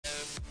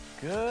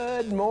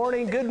Good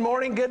morning, good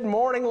morning, good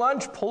morning,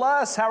 Lunch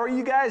Plus. How are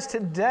you guys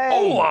today?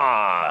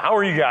 Hola! How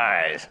are you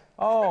guys?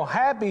 Oh,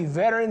 happy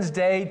Veterans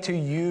Day to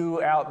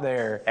you out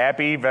there.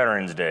 Happy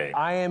Veterans Day.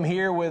 I am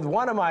here with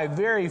one of my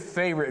very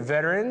favorite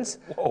veterans.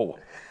 Whoa.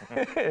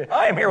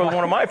 I am here with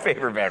one of my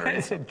favorite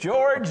veterans,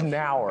 George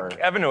Nauer.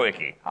 Kevin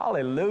Nowicki.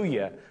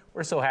 Hallelujah.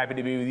 We're so happy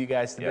to be with you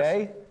guys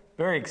today. Yes.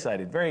 Very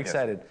excited, very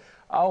excited.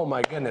 Oh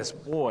my goodness,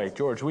 boy,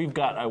 George, we've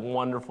got a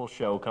wonderful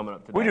show coming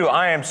up today. We do.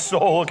 I am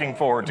so looking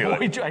forward to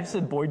it. I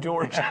said, boy,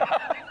 George.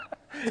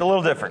 It's a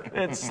little different.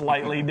 It's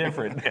slightly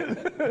different.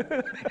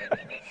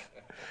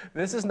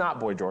 This is not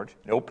Boy George.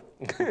 Nope.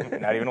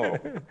 Not even a little.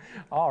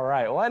 All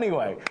right. Well,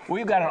 anyway,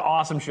 we've got an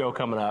awesome show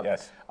coming up.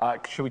 Yes.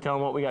 Should we tell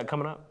them what we got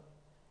coming up?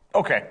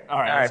 Okay. All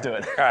right, let's do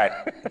it. All right.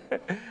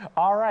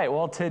 All right.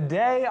 Well,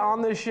 today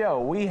on the show,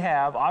 we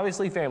have,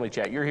 obviously, Family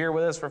Chat. You're here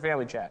with us for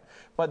Family Chat.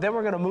 But then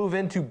we're going to move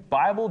into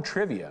Bible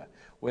trivia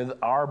with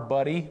our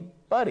buddy,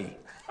 Buddy.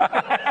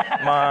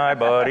 My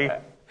buddy.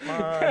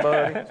 My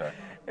buddy. Sorry.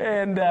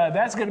 And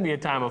that's going to be a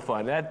time of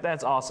fun.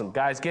 That's awesome.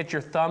 Guys, get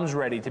your thumbs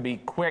ready to be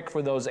quick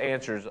for those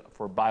answers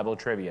for Bible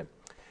trivia.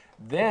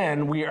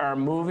 Then we are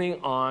moving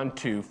on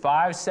to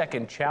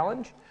 5-second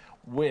challenge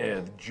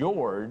with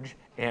George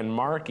and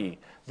Marky.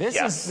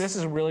 This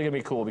is really going to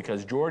be cool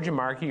because George and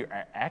Marky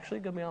are actually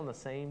going to be on the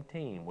same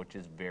team, which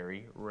is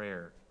very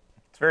rare.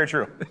 It's very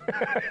true.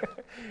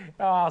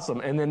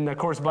 Awesome. And then, of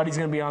course, Buddy's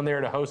going to be on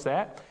there to host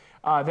that.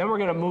 Then we're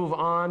going to move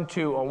on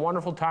to a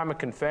wonderful time of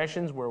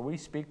confessions where we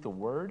speak the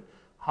word,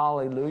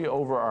 hallelujah,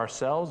 over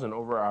ourselves and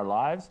over our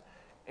lives.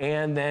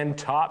 And then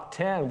top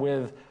 10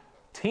 with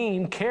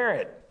Team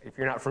Carrot. If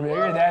you're not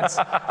familiar,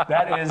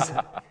 that is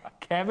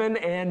Kevin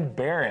and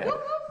Barrett.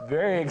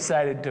 Very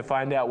excited to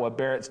find out what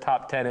Barrett's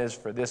top 10 is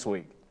for this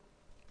week.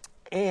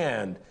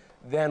 And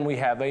then we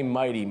have a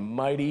mighty,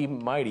 mighty,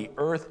 mighty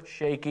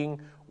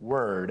earth-shaking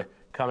word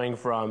coming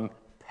from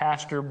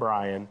Pastor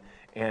Brian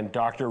and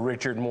Dr.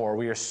 Richard Moore.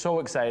 We are so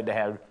excited to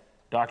have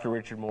Dr.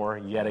 Richard Moore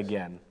yet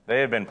again. They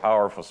have been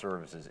powerful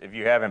services. If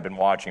you haven't been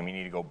watching them, you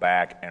need to go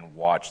back and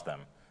watch them.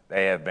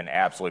 They have been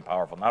absolutely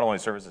powerful. Not only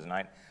services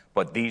tonight,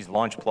 but these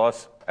Lunch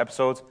Plus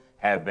episodes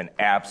have been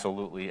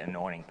absolutely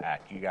anointing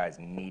packed. You guys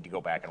need to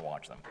go back and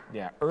watch them.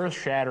 Yeah,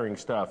 earth-shattering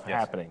stuff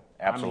happening.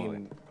 Absolutely. I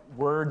mean,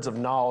 words of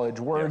knowledge,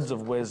 words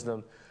of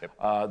wisdom.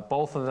 Yep.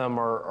 Both of them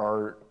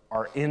are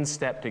in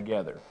step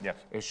together. Yes.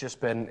 It's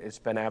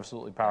been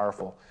absolutely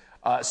powerful.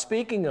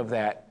 Speaking of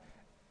that,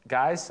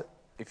 guys,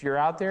 if you're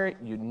out there,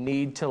 you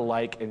need to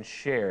like and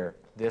share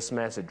this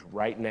message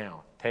right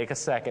now. Take a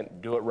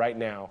second, do it right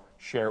now,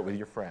 share it with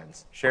your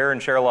friends. Share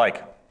and share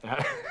alike.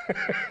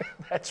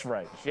 That's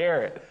right,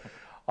 share it.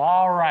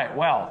 All right,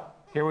 well,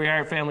 here we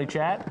are at Family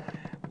Chat.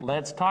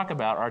 Let's talk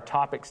about our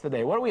topics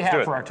today. What do we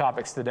have for our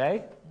topics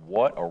today?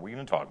 What are we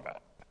going to talk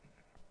about?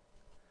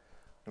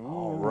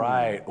 All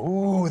right.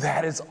 Ooh,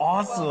 that is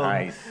awesome.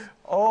 Nice.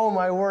 Oh,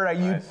 my word. Are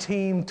you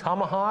Team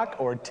Tomahawk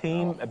or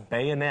Team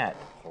Bayonet?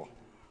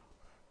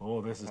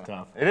 Oh, this is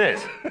tough. It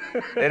is.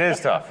 It is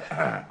tough.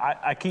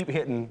 I keep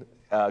hitting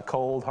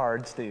cold,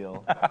 hard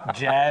steel.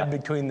 Jab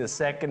between the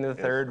second and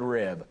the third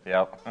rib.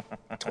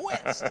 Yep.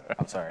 Twist.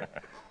 I'm sorry.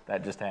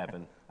 That just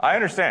happened. I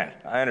understand.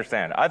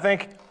 I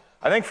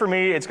think for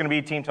me, it's going to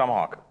be Team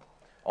Tomahawk.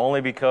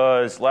 Only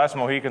because Last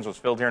Mohicans was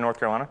filmed here in North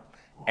Carolina.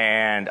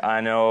 And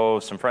I know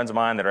some friends of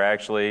mine that are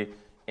actually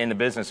in the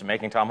business of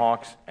making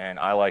tomahawks, and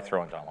I like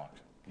throwing tomahawks.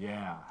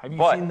 Yeah. Have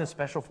you seen the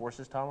Special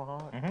Forces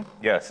Tomahawk? Mm-hmm.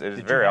 Yes, it is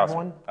Did very you have awesome.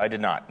 one? I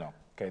did not, no.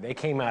 Okay, they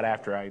came out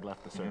after I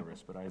left the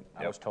service, but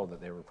I was told that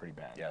they were pretty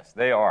bad. Yes,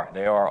 they are.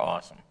 They are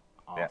awesome.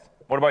 Yeah.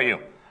 What about you?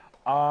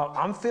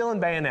 I'm feeling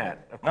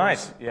bayonet. Of course.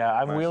 Nice. Yeah,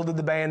 I've wielded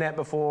the bayonet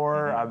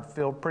before. I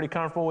feel pretty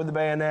comfortable with the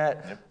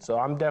bayonet. Yep. So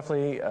I'm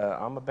definitely,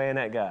 I'm a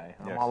bayonet guy.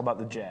 I'm Yes. all about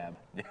the jab.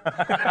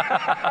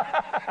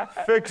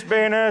 Fix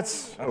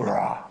bayonets.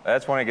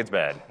 That's when it gets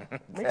bad.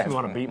 Makes me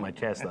want to beat my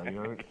chest though. You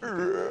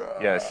know?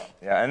 Yes.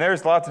 Yeah, and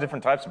there's lots of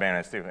different types of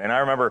bayonets too. And I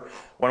remember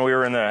when we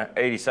were in the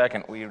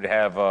 82nd, we would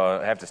have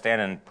to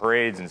stand in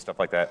parades and stuff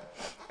like that.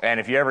 And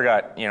if you ever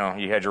got,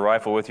 you had your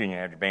rifle with you and you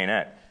had your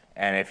bayonet.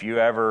 And if you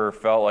ever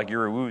felt like you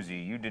were woozy,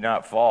 you did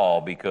not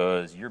fall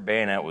because your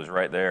bayonet was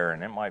right there,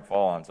 and it might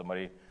fall on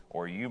somebody,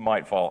 or you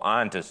might fall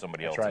onto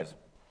somebody else's. Right.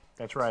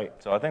 That's right.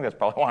 So I think that's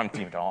probably why I'm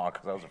Team Tomahawk,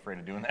 because I was afraid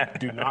of doing that.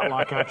 Do not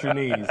lock out your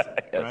knees,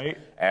 Yes, right?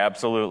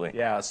 Absolutely.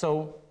 Yeah,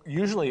 so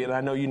usually, and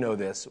I know you know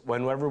this,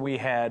 whenever we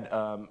had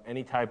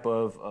any type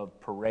of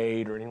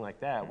parade or anything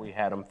like that, we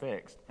had them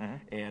fixed.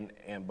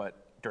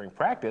 But during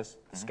practice,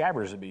 the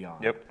scabbards would be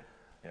on. Yep.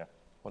 Yeah.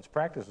 Once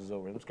practice was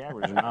over, the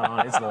scabbards are not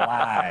on. It's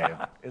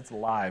live. It's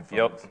live,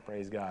 folks. Yep.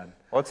 Praise God.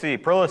 Let's see.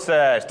 Prilla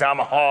says,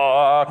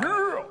 Tomahawk.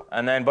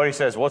 And then Buddy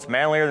says, what's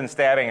manlier than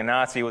stabbing a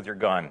Nazi with your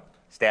gun?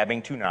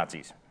 Stabbing two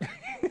Nazis.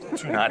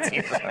 Two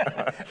Nazis.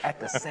 At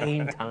the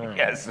same time.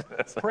 Yes.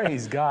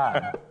 Praise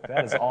God.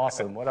 That is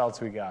awesome. What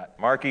else we got?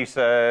 Marky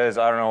says,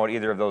 I don't know what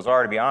either of those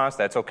are, to be honest.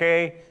 That's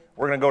okay.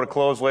 We're going to go to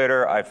close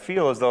later. I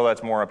feel as though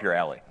that's more up your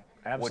alley.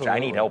 which I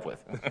need help with.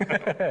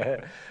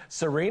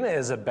 Serena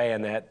is a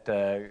bayonet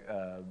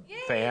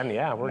fan.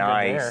 Yeah, we're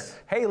Nice. good there.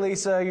 Hey,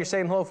 Lisa, you're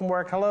saying hello from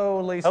work.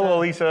 Hello, Lisa. Hello,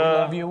 Lisa. We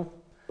love you.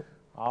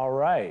 All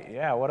right.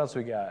 Yeah, what else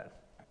we got?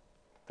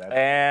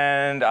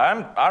 And I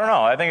don't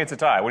know. I think it's a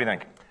tie. What do you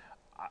think?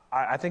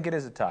 I think it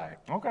is a tie.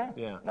 Okay.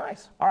 Yeah.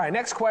 Nice. All right,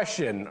 next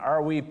question.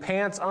 Are we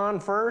pants on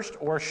first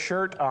or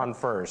shirt on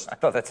first? I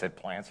thought that said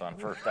plants on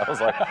first. I was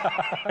like,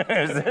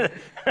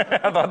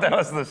 I thought that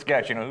was the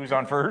sketch. You know, who's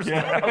on first?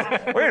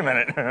 Yeah. Wait a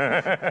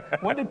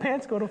minute. When did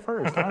pants go to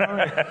first? I don't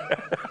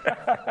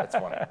know. That's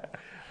funny.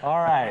 All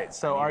right,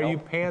 so are you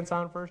pants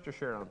on first or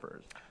shirt on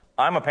first?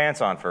 I'm a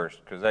pants on first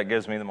because that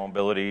gives me the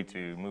mobility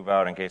to move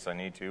out in case I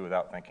need to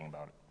without thinking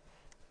about it.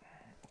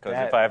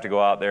 Because if I have to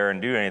go out there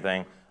and do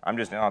anything, I'm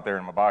just out there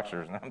in my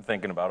boxers and I'm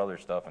thinking about other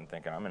stuff and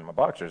thinking I'm in my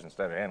boxers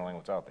instead of handling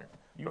what's out there.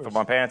 If I put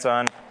my pants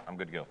on, I'm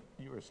good to go.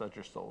 You are such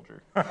a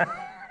soldier.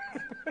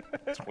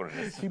 That's what it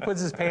is. He puts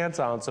his pants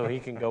on so he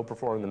can go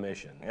perform the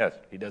mission. Yes.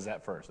 He does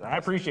that first. And I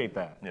appreciate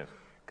that. Yes.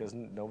 Because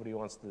nobody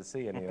wants to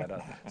see any of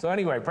that. So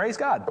anyway, praise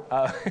God.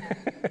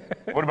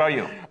 What about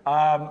you?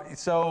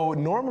 So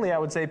normally I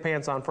would say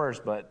pants on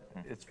first, but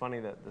it's funny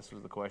that this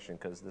was the question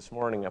because this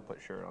morning I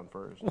put shirt on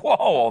first.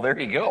 Whoa, there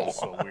you go.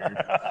 So weird.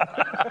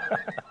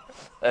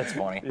 That's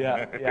funny.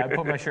 Yeah, I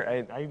put my shirt. I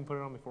even put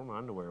it on before my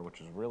underwear,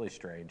 which is really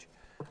strange.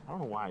 I don't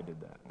know why I did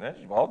that.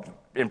 Well,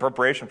 in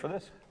preparation for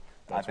this.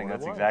 I think what it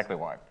that's was. exactly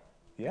why.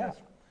 Yeah.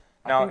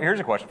 Now, here's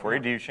a question for you.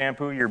 Do you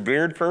shampoo your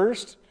beard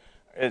first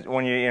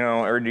when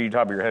or do you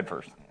top of your head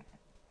first?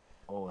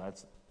 Oh,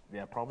 that's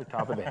probably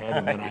top of the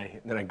head,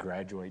 and then I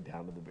graduate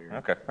down to the beard.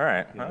 Okay, all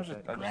right. I just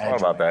thought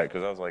about that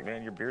because I was like,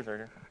 man, your beard's right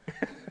here.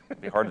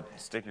 It'd be hard to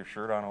stick your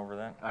shirt on over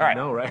that. All right. I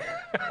know, right?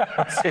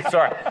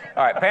 Sorry.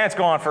 All right, pants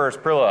go on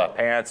first. Prilla,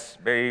 pants,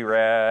 Bay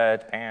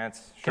Red,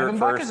 pants, shirt Kevin first.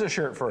 Buck is a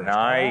shirt first.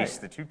 Nice.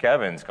 Right. The two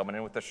Kevins coming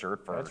in with the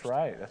shirt first.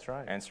 That's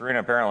right. And Serena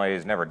apparently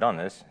has never done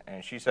this,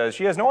 and she says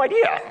she has no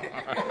idea.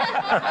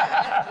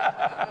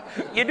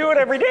 You do it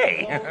every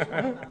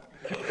day.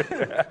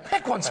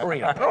 Pick one,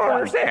 Serena. I don't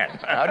understand.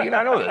 How do you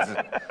not know this?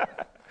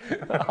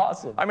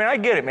 Awesome. I mean, I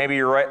get it. Maybe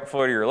your right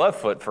foot or your left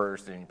foot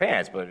first in your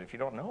pants, but if you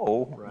don't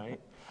know. Right.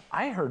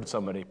 I heard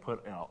somebody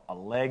put a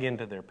leg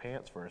into their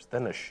pants first,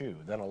 then a shoe,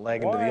 then a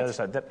leg into the What? other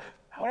side.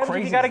 How What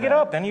crazy if you got to is get that?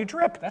 up, then you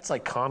trip. That's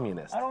like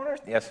communist. I don't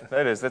understand. Yes,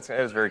 that is. That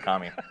is very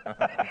common.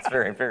 It's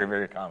very, very,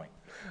 very common.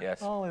 Yes.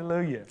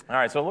 Hallelujah. All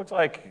right, so it looks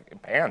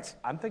like pants.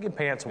 I'm thinking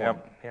pants one.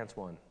 Yep. Pants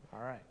one. All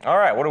right. All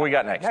right, what do we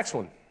got next? Next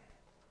one.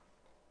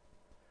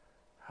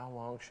 How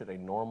long should a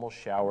normal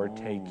shower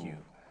take you?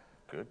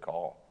 Good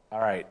call. All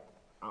right.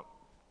 I'm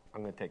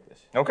going to take this.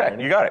 Okay,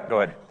 Ready? you got it.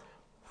 Go ahead.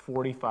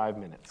 45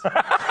 minutes.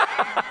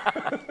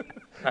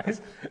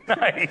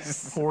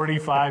 Nice.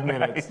 45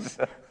 minutes.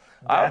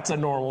 That's a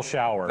normal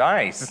shower.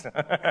 Nice.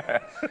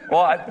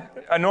 Well,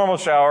 a normal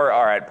shower,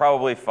 all right,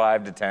 probably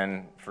 5 to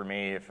 10 for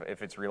me.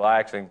 If it's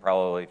relaxing,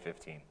 probably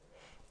 15.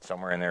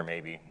 Somewhere in there,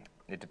 maybe.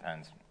 It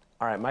depends.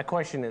 All right, my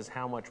question is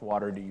how much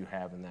water do you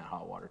have in that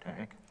hot water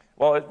tank?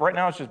 Well, right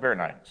now it's just Bear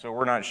and I, so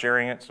we're not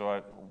sharing it,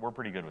 so we're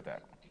pretty good with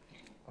that.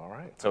 All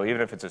right. So even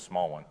if it's a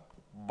small one.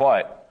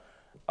 But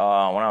when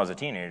I was a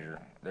teenager,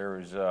 there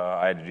was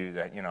I had to do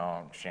that,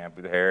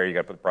 shampoo the hair, you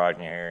got to put the product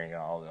in your hair,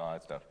 all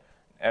that stuff.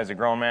 As a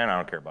grown man, I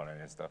don't care about any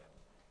of that stuff.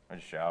 I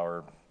just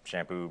shower,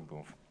 shampoo,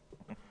 boom.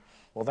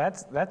 Well,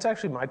 that's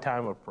actually my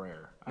time of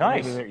prayer.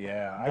 Nice. I get in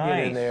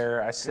Nice.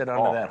 there, I sit Good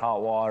under call. that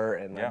hot water,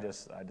 and Yeah.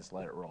 I just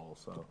let it roll.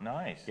 So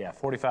Nice. yeah,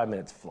 45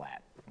 minutes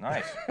flat.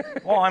 Nice.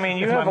 Well, I mean,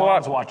 you If my have a lot.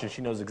 mom's watching,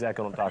 she knows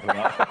exactly what I'm talking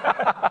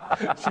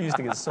about. She used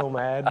to get so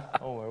mad.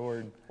 Oh my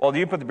word. Well, do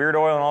you put the beard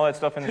oil and all that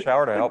stuff in the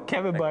shower to help?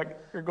 Kevin Buck,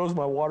 here goes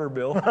my water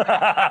bill.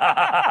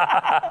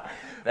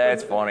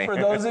 That's funny. For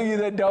those of you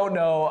that don't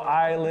know,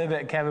 I live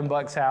at Kevin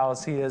Buck's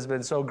house. He has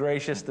been so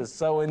gracious to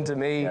sow into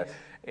me. Yes.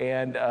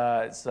 And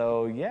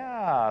so,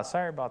 yeah,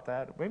 sorry about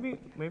that. Maybe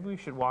we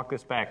should walk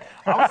this back.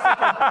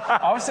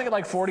 I was thinking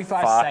like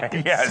 45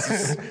 seconds.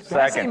 Yes. Did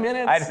I say Seconds.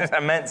 minutes? I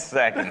meant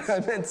seconds. I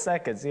meant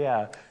seconds,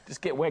 yeah.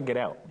 Just get wet, get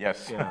out.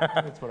 Yes. Yeah,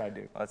 that's what I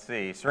do. Let's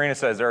see. Serena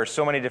says there are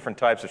so many different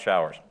types of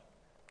showers.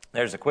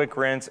 There's a quick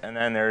rinse, and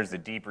then there's the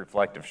deep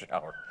reflective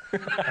shower.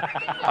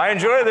 I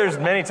enjoy there's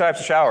many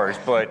types of showers,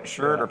 but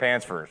shirt or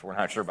pants first, we're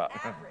not sure about.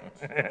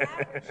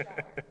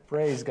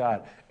 Praise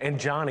God. And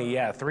Johnny,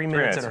 3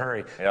 minutes in a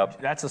hurry. Yep.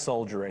 That's a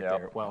soldier right Yep.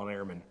 there. Well, an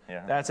airman.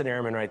 Yeah. That's an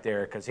airman right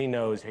there because he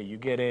knows, hey, you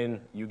get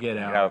in, you get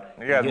out. Yep.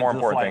 You got get more to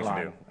the important flight things to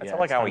line. do. That's Yeah,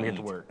 like it's how time we to get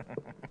eat.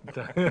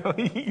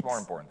 to work. More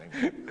important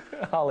things.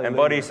 Hallelujah. And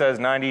Buddy says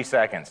 90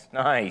 seconds.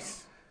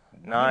 Nice.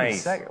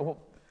 Nice. Well,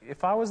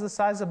 if I was the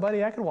size of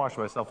Buddy, I could wash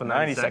myself in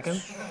 90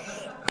 seconds.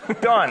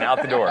 Done, out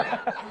the door.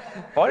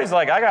 Buddy's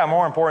like, I got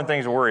more important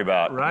things to worry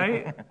about.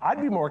 Right? I'd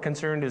be more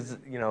concerned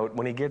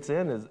when he gets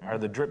in, are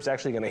the drips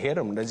actually going to hit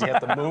him? Does he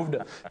have to move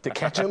to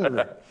catch him?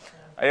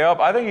 Yep,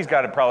 I think he's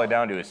got it probably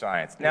down to a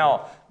science.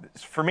 Now,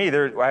 for me,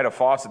 I had a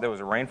faucet that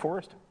was a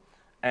rainforest,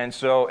 and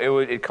so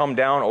it'd come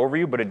down over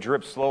you, but it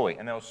dripped slowly,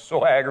 and that was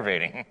so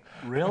aggravating.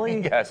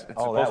 Really? Yes,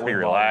 it's supposed to be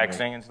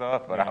relaxing and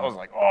stuff, but I was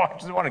like, I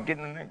just want to get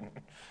in there.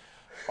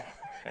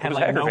 Had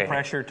like no aggravating.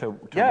 pressure to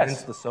Yes.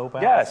 rinse the soap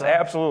out? Yes, and stuff?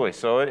 absolutely.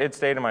 So it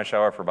stayed in my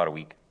shower for about a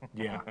week.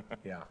 Yeah,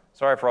 yeah.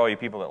 Sorry for all you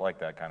people that like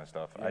that kind of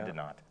stuff. I Yeah. did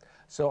not.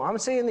 So I'm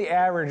saying the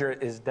average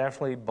is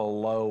definitely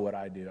below what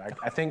I do.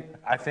 I think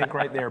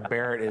right there,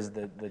 Barrett is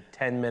the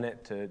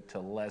 10-minute to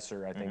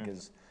lesser. I think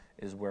is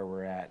where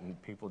we're at, and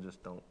people just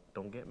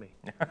don't get me.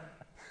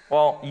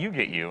 Well, you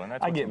get you, and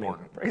that's what's I get me.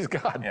 important. Praise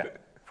God. Yeah.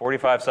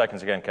 45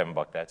 seconds again, Kevin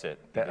Buck. That's it.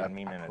 You gave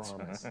me I minutes.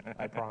 promise.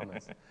 I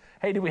promise.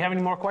 Hey, do we have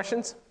any more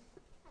questions?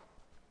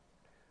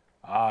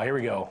 Here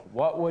we go.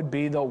 What would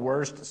be the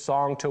worst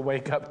song to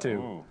wake up to?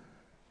 Ooh,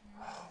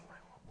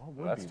 What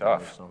would That's be tough.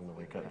 the worst song to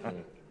wake up to?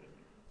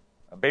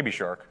 a Baby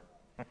Shark.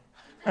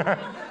 That's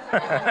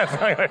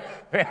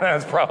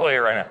probably it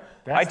right now.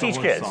 That's I the teach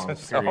worst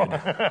kids. song,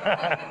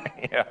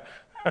 period. Yeah.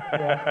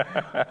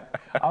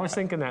 I was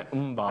thinking that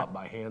Bop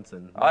by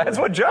Hanson. That's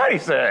what Johnny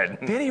said.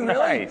 Did he really?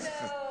 Nice.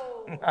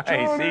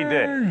 Nice, he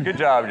did. Good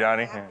job,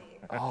 Johnny.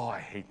 Oh, I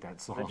hate that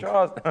song.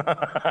 Jaws.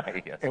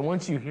 Yes. And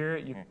once you hear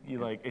it, you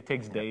like it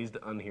takes days to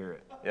unhear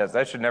it. Yes,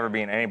 that should never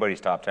be in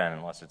anybody's top 10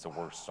 unless it's the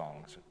worst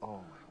songs.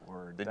 Oh my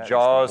word. The That is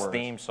Jaws worst.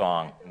 theme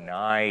song.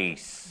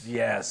 Nice.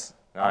 Yes.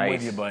 I'm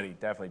with Nice. you, buddy.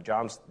 Definitely.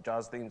 Jaws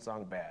theme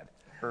song bad.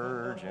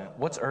 Urgent.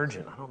 What's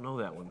Urgent? I don't know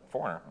that one.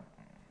 Foreigner.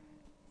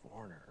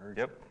 Foreigner. Urgent.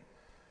 Yep.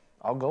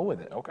 I'll go with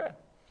it. Okay.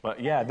 But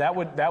yeah, that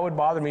would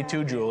bother me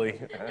too, Julie.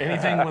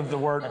 Anything with the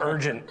word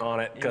urgent on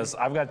it, because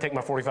I've got to take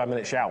my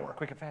 45-minute shower.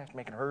 Quick and fast,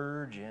 make it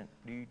urgent.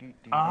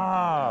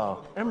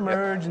 Oh,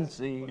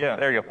 emergency. Yeah,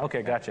 there you go.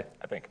 Okay, gotcha.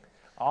 I think.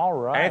 All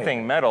right.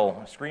 Anything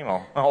metal,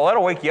 screamo. Oh,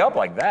 that'll wake you up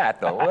like that,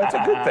 though. That's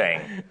a good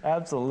thing.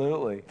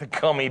 Absolutely. The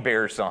Gummy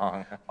Bear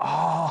song.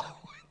 Oh.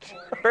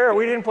 Bear,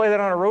 we didn't play that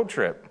on a road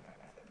trip.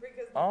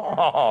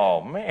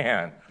 Oh,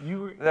 man.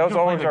 That was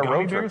always our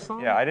road trip.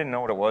 Song? Yeah, I didn't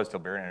know what it was till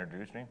Barry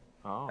introduced me.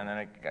 Oh. And then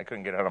I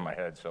couldn't get it out of my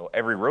head. So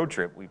every road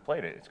trip, we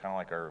played it. It's kind of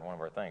like one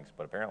of our things.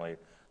 But apparently,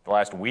 the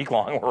last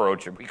week-long road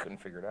trip, we couldn't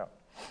figure it out.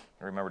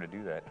 I remember to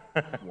do that.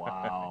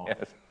 Wow.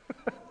 Yes.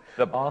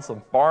 The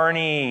Awesome.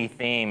 Barney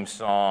theme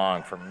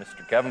song from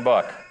Mr. Kevin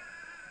Buck.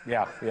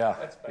 Yeah. Yeah.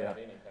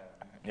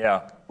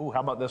 Yeah. Ooh, how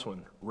about this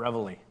one?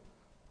 Reveille.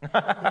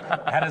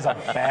 That is a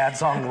bad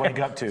song to wake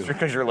up to.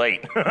 Because you're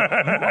late. You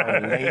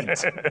are late.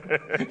 That's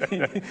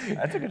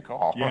a good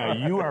call. Yeah,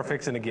 you are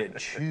fixing to get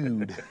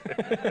chewed.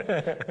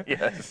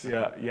 Yes.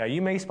 Yeah.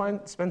 You may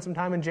spend some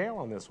time in jail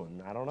on this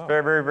one. I don't know.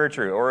 Very, very, very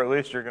true. Or at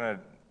least you're going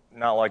to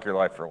not like your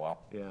life for a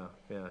while. Yeah,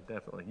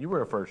 definitely. You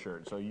wear a fur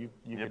shirt, so you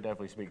could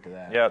definitely speak to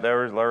that. Yeah,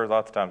 there was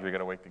lots of times we got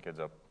to wake the kids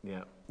up.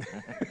 Yeah.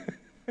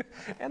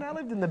 And I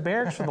lived in the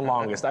barracks for the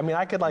longest. I mean,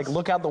 I could like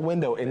look out the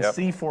window and Yep.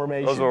 see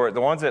formation. Those were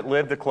the ones that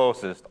lived the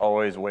closest.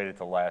 Always waited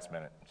till last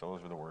minute. So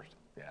those were the worst.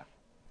 Yeah.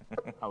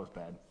 I was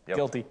bad. Yep.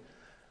 Guilty.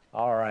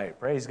 All right.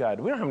 Praise God.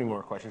 We don't have any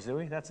more questions, do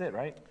we? That's it,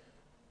 right?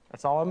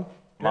 That's all of them?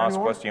 Mas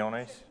Any more?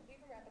 questiones.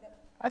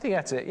 I think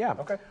that's it, yeah.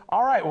 Okay.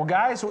 All right, well,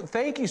 guys,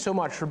 thank you so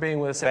much for being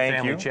with us at Thank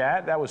Family you.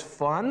 Chat. That was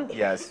fun.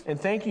 Yes. And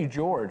thank you,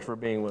 George, for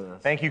being with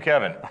us. Thank you,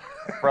 Kevin,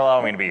 for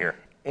allowing me to be here.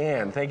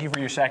 And thank you for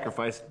your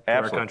sacrifice to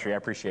Absolutely. our country. I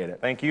appreciate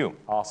it. Thank you.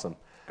 Awesome.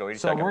 Go 82nd.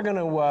 So we're going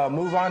to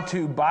move on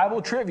to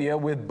Bible trivia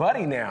with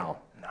Buddy now.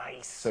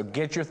 Nice. So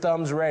get your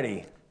thumbs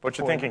ready. Put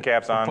your for- thinking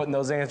caps for on. Putting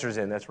those answers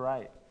in. That's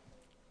right.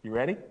 You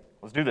ready?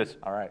 Let's do this.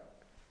 All right.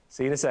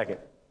 See you in a second.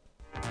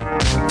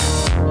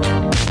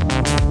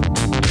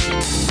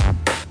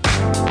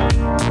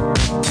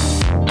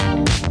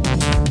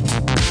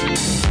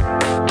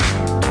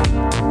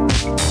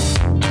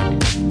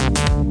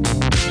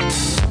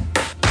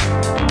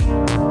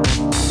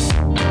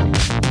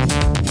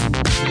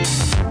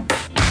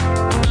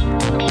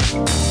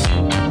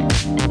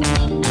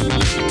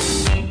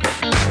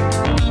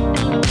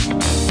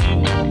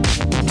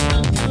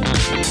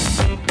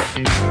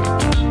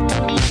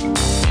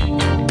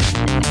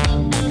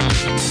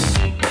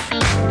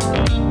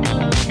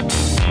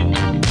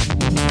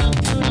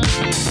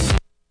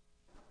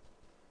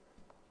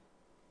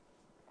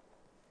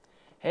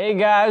 Hey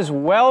guys,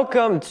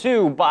 welcome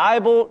to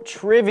Bible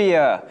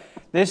Trivia.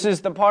 This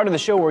is the part of the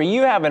show where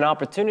you have an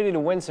opportunity to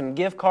win some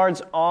gift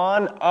cards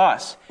on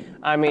us.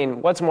 I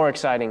mean, what's more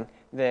exciting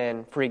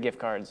than free gift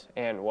cards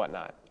and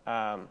whatnot?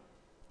 I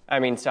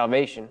mean,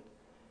 salvation.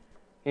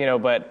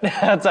 But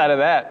outside of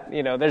that,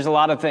 there's a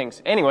lot of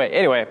things.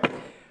 Anyway,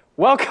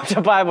 welcome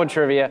to Bible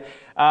Trivia.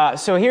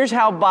 So here's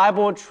how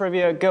Bible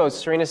Trivia goes.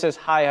 Serena says,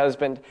 hi,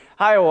 husband.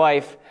 Hi,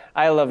 wife.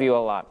 I love you a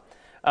lot.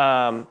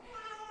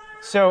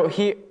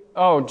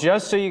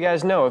 Just so you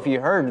guys know, if you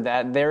heard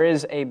that, there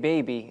is a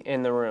baby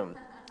in the room.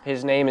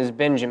 His name is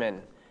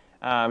Benjamin.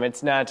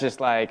 It's not just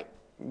like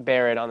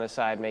Barrett on the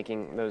side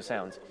making those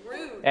sounds.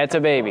 It's a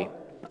baby.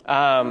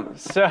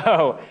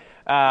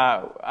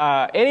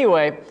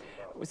 Anyway,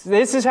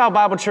 this is how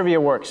Bible Trivia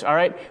works, all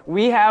right?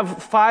 We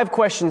have 5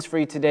 questions for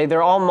you today.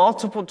 They're all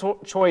multiple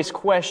choice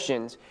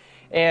questions.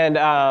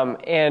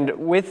 And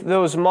with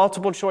those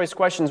multiple choice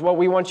questions, what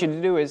we want you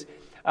to do is,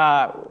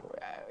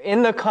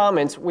 in the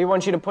comments, we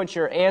want you to put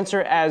your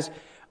answer as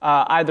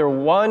either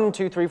 1,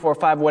 2, 3, 4,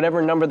 5,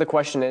 whatever number the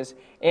question is,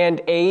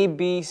 and A,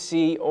 B,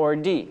 C, or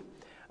D.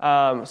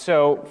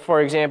 So,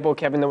 for example,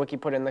 Kevin the Wiki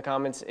put in the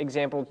comments,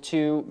 example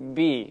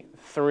 2B,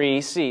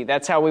 3C.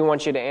 That's how we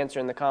want you to answer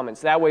in the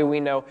comments. That way we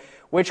know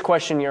which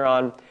question you're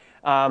on.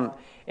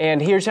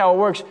 And here's how it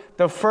works.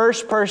 The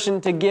first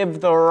person to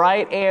give the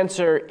right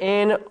answer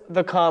in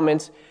the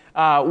comments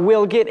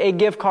will get a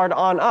gift card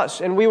on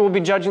us. And we will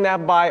be judging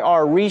that by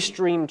our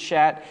Restream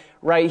chat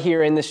right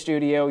here in the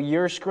studio.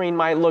 Your screen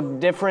might look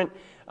different,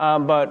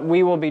 but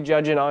we will be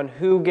judging on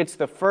who gets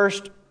the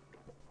first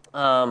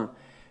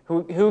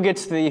who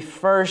gets the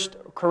first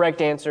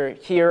correct answer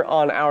here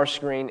on our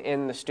screen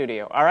in the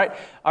studio. All right?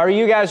 Are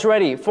you guys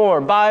ready for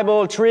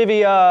Bible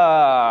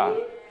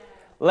trivia?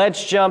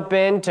 Let's jump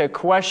into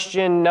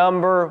question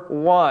number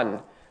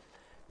 1.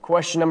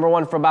 Question number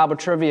 1 for Bible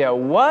trivia.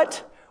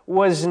 What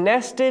was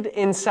nested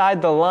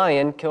inside the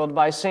lion killed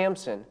by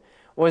Samson?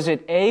 Was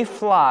it A,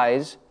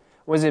 flies?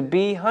 Was it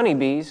B,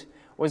 honeybees?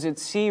 Was it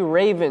C,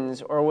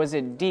 ravens? Or was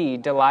it D,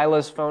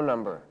 Delilah's phone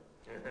number?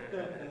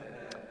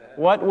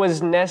 What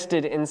was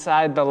nested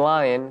inside the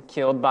lion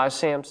killed by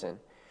Samson?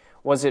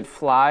 Was it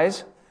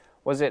flies?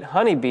 Was it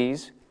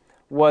honeybees?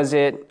 Was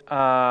it, what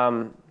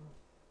are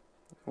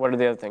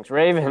the other things?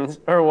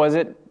 Ravens? Or was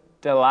it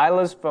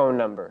Delilah's phone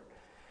number?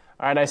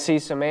 All right, I see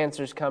some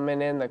answers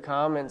coming in the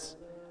comments.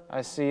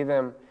 I see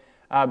them.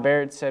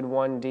 Barrett said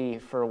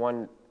 1D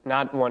for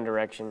not One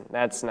Direction.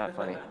 That's not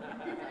funny.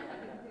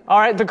 All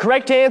right, the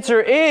correct answer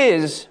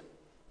is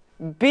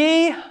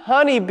B,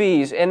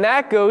 honeybees, and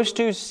that goes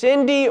to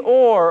Cindy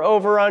Orr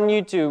over on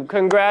YouTube.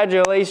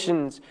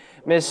 Congratulations,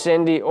 Miss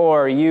Cindy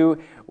Orr.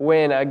 You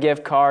win a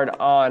gift card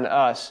on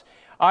us.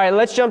 All right,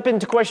 let's jump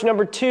into question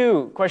number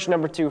 2. Question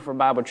number 2 for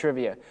Bible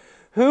trivia.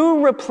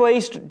 Who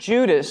replaced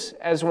Judas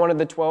as one of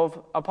the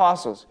 12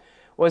 apostles?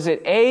 Was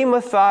it A,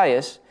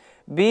 Matthias,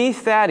 B,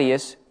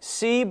 Thaddeus,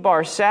 C,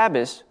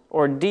 Barsabbas,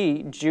 or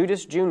D,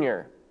 Judas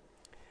Jr.?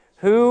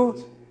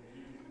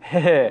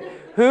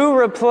 Who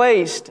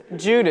replaced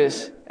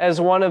Judas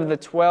as one of the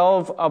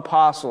 12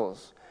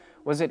 apostles?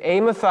 Was it A,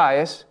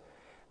 Matthias,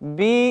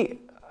 B,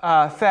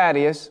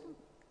 Thaddeus,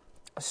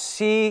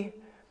 C,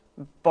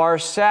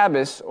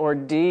 Barsabbas, or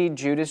D,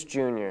 Judas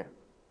Jr.?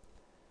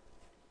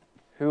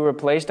 Who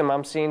replaced him?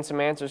 I'm seeing some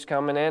answers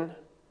coming in.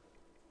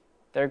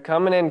 They're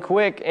coming in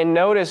quick. And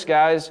notice,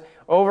 guys,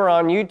 over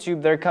on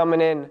YouTube, they're coming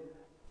in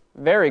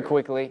very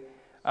quickly.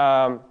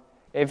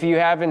 If you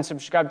haven't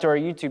subscribed to our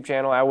YouTube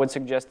channel, I would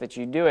suggest that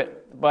you do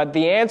it. But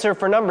the answer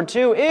for number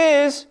 2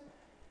 is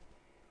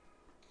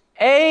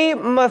A,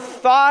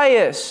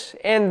 Matthias.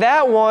 And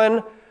that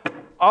one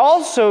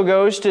also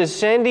goes to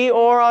Cindy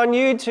Orr on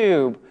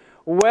YouTube.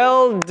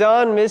 Well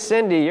done, Miss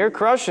Cindy. You're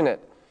crushing it.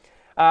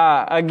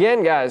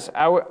 Again, guys,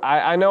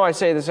 I know I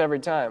say this every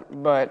time,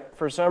 but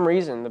for some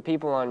reason, the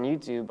people on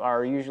YouTube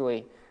are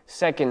usually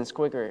seconds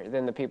quicker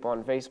than the people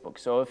on Facebook.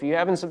 So if you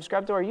haven't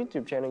subscribed to our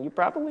YouTube channel, you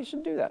probably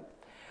should do that.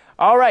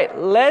 All right,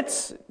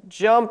 let's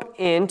jump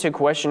into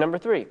question number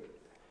 3.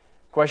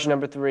 Question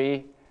number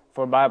 3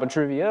 for Bible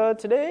trivia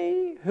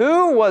today.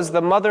 Who was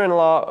the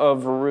mother-in-law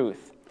of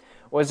Ruth?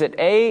 Was it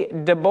A,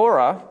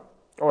 Deborah,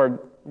 or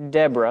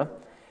Deborah?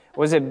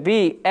 Was it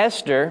B,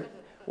 Esther?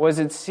 Was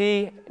it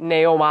C,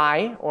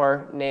 Naomi,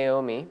 or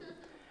Naomi?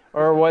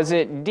 Or was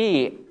it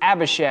D,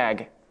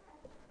 Abishag,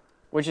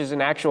 which is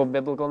an actual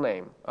biblical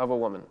name of a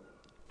woman?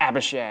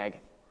 Abishag.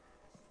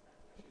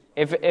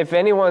 If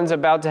anyone's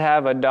about to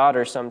have a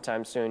daughter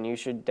sometime soon, you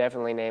should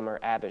definitely name her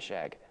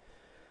Abishag.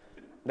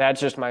 That's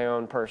just my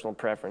own personal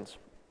preference.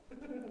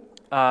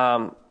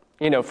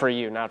 For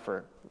you, not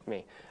for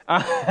me. All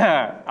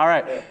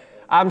right.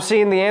 I'm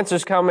seeing the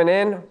answers coming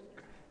in.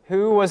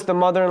 Who was the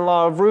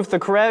mother-in-law of Ruth? The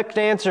correct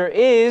answer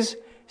is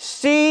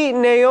C,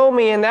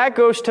 Naomi, and that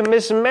goes to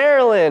Miss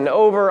Marilyn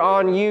over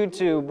on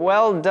YouTube.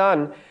 Well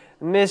done,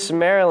 Miss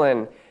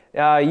Marilyn.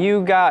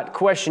 You got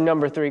question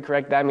number 3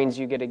 correct. That means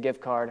you get a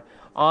gift card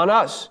on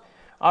us.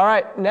 All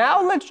right,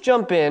 now let's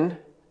jump in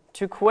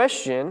to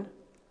question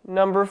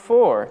number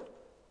 4.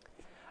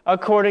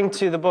 According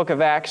to the book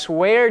of Acts,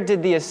 where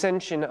did the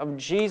ascension of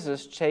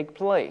Jesus take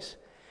place?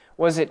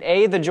 Was it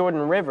A, the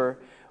Jordan River?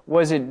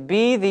 Was it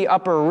B, the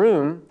upper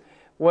room?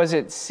 Was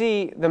it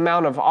C, the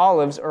Mount of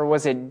Olives? Or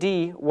was it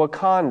D,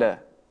 Wakanda?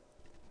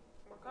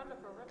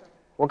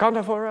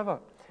 Wakanda forever.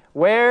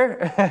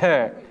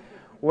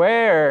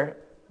 Where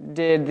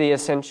did the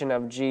ascension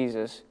of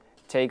Jesus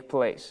take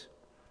place?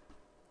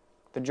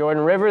 The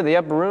Jordan River, the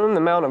upper room,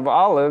 the Mount of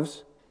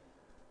Olives,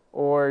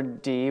 or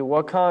D,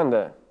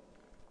 Wakanda?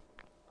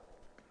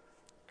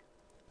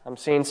 I'm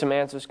seeing some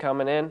answers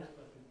coming in.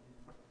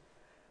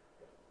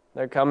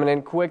 They're coming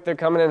in quick. They're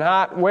coming in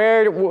hot.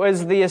 Where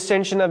did the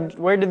ascension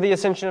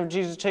of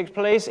Jesus take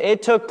place?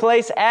 It took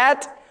place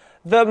at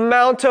the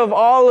Mount of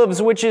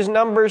Olives, which is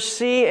number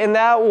C, and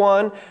that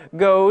one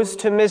goes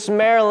to Miss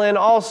Marilyn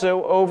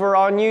also over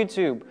on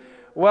YouTube.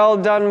 Well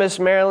done, Miss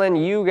Marilyn.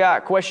 You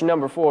got question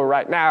number 4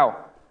 right now.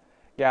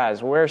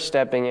 Guys, we're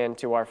stepping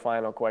into our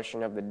final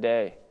question of the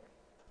day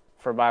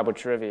for Bible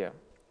trivia.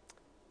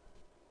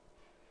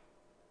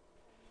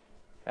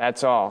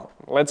 That's all.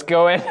 Let's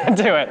go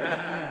into it.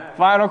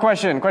 Final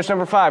question. Question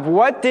number 5.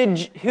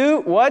 Okay,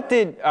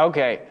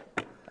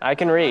 I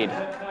can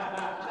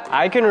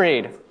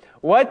read.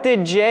 What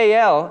did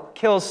Jael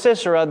kill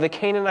Sisera, the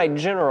Canaanite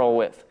general,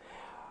 with?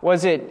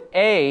 Was it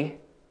A,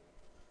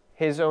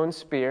 his own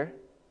spear?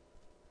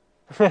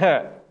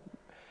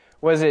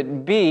 Was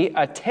it B,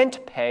 a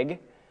tent peg?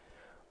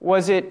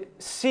 Was it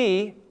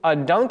C, a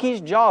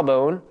donkey's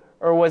jawbone?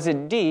 Or was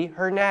it D,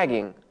 her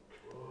nagging?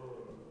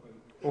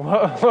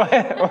 What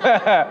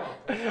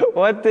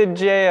did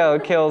Jael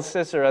kill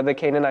Sisera, the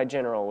Canaanite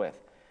general, with?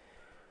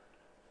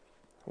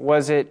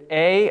 Was it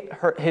A,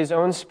 his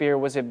own spear?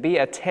 Was it B,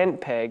 a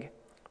tent peg?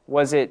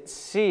 Was it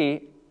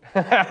C,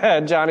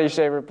 Johnny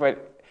Shaver put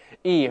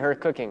E, her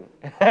cooking?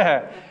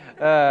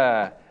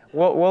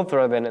 We'll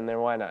throw that in there,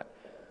 why not?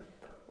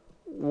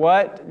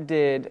 What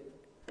did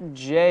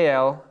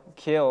Jael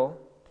kill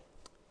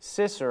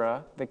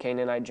Sisera, the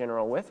Canaanite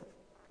general, with?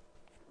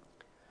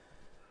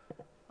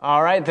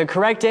 All right, the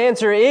correct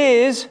answer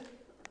is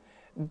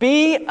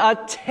B, a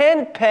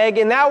tent peg,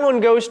 and that one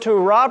goes to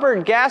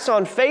Robert Gass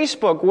on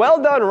Facebook.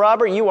 Well done,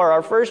 Robert. You are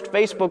our first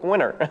Facebook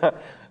winner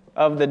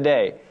of the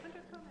day.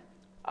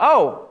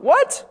 Oh,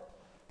 what?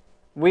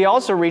 We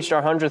also reached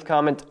our 100th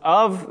comment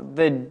of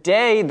the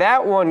day.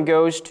 That one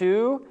goes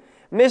to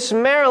Miss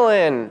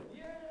Marilyn.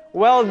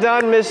 Well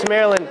done, Miss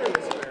Marilyn.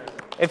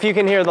 If you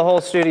can hear, the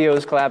whole studio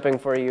is clapping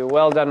for you.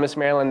 Well done, Miss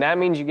Marilyn. That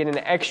means you get an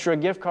extra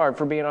gift card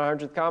for being our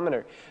 100th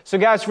commenter. So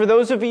guys, for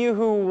those of you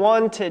who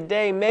won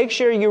today, make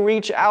sure you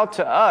reach out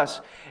to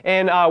us.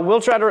 And we'll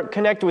try to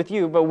connect with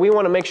you, but we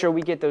want to make sure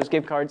we get those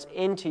gift cards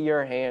into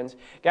your hands.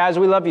 Guys,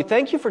 we love you.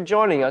 Thank you for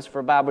joining us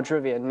for Bible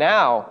Trivia.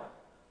 Now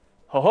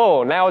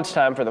it's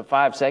time for the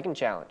 5-second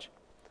challenge.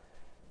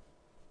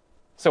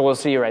 So we'll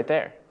see you right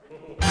there.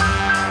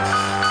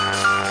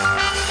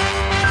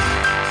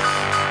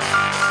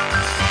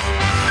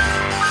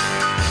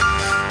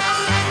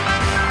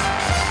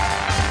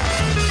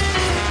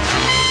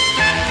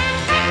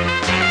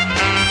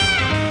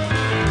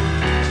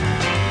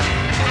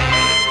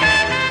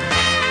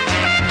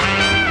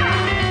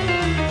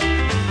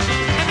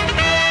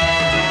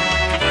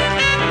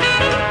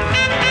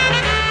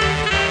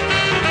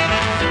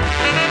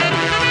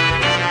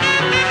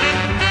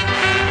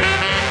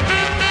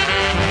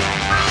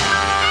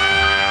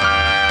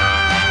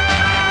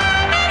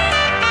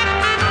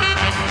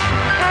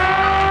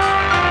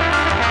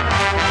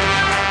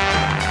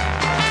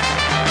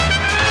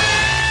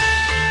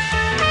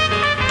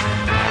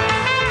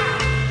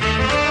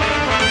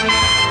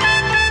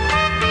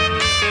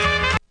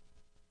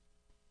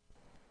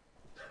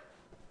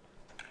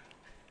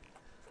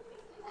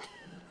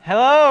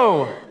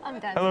 Hello. I'm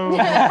done. Hello.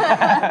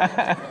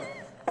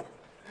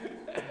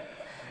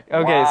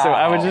 Okay, so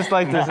I would just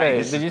like to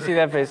say, did you see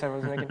that face I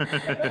was making?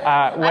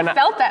 I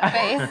felt that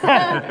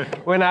face.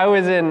 When I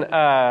was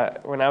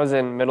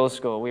in middle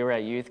school, we were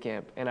at youth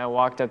camp, and I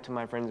walked up to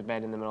my friend's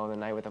bed in the middle of the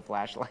night with a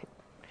flashlight,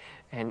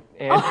 and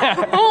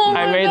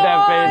I made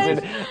that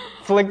face and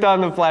flicked on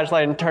the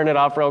flashlight and turned it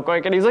off real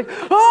quick, and he's like,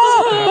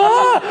 Oh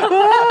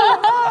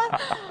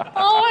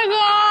my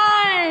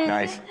god!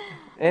 Nice.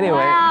 Anyway,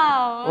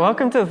 Wow.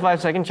 welcome to the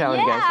 5-second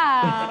challenge, guys.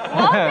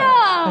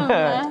 Yeah.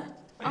 Welcome.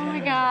 Oh my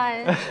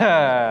god.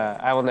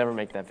 I will never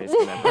make that face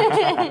again.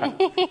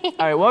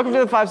 All right, welcome to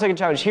the 5-second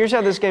challenge. Here's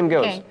how this game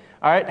goes. Okay.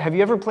 All right, have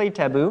you ever played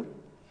Taboo?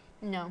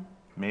 No,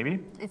 Maybe.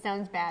 it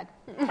sounds bad.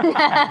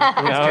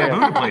 Taboo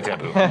to play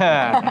taboo.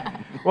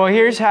 Well,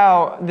 here's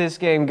how this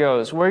game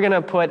goes. We're going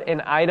to put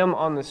an item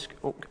on the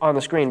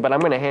screen, but I'm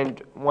going to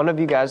hand one of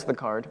you guys the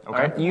card. Okay. All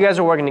right? You guys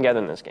are working together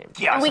in this game.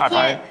 Yes. We high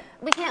can't. five.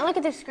 We can't look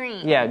at the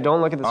screen. Yeah,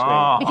 don't look at the screen.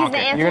 Oh, Because okay.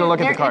 the answer. You're gonna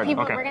look at the card.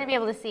 People, Okay. We're gonna be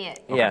able to see it.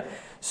 Yeah.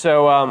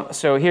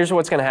 So here's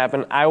what's going to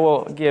happen. I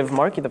will give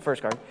Marky the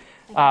first card.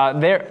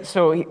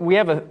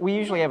 We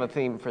usually have a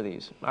theme for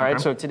these. All right.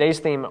 Okay. So today's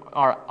theme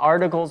are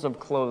articles of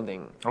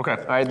clothing. Okay. All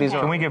right. These Can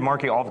are we give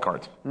Marky all the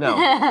cards? no.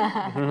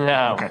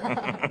 All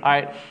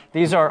right.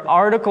 These are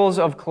articles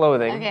of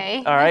clothing. Okay.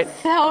 All right.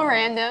 So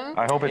random.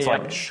 I hope it's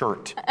like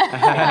shirt.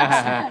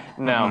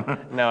 No,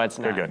 it's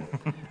not. They're good.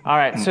 All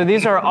right, so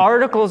these are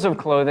articles of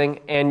clothing,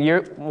 and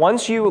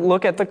once you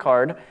look at the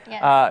card,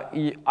 Yes.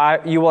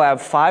 you will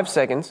have 5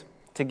 seconds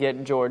to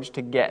get George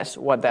to guess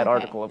what that Okay.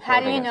 article of How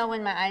clothing do you is. know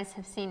when my eyes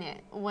have seen it?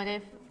 What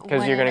if?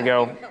 Because you're going to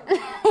go,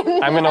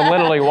 I'm going to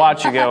literally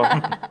watch you go,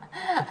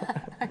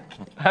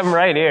 I'm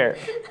right here.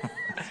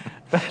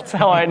 That's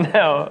how I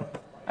know.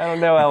 I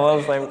don't know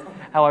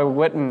how I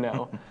wouldn't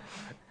know.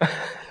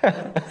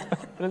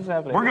 What is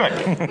happening? We're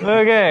good.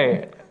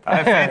 Okay.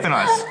 Have faith in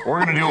us.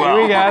 We're going to do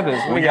well. We got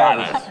this. We got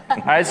this. All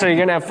right, so you're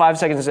gonna have 5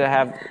 seconds to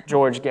have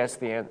George guess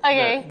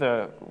Okay.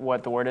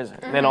 what the word is,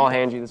 and then I'll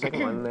hand you the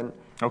second one, and then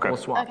Okay. we'll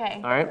swap. Okay.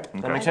 All right. That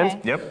Okay. makes sense.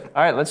 Okay. Yep.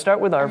 All right. Let's start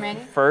with our I'm ready.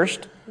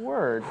 first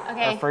word.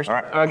 Okay. Our first. All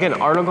right. Again,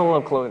 article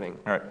of clothing.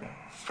 All right.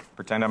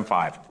 Pretend I'm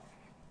 5.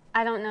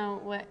 I don't know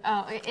what.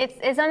 Oh,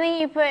 it's something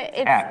you put.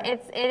 Hat.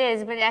 It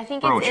is, but I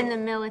think Brooch. it's in the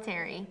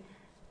military.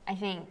 I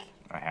think.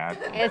 A hat.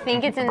 I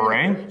think it's in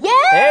Beret? the.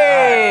 Yeah.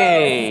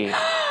 Hey.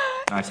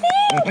 Nice.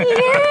 Thank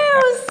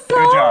you so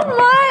Good job.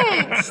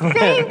 much.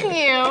 Thank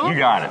you. You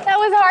got it. That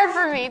was hard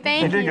for me.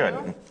 Thank you. You did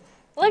good.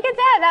 Look at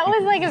that. That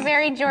was like a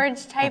very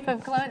George type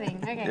of clothing.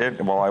 Okay.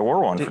 Well, I wore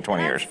one for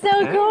 20 years.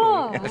 So cool.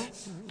 All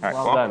right,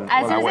 Well done.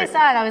 As soon as I wait.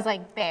 saw it, I was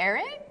like,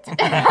 Barrett? I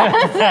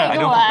don't put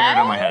Barrett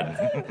on my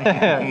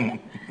head.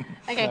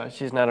 Okay.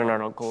 She's not an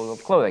article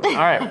of clothing. All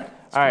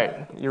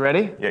right. You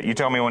ready? Yeah, you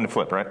tell me when to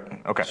flip, right?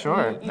 Okay.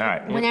 Sure. All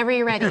right. Whenever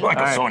you're ready. You're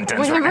like so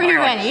intense. Whenever right now. you're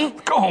Like, ready.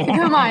 Go.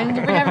 Come on.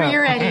 Whenever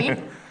you're ready.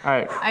 All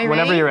right. Are you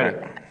Whenever ready? you're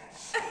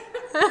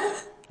ready.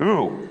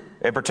 Ooh,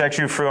 it protects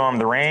you from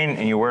the rain,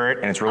 and you wear it,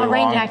 and it's really A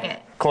rain long.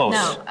 jacket. Close.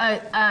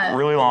 No.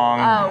 Really long.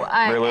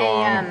 Really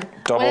long. what is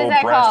that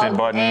Double-breasted called?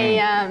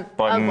 button.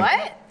 Button. A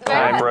what?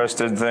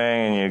 Double-breasted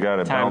thing, and you got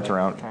a belt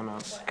around. Time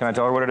out. Can I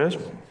tell her what it is?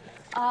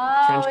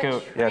 Oh, Trench a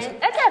coat. Yes.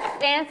 That's a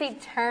fancy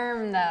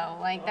term, though.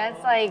 Like,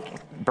 that's like,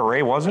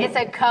 Beret, wasn't it's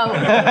it? a coat.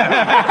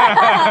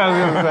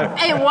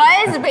 It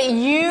was, but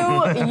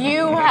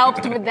you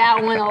helped with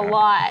that one a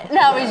lot.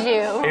 That was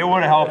you. It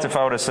would have helped if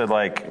I would have said,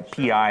 like,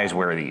 PIs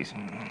wear these.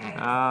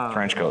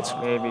 Trench coats.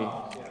 Maybe.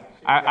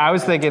 I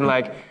was thinking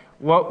like,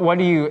 what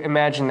do you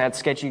imagine that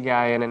sketchy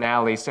guy in an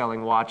alley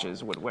selling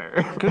watches would wear?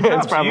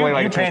 It's probably you,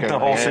 like you a trench paint the coat.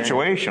 whole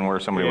situation where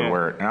somebody Yeah. would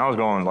wear it. And I was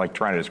going, like,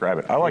 trying to describe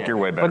it. I like your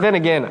way better. But then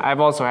again, I've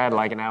also had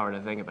like an hour to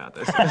think about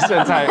this since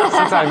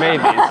I made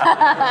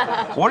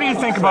these. What do you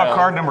think about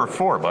card number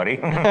 4, buddy?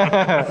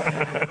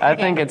 I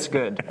think it's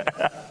good.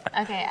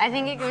 Okay, I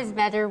think it goes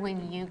better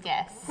when you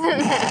guess.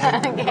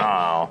 Okay.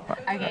 Oh.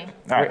 Okay.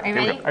 All right, Are you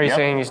here we ready? go. Are you Yep.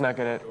 saying he's not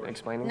good at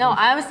explaining? No, things?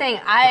 I was saying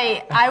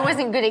I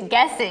wasn't good at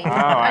guessing. Oh,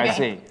 I Okay.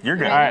 see. You're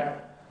good. All right.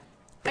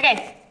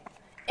 Okay.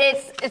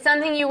 It's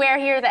something you wear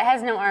here that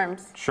has no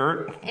arms.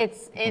 Shirt?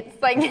 It's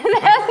like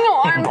it has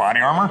no arms. Body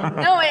armor?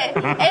 No, it's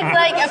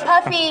like a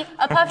puffy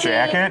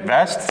Jacket?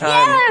 Vest? Yes,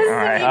 All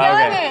right. you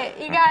got Okay.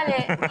 it. You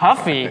got it.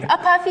 Puffy. A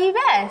puffy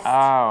vest. Oh,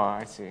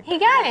 I see. He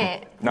got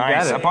it.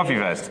 Nice. got A it. puffy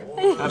vest.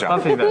 Good job.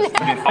 Puffy vest.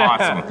 You did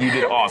awesome. You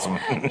did awesome.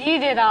 You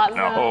did awesome.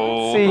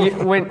 Oh. See,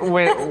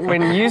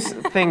 when you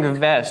think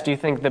vest, do you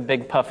think the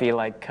big puffy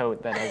like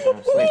coat that has no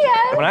sleeves?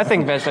 Yes. When I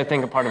think vest, I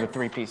think a part of a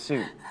three-piece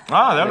suit.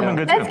 Ah, that would have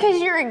been good That's too.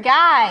 because you're a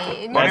guy.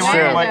 And Buddy, you That's I'm wear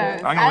true. gonna let,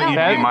 those. I'm gonna let you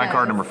I be don't my wear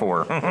card those. number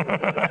 4.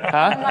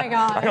 I'm Oh my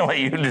god. gonna let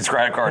you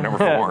describe card number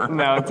 4.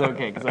 No, it's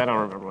okay because I don't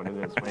remember what it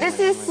is. Wait, This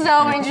wait, is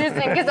so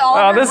interesting because all Oh,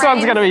 of our this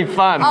one's brains- gonna be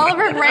fun. All of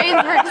our brains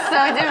work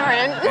so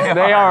different.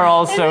 They are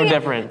all Is so it-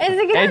 different. Is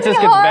it gonna It be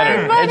just gets hard,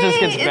 better. Buddy? It just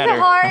gets better. Is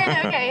it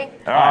hard? Okay.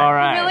 All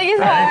I feel like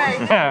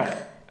right. it's hard.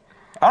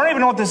 I don't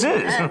even know what this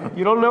is.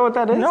 You don't know what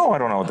that is? No, I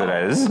don't know what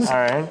that is. All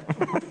right.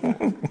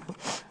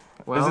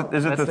 Well,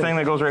 Is it that's the thing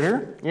that goes right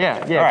here? Yeah,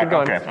 All keep right,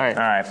 going. okay. All right.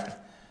 All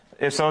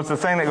right. So it's the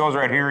thing that goes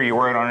right here. You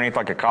wear it underneath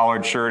like a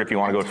collared shirt if you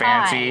want to go tie.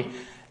 fancy.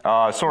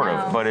 Sort No.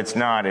 of, but it's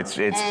not.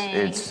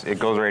 It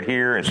goes right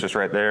here. It's just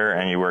right there,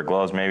 and you wear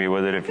gloves maybe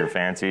with it if you're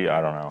fancy.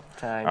 I don't know.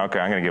 Tie. Okay,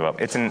 I'm gonna give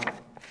up. It's an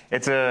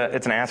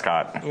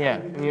ascot. Yeah.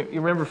 You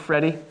remember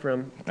Freddy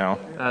from No.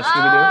 Scooby-Doo?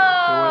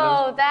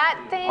 Oh,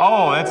 that thing.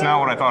 Oh, that's not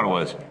what I thought it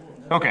was.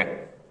 Okay.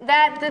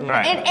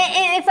 Right.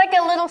 It's like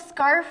a little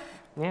scarf.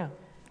 Yeah.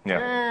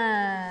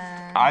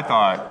 Yeah. I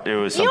thought it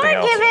was You something are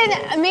else.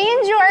 giving me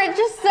and George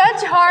just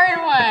such hard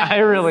ones. I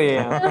really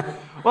am.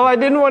 Well, I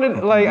didn't want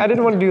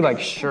to do like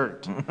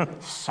shirt,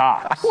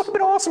 socks, Would have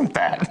been awesome with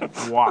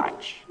that.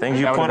 watch. Things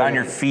you That put would've on been-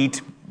 your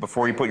feet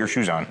before you put your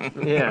shoes on.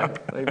 Yeah,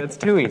 like that's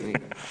too easy.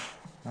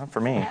 Not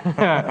for me.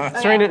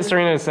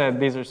 Serena said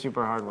these are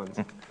super hard ones.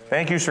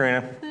 Thank you,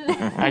 Serena.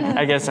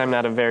 I guess I'm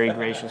not a very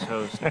gracious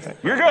host.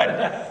 You're good.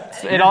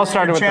 It all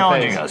started with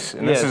challenging the face. us,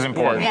 and this is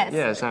important. Yes.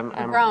 Yes, I'm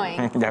Growing.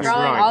 Yes. Growing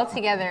Growing. all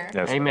together.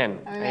 Yes. Amen.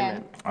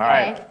 Amen. All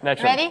right. Okay.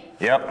 Next one. Ready?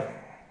 Yep.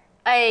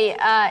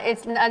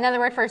 It's another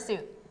word for a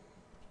suit.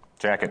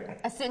 Jacket.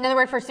 Another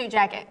word for a suit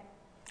jacket.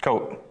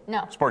 Coat.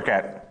 No. Sport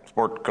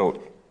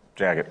coat.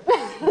 Jacket.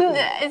 Isn't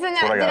that?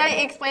 what I Did got. I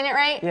explain it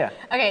right? Yeah.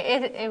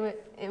 Okay.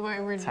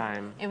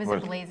 Time. It was What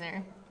a is-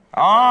 blazer.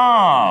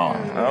 Oh.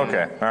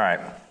 Okay. All right.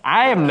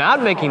 I am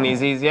not making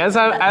these easy. As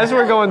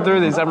we're going through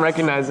these, I'm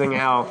recognizing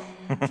how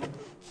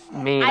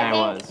mean I I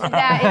was. think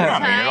that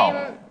Not mean at all.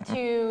 it's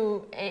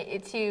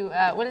time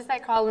to what is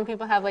that called when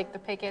people have like the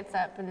pickets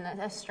up and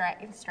a strike?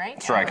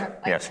 Strike. Strike, Like,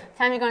 yes.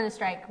 Time to go on a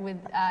strike with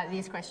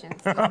these questions.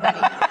 Do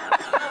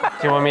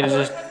you want me to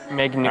just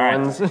make new All right.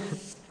 ones?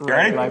 You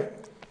ready?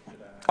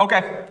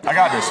 Okay. I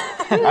got this.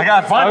 I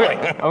got it finally.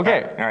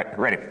 Okay. All right.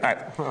 Ready. All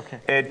right.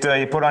 Okay.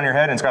 You put it on your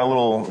head and it's got a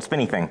little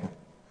spinny thing.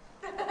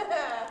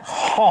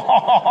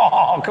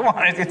 Oh, come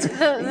on. It's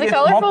The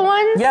colorful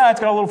ones? Yeah, it's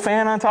got a little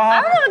fan on I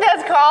top. don't know what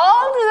that's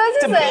called.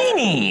 It's a That's just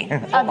beanie.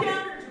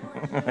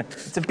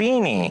 It's a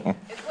beanie.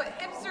 It's what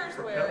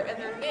hipsters wear, and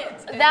they're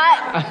knit.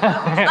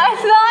 I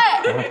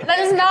thought that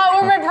is not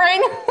where my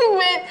brain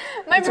went.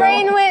 My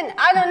brain went.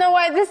 I don't know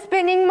why the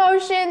spinning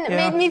motion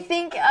made me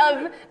think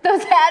of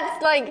those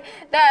hats like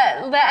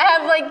that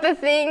have like the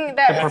thing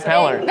that The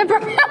propeller. The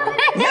propeller.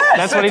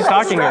 That's what he's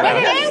talking about.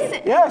 It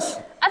is. Yes.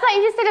 I thought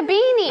you just said a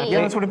beanie.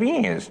 Yeah, that's what a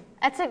beanie is.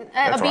 That's a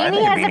That's what I beanie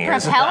think a has beanie a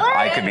is. propeller?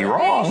 I could be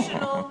wrong.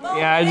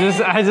 Yeah, I just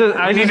need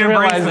to embrace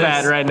realized this.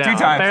 that right now. 2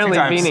 times, Apparently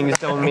 2 times. beanies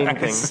don't mean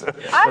things. I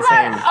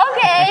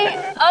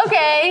thought,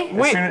 okay.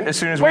 As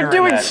soon as we We're were in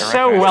doing that,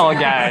 so right? well,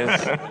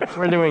 guys.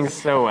 We're doing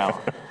so well.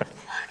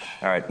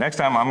 All right, next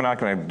time I'm not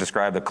going to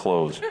describe the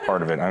clothes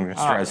part of it. I'm going to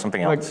describe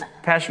something Look, else.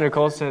 Pastor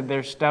Nicole said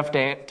they're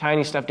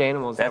tiny stuffed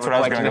animals That's that what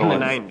were I was collected going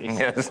in to the go with. 90s.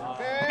 Yes.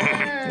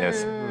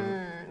 Yes.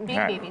 Beanie All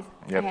right. babies.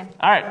 Yep. Okay.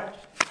 All right.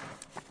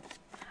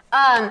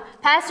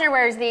 Pastor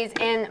wears these,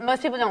 and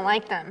most people don't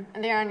like them.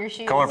 They're on your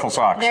shoes. Colorful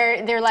socks.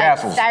 They're like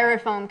Tassels.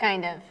 styrofoam,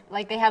 kind of.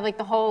 Like they have like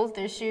the holes.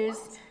 Their shoes,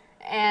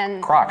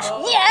 and Crocs.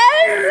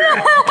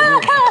 yes.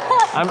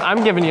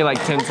 I'm giving you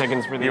like 10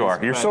 seconds for these. You are.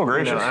 You're but, so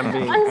gracious. I'm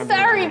being, I'm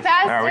sorry,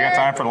 Pastor. All right, we got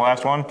time for the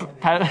last one.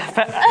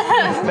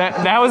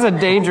 that was a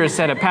dangerous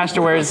setup.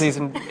 Pastor wears these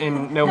and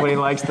nobody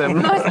likes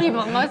them. Most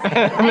people.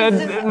 And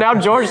then, now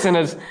George's in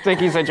a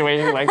sticky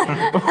situation. Like,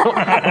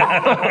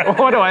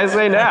 what do I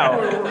say now?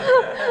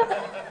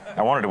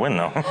 I wanted to win,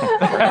 though.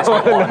 I'm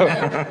sorry.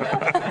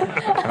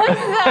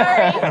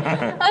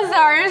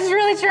 I was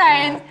really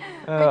trying.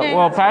 Okay.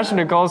 Well, Pastor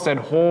Nicole said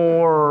Yes.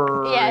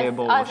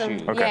 horrible Awesome.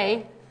 shoes. Okay.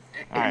 Yay.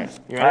 All right,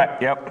 you All ready?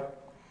 right, yep.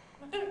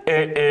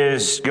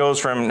 It goes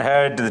from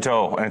head to the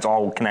toe, and it's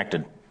all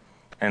connected.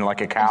 And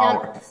like a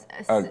cow,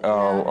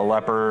 a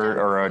leopard,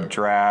 or a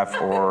giraffe,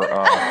 or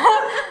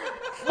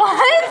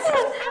What?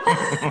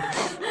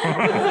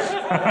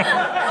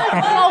 A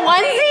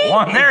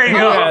onesie? there you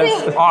go.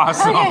 Yes.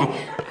 Awesome.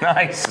 Okay.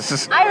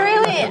 Nice.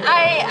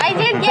 I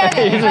did get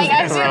it. Like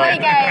I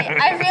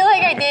feel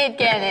like I did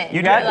get it. You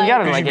You got it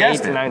in You like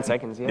guessed 8 to it. 9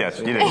 seconds. Yeah. Yes,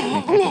 you did.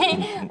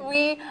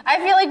 I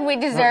feel like we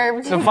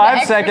deserved The the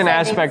 5-second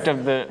extra aspect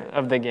of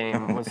the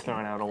game was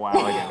thrown out a while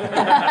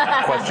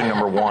ago. Question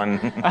number 1.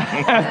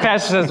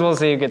 Pastor says we'll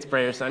see who gets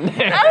prayer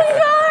Sunday.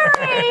 I'm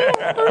sorry.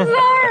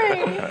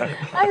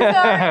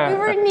 We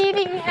were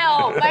needing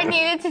help. I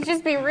needed to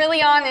just be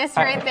really honest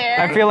right there.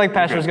 I feel like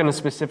Pastor's going to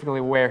specifically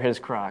wear his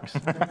Crocs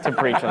to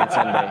preach on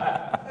Sunday,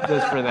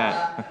 just for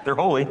that. They're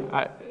holy.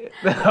 Oh,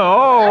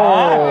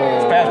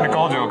 It's Pastor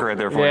Nicole joke right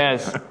there for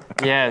yes.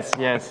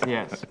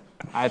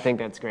 I think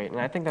that's great, and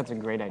I think that's a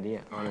great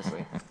idea,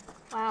 honestly.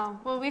 Wow.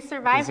 Well, we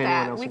survived Does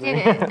anyone that. else We agree?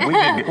 did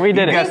it. We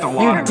did it. guessed a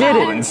lot of did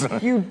ones.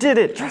 it. You did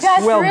it.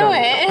 Got well through done.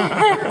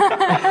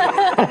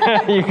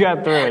 it. You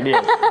got through it.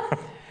 Yes.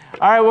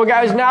 All right. Well,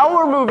 guys, now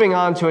we're moving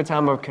on to a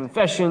time of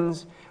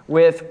confessions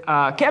with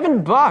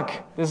Kevin Buck.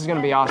 This is going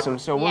to be awesome.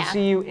 So we'll Yeah.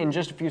 see you in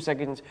just a few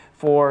seconds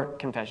for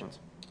confessions.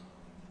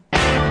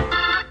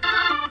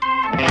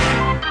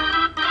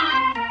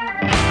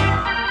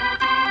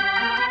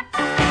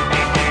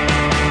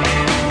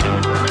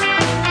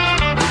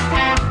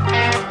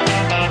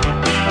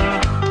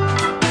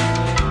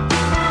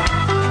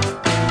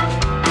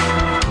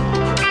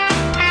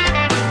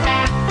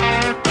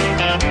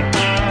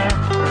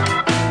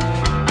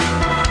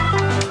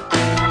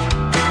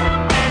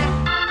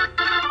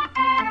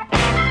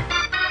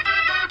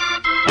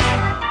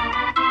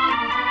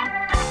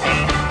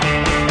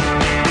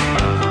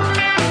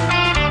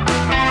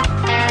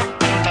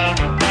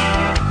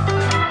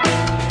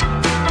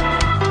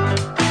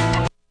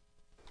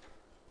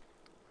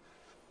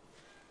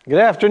 Good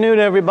afternoon,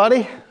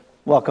 everybody.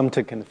 Welcome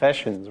to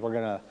Confessions. We're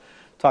going to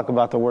talk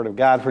about the Word of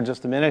God for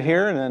just a minute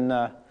here and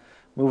then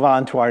move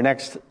on to our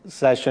next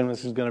session.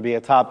 This is going to be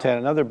a top 10,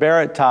 another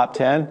Barrett top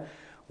 10,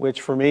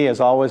 which for me is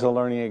always a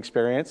learning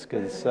experience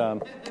because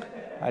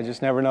I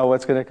just never know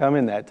what's going to come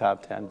in that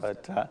top 10.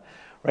 But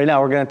right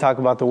now we're going to talk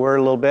about the Word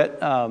a little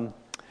bit.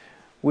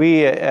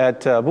 We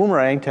at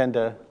Boomerang tend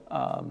to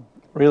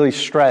really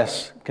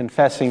stress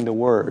confessing the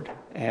Word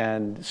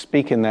and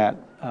speaking that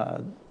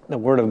the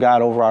Word of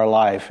God over our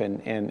life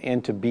and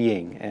into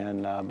being,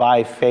 and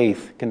by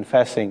faith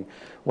confessing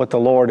what the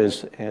Lord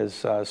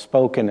has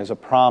spoken as a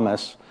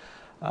promise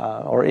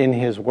or in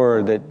His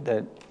Word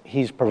that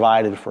He's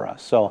provided for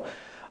us. So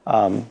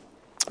we're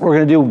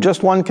going to do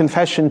just one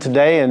confession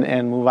today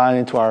and move on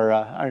into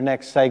our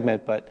next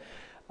segment, but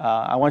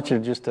I want you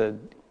to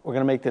we're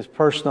going to make this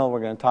personal. We're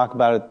going to talk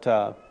about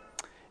it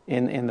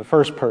in the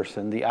first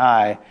person, the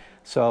I.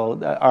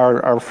 So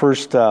our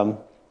first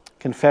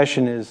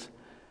confession is,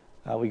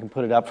 we can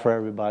put it up for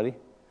everybody.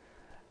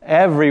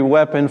 Every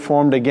weapon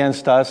formed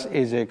against us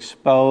is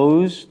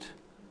exposed,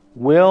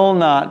 will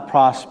not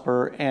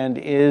prosper, and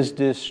is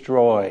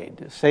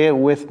destroyed. Say it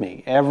with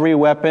me. Every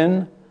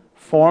weapon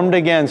formed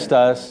against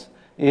us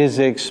is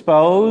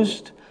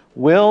exposed,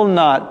 will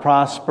not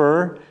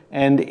prosper,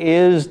 and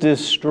is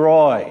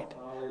destroyed.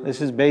 This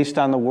is based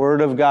on the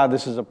Word of God.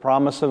 This is a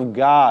promise of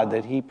God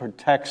that He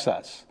protects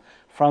us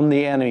from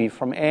the enemy,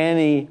 from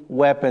any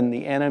weapon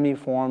the enemy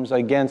forms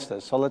against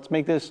us. So let's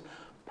make this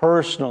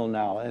personal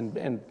now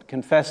and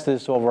confess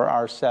this over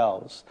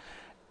ourselves.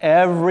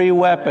 Every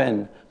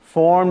weapon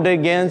formed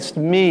against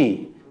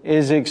me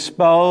is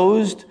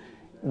exposed,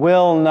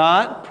 will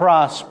not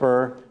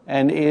prosper,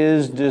 and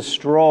is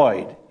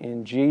destroyed.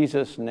 In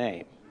Jesus'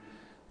 name.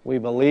 We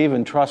believe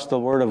and trust the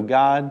Word of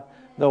God.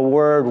 The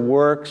Word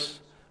works.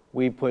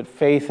 We put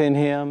faith in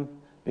Him.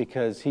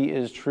 because he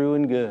is true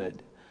and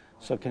good.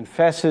 So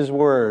confess his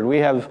word. We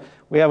have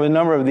a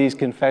number of these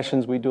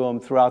confessions. We do them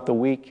throughout the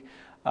week.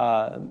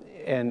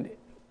 And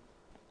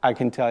I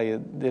can tell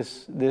you,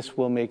 this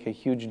will make a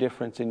huge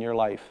difference in your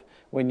life.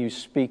 When you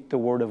speak the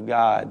word of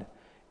God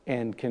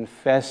and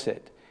confess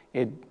it,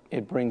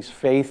 it brings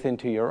faith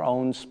into your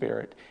own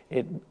spirit.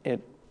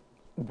 It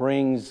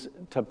brings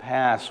to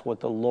pass what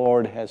the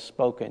Lord has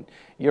spoken.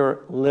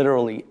 You're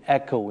literally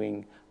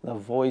echoing the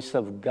voice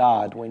of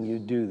God when you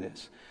do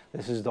this.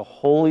 This is the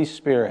Holy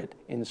Spirit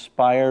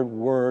inspired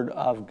word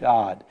of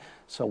God.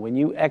 So when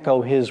you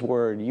echo his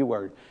word, you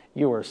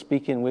are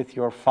speaking with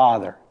your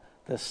Father,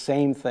 the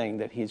same thing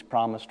that he's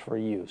promised for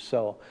you.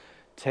 So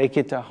take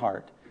it to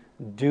heart.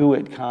 Do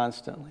it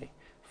constantly.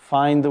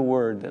 Find the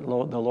word that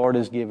the Lord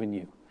has given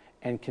you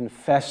and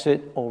confess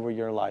it over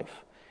your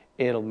life.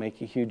 It'll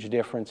make a huge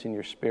difference in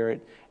your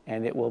spirit,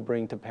 and it will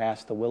bring to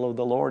pass the will of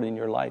the Lord in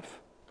your life.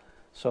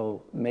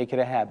 So make it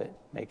a habit.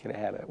 Make it a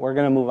habit. We're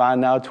going to move on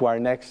now to our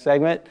next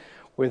segment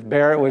with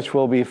Barrett, which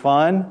will be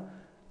fun.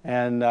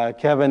 And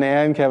Kevin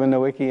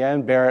Nowicki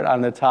and Barrett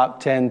on the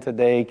top 10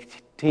 today,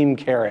 Team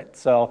Carrot.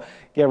 So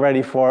get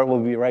ready for it.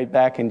 We'll be right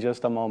back in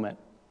just a moment.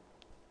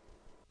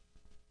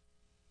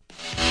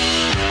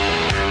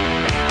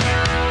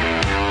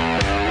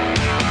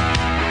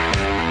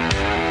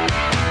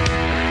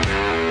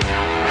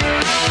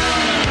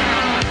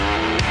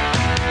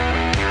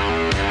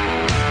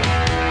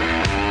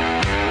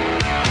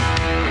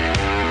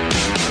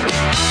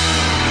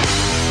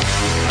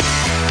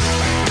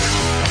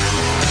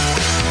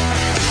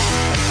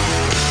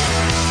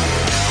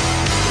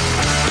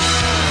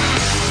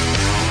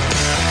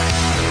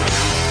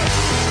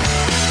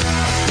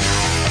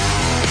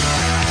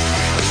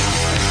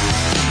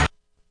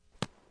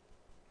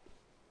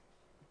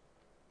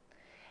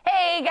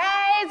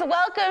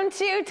 Welcome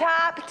to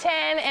Top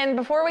 10, and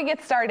before we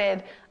get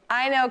started,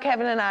 I know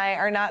Kevin and I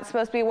are not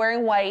supposed to be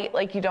wearing white,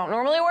 like you don't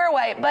normally wear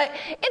white, but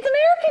it's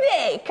America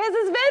Day, because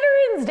it's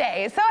Veterans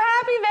Day, so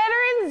happy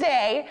Veterans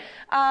Day.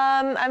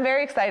 I'm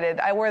very excited.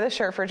 I wore this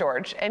shirt for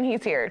George, and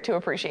he's here to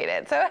appreciate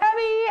it, so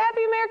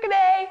happy America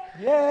Day.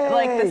 Yay!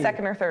 Like the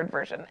second or third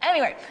version.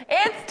 Anyway,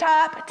 it's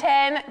Top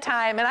 10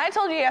 time, and I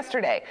told you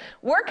yesterday,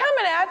 we're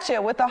coming at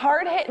you with the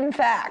hard-hitting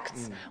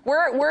facts.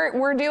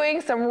 We're doing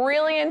some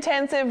really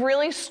intensive,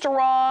 really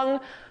strong,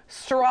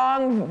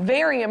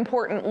 very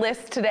important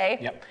lists today.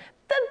 Yep.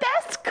 The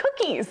best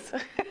cookies.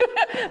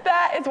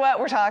 That is what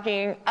we're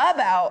talking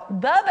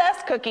about. The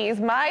best cookies,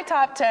 my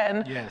top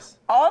 10 Yes.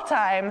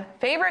 all-time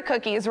favorite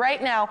cookies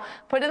right now.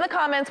 Put in the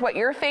comments what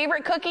your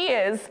favorite cookie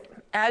is.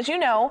 As you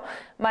know,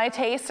 my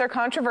tastes are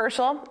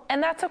controversial,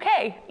 and that's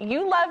okay.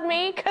 You love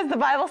me because the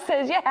Bible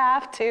says you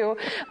have to,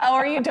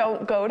 or you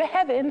don't go to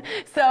heaven.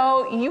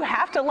 So you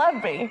have to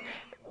love me.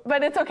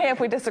 But it's okay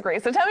if we disagree.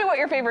 So tell me what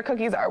your favorite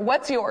cookies are.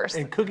 What's yours?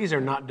 And cookies are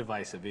not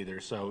divisive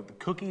either, so the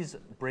cookies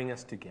bring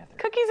us together.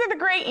 Cookies are the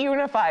great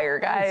unifier,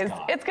 guys.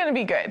 God. It's going to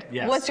be good.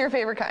 Yes. What's your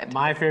favorite kind?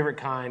 My favorite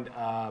kind,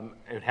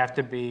 it would have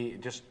to be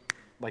just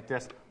like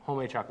this,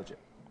 homemade chocolate chip.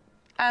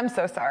 I'm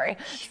so sorry.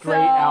 Straight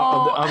out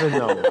of the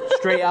oven, though.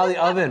 Straight out of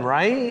the oven,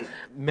 right?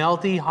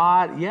 Melty,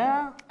 hot,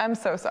 yeah? I'm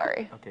so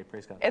sorry. Okay,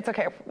 praise God. It's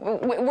okay.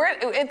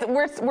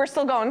 We're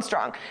still going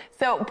strong.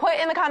 So put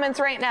in the comments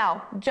right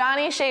now,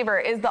 Johnny Shaver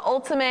is the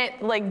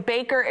ultimate like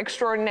baker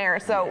extraordinaire.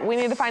 So we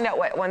need to find out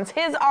what ones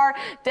his are.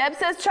 Deb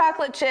says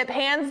chocolate chip,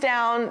 hands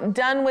down,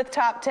 done with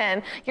top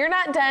 10. You're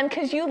not done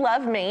because you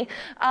love me.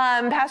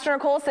 Pastor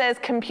Nicole says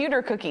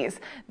computer cookies.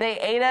 They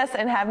ate us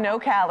and have no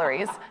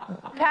calories.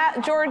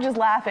 George is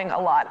laughing a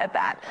lot at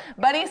that.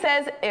 Buddy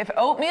says if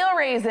oatmeal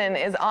raisin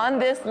is on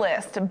this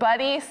list,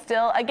 Buddy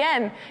still,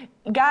 again,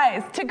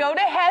 guys, to go to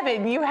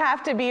heaven, you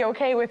have to be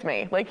okay with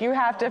me. Like, you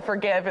have to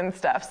forgive and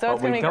stuff. So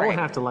it's going to be great. But we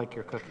don't have to like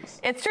your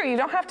cookies. It's true. You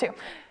don't have to.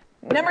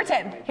 Number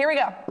 10. Here we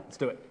go. Let's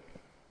do it.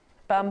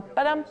 Bum,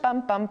 ba-dum,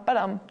 bum, bum,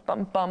 ba-dum,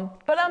 bum, bum,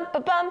 ba-dum,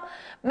 ba-bum.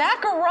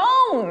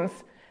 Macarons.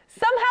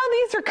 Somehow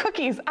these are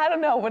cookies. I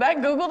don't know. When I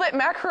Googled it,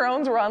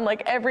 macarons were on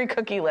like every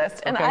cookie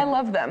list, and I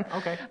love them.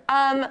 Okay.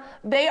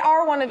 They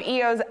are one of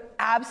EO's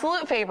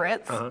absolute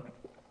favorites. Uh-huh.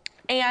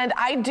 And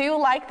I do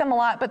like them a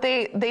lot, but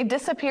they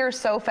disappear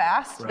so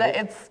fast that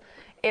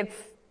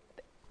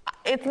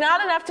it's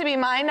not enough to be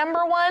my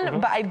number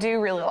one, but I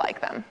do really like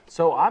them.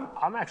 So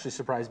I'm actually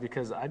surprised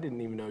because I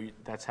didn't even know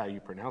that's how you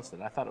pronounced it.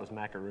 I thought it was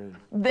macaroon.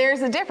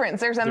 There's a difference.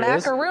 There's a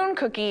macaroon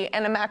cookie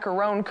and a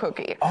macaron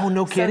cookie. Oh,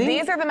 no kidding? So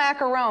these are the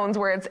macarons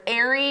where it's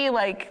airy,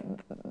 like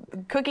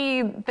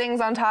cookie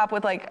things on top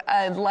with like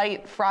a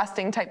light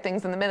frosting type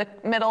things in the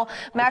middle.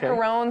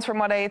 Macarons, from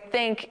what I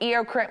think,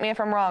 EO, correct me if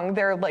I'm wrong,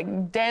 they're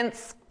like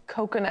dense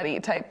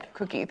coconutty type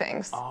cookie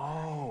things.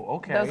 Oh,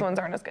 okay. Those ones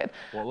aren't as good.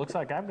 Well, it looks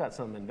like I've got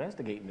some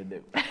investigating to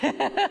do.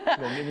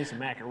 Go give me some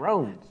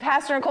macarons.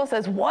 Pastor Nicole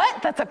says,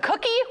 what? That's a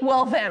cookie?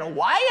 Well then,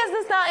 why is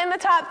this not in the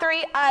top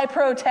 3? I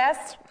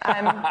protest.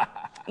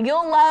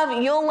 You'll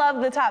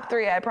love the top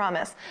 3, I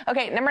promise.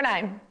 Okay, number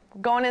 9,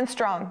 going in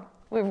strong.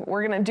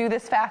 We're gonna do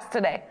this fast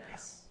today.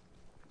 Yes.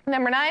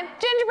 Number 9,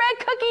 gingerbread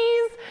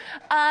cookies.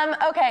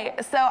 Okay,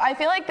 so I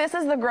feel like this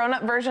is the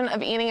grown-up version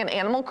of eating an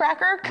animal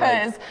cracker,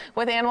 because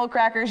with animal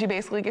crackers, you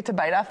basically get to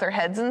bite off their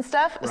heads and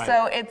stuff. Right.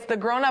 So it's the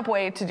grown-up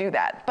way to do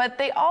that. But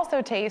they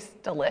also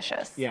taste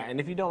delicious. Yeah, and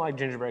if you don't like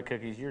gingerbread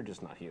cookies, you're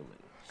just not human.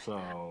 So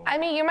I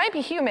mean, you might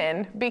be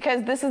human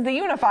because this is the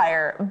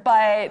unifier,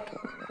 but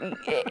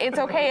it's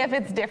okay if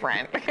it's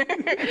different.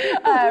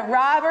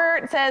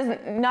 Robert says,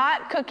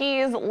 not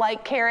cookies,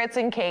 like carrots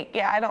and cake.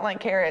 Yeah, I don't like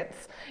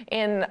carrots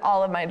in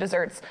all of my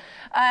desserts.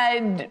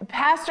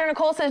 Pastor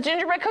Nicole says,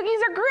 gingerbread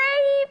cookies are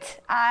great.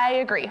 I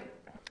agree.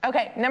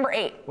 Okay, number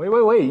 8.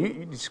 Wait.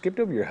 You skipped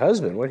over your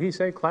husband. What did he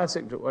say?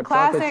 Classic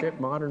chocolate chip,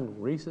 modern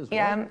Reese's?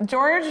 Yeah,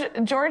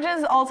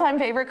 George's all-time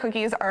favorite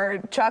cookies are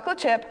chocolate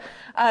chip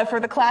for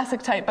the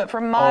classic type, but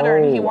for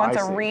modern, he wants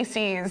a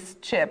Reese's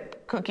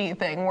chip cookie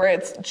thing where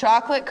it's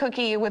chocolate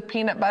cookie with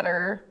peanut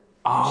butter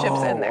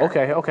chips in there.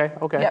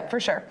 Okay. Yep, for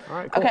sure. All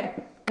right, cool. Okay,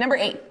 number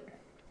 8.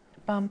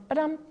 Bum.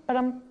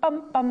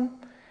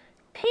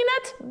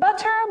 Peanut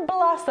butter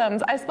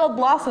blossoms. I spelled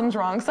blossoms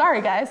wrong.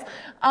 Sorry, guys.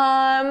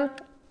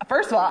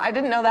 First of all, I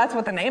didn't know that's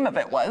what the name of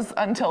it was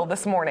until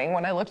this morning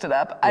when I looked it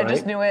up. I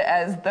just knew it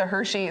as the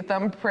Hershey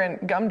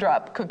thumbprint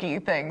gumdrop cookie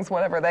things,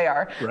 whatever they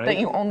are, that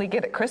you only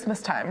get at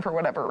Christmas time for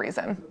whatever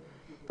reason.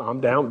 I'm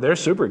down. They're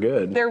super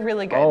good. They're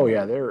really good. Oh,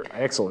 yeah, they're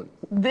excellent.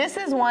 This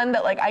is one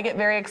that, like, I get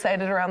very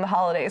excited around the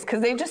holidays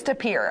because they just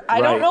appear.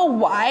 I don't know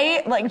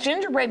why. Like,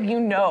 gingerbread, you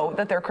know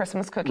that they're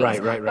Christmas cookies.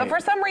 Right. But for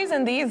some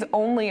reason, these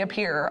only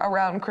appear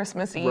around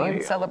Christmas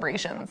Eve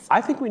celebrations.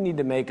 I think we need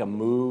to make a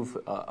move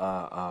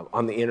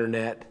on the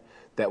internet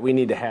that we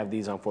need to have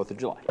these on 4th of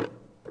July.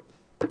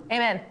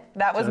 Amen.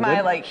 That was Sound my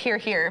good? like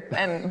here,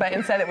 but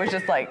instead it was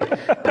just like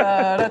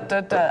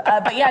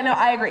but yeah, no,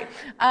 I agree.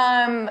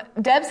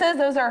 Deb says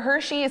those are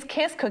Hershey's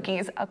Kiss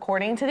cookies.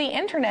 According to the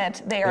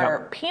internet, they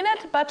are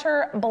peanut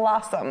butter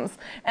blossoms,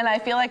 and I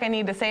feel like I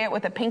need to say it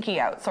with a pinky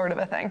out, sort of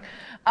a thing.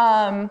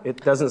 It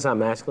doesn't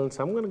sound masculine,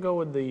 so I'm going to go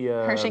with the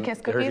Hershey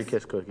Kiss cookies? Hershey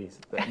Kiss cookies,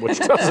 which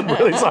doesn't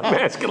really sound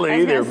masculine I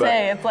was either. gonna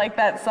say it's like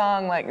that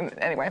song. Like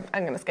anyway,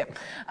 I'm gonna skip.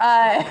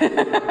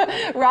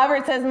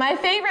 Robert says my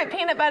favorite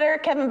peanut butter.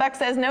 Kevin Buck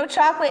says no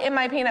chocolate in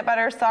my peanut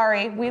butter.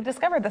 Sorry, we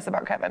discovered this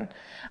about Kevin.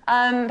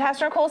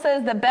 Pastor Nicole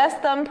says the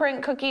best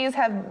thumbprint cookies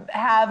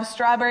have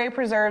strawberry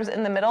preserves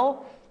in the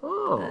middle.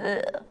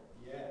 Oh,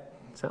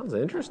 sounds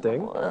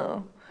interesting.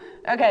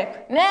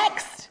 Okay,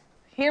 next.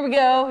 Here we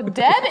go.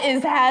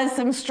 Deb has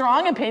some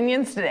strong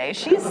opinions today.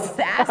 She's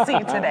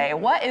sassy today.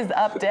 What is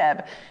up,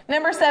 Deb?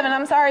 Number 7,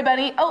 I'm sorry,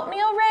 buddy.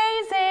 Oatmeal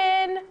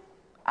raisin.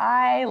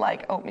 I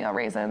like oatmeal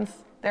raisins.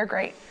 They're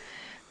great.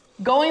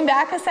 Going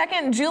back a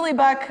second, Julie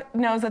Buck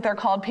knows that they're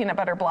called peanut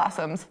butter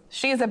blossoms.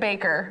 She's a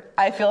baker.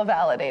 I feel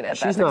validated.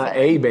 She's not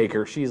a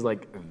baker. She's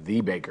like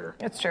the baker.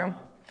 It's true.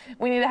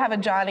 We need to have a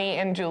Johnny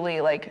and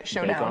Julie like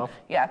showdown. Bake off?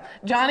 Yeah.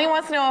 Johnny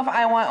wants to know if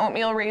I want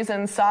oatmeal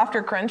raisins soft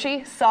or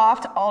crunchy.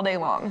 Soft all day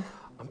long.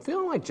 I'm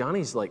feeling like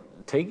Johnny's like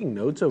taking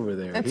notes over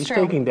there. It's He's true.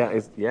 taking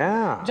down.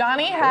 Yeah.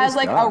 Johnny has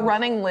like God. a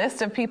running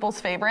list of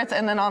people's favorites,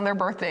 and then on their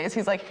birthdays,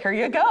 he's like, "Here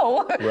you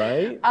go."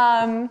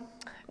 Right.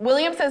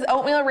 William says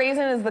oatmeal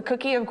raisin is the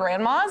cookie of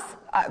grandmas.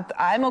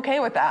 I'm okay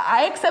with that.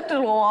 I accepted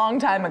a long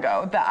time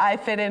ago that I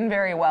fit in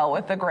very well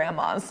with the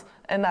grandmas,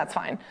 and that's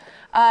fine.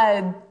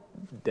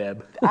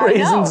 Deb. I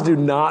Raisins know. do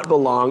not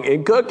belong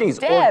in cookies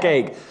or Deb.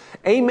 cake.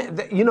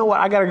 Amen. You know what?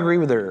 I got to agree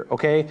with her,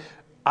 okay?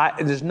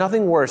 There's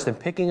nothing worse than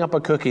picking up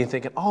a cookie and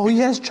thinking, oh,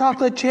 yes,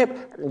 chocolate chip.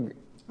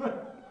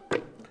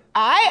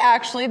 I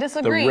actually The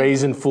disagree.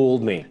 raisin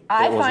fooled me.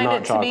 I it was find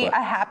not it chocolate. to be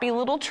a happy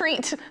little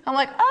treat. I'm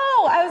like,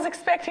 oh, I was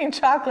expecting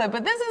chocolate,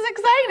 but this is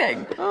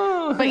exciting.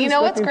 Oh, But you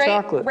know what's great?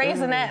 chocolate.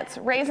 Raisinets.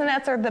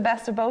 Raisinets are the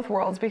best of both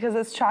worlds because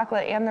it's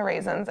chocolate and the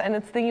raisins, and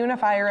it's the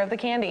unifier of the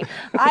candy.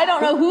 I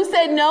don't know who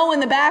said no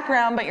in the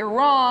background, but you're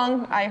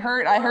wrong. I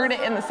heard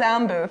it in the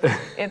sound booth.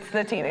 It's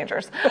the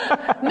teenagers.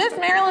 Miss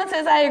Marilyn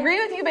says, I agree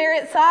with you,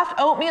 Barrett. Soft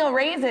oatmeal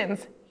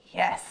raisins.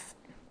 Yes.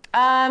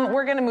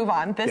 We're going to move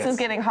on. This is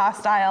getting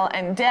hostile.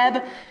 And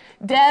Deb,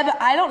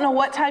 I don't know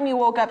what time you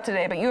woke up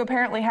today, but you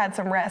apparently had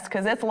some rest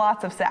because it's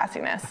lots of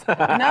sassiness.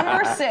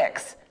 Number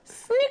 6,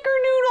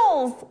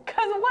 Snickerdoodles.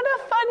 Because what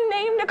a fun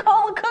name to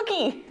call a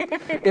cookie.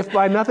 If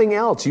by nothing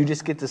else, you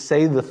just get to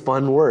say the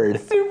fun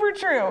word. Super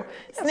true.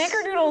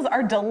 Snickerdoodles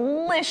are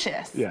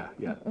delicious. Yeah.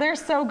 They're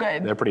so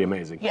good. They're pretty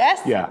amazing.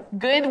 Yes? Yeah.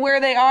 Good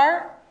where they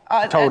are?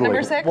 Totally. At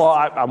number 6? Well,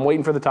 I'm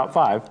waiting for the top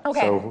 5.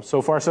 Okay.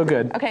 So far, so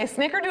good. Okay,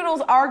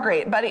 Snickerdoodles are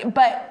great,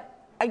 but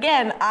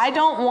again, I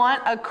don't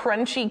want a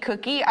crunchy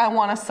cookie. I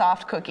want a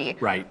soft cookie.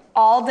 Right.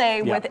 All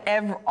day Yeah.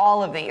 with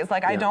all of these.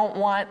 Like, I don't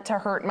want to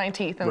hurt my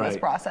teeth in this Right.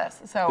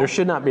 process. So There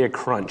should not be a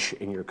crunch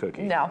in your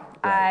cookie. no,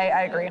 Right.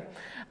 I agree.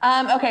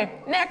 Okay,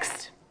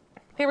 next.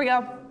 Here we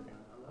go.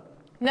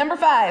 Number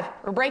 5.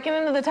 We're breaking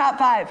into the top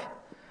 5.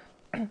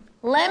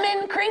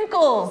 Lemon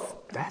crinkles.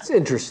 That's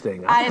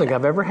interesting. I don't think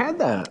I've ever had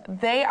that.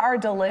 They are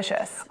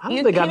delicious. I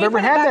don't think I've ever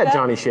had that,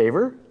 Johnny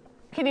Shaver.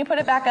 Can you put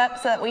it back up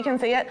so that we can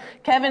see it?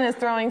 Kevin is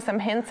throwing some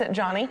hints at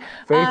Johnny.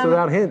 Faith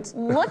without hints.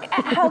 Look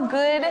at how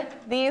good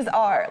these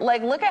are.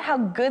 Like, look at how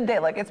good they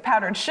look. It's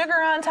powdered sugar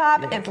on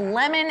top. It's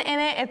lemon in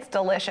it. It's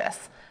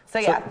delicious. So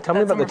yeah. Tell me that's about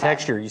the number 5.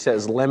 texture. You said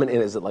it's lemon in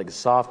it. Is it like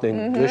soft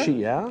and gushy?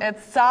 Yeah.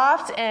 It's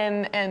soft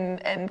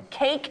and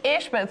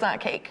cake-ish, but it's not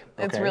cake.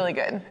 It's Okay. really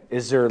good.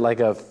 Is there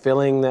like a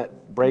filling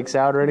that breaks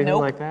out or anything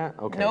Nope. like that?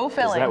 Okay. No 'Cause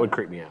filling. That would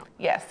creep me out.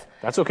 Yes.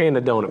 That's okay in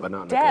the donut, but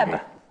not in the Deb,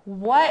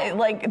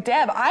 cookie.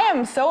 Deb, I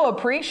am so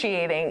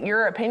appreciating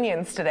your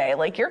opinions today.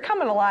 Like, you're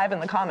coming alive in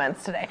the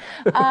comments today.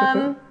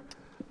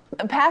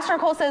 Pastor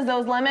Nicole says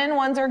those lemon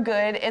ones are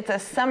good. It's a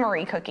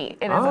summery cookie.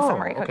 It is a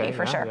summery cookie okay,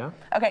 for yeah, sure. yeah.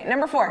 Okay,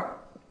 number 4.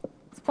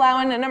 Let's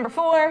plow into number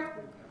 4.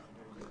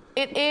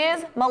 It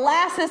is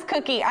molasses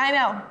cookie. I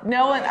know.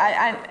 No one,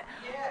 I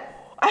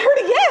heard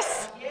a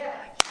yes.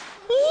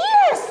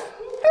 Yes.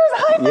 There's a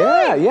high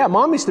five. Yeah.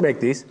 Mom used to make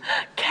these.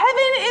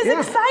 Kevin is Yeah.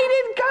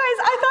 excited, guys.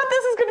 I thought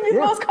this was going to be the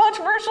Yeah. most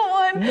controversial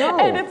one, No.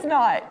 and it's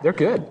not. They're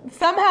good.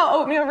 Somehow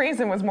oatmeal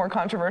raisin was more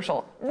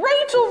controversial.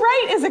 Rachel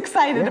Wright is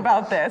excited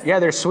about this. Yeah,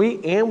 they're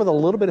sweet and with a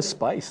little bit of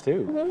spice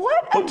too.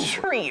 What a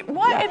treat.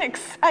 What an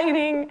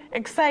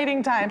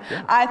exciting time.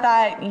 I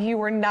thought you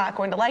were not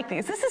going to like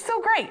these. This is so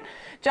great.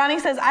 Johnny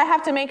says, I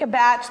have to make a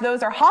batch.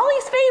 Those are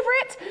Holly's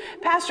favorite.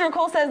 Pastor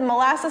Nicole says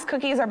molasses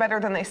cookies are better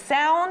than they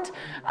sound.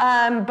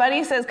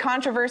 Buddy says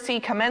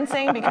controversy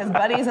commencing because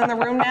Buddy's in the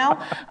room now.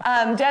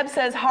 Deb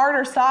says hard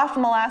or soft,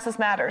 molasses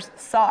matters.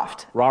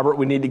 Soft. Robert,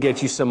 we need to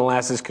get you some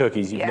molasses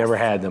cookies. You've Yes. never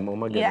had them. Oh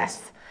my goodness.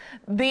 Yes.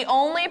 The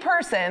only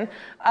person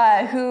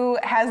who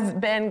has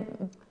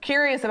been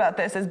curious about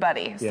this is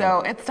Buddy. Yeah.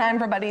 So it's time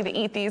for Buddy to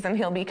eat these and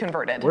he'll be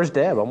converted. Where's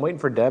Deb? I'm waiting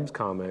for Deb's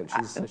comment.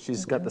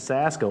 She's got the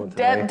sass going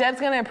today. Deb's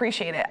going to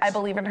appreciate it. I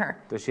believe in her.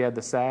 Does she have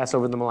the sass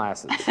over the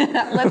molasses?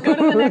 Let's go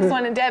to the next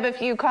one. And Deb,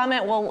 if you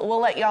comment, we'll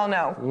let y'all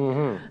know.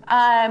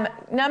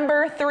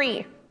 Number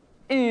 3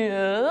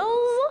 is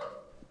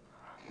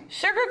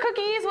sugar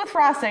cookies with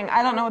frosting.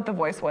 I don't know what the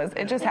voice was.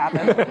 It just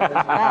happened.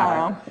 I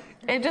don't know.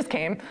 It just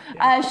came.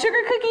 Sugar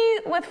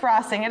cookie with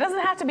frosting. It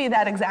doesn't have to be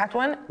that exact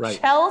one. Right.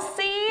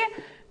 Chelsea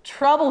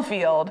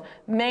Troublefield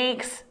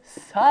makes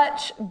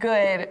such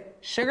good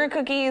sugar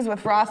cookies with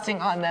frosting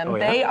on them. Oh,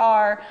 yeah? They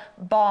are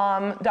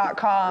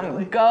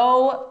bomb.com.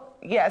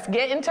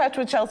 Get in touch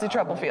with Chelsea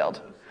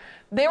Troublefield.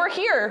 They were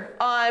here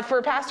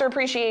for Pastor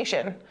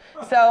Appreciation.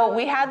 So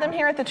we had them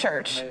here at the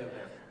church.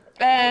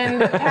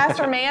 And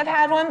Pastor may have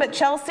had one, but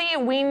Chelsea,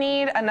 we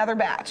need another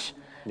batch.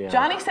 Yeah.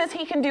 Johnny says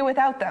he can do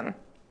without them.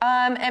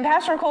 And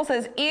Pastor Nicole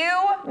says, ew,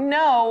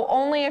 no,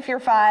 only if you're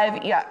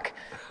 5, yuck.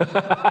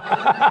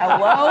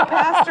 Hello,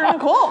 Pastor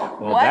Nicole.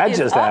 Well, What that is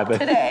just up happened.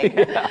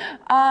 today?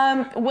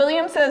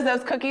 William says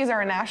those cookies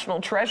are a national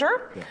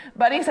treasure. Yeah.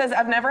 Buddy says,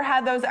 I've never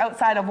had those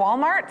outside of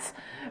Walmart's.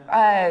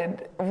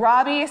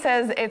 Robbie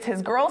says it's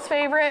his girl's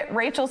favorite.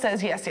 Rachel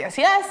says, yes.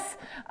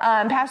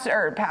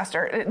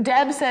 Pastor.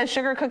 Deb says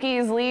sugar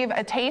cookies leave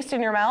a taste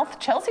in your mouth.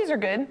 Chelsea's are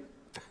good.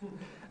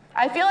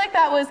 I feel like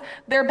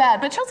they're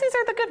bad, but Chelsea's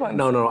are the good ones.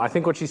 No. I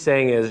think what she's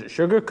saying is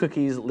sugar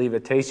cookies leave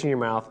a taste in your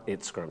mouth.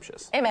 It's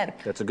scrumptious. Amen.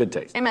 That's a good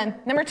taste. Amen.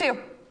 Number 2.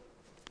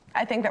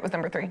 I think that was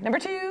number 3. Number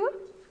 2.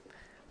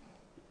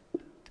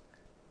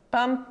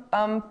 Bum,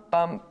 bum,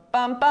 bum,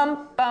 bum,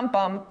 bum, bum,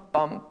 bum,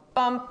 bum,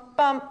 bum,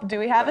 bum. Do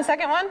we have a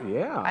second one?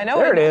 Yeah. I know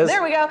There it is.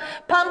 There we go.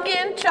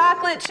 Pumpkin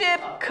chocolate chip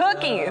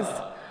cookies.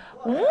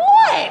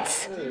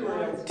 What?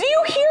 Do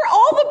you hear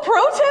all the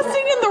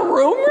protesting in the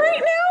room right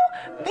now?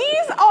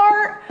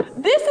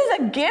 This is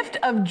a gift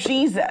of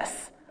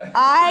Jesus.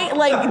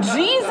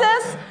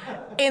 Jesus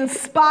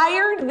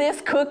inspired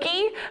this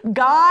cookie.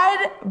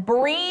 God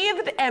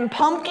breathed and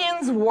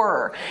pumpkins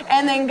were.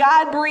 And then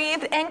God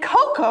breathed and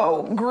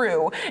cocoa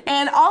grew.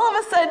 And all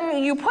of a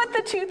sudden you put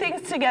the two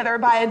things together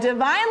by a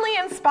divinely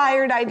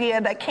inspired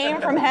idea that came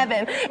from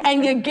heaven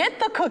and you get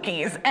the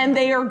cookies and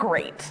they are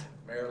great.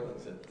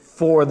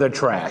 For the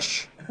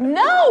trash.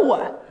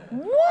 No!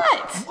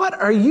 What? What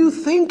are you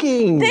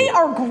thinking? They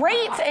are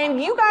great,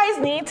 and you guys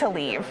need to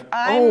leave.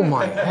 Oh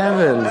my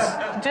heavens.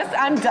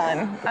 I'm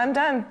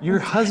done. Your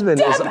husband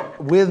Deb, is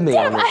with me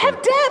on Deb, this I have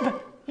one.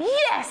 Deb.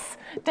 Yes.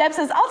 Deb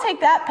says, I'll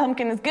take that.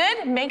 Pumpkin is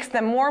good, makes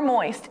them more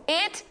moist.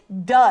 It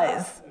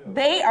does.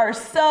 They are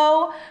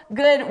so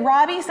good.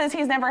 Robbie says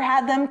he's never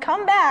had them.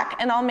 Come back,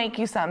 and I'll make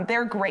you some.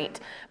 They're great.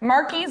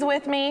 Marky's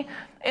with me.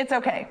 It's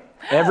okay.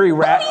 Every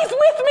rat. Buddy's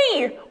with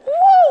me.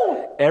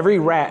 Woo! Every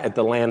rat at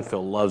the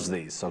landfill loves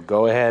these, so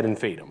go ahead and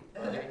feed them.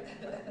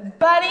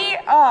 Buddy,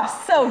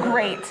 oh, so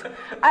great.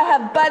 I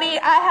have Buddy,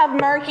 I have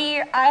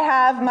Marky, I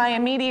have my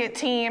immediate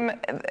team.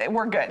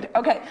 We're good.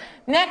 Okay,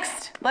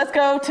 next, let's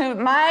go to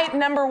my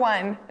number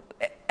 1.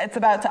 It's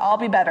about to all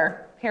be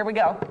better. Here we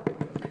go.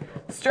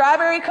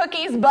 Strawberry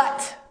cookies,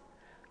 but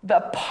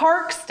the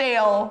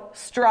Parkstale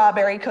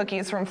strawberry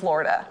cookies from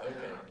Florida.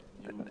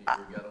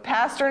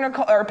 Pastor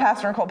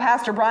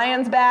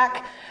Brian's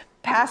back.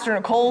 Pastor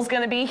Nicole's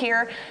going to be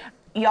here.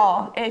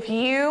 Y'all, if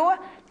you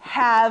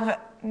have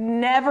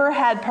Never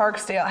had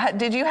Parksdale.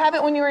 Did you have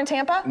it when you were in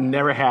Tampa?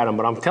 Never had them,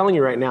 but I'm telling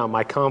you right now,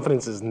 my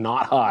confidence is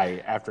not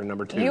high after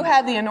number 2. You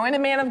had the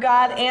anointed man of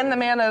God and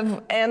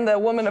the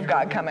woman of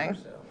God coming.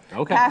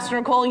 Okay. Pastor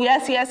Nicole,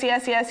 yes,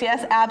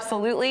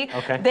 absolutely.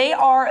 Okay. They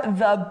are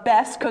the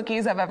best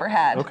cookies I've ever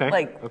had.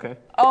 Okay.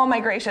 Oh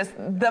my gracious,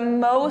 the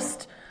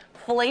most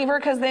flavor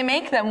because they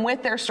make them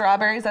with their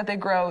strawberries that they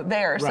grow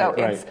there. So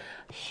it's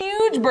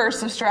huge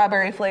bursts of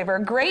strawberry flavor,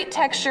 great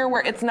texture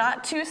where it's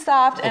not too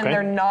soft and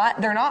they're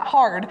not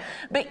hard.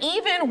 But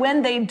even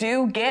when they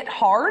do get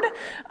hard,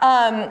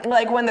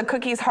 like when the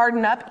cookies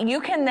harden up, you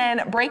can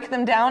then break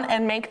them down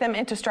and make them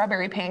into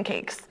strawberry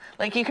pancakes.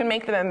 Like you can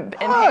make them in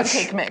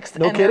pancake mix,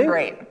 and they're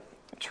great.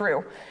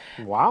 True.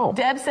 Wow.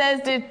 Deb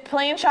says, did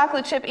plain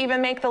chocolate chip even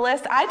make the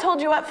list? I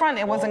told you up front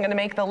it wasn't going to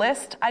make the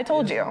list. I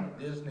told you.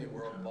 Disney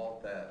World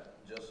bought that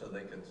just so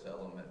they could sell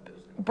them at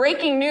Disney World.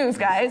 Breaking news,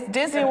 guys.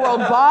 Disney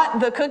World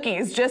bought the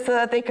cookies just so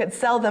that they could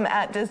sell them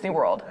at Disney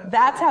World.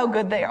 That's how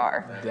good they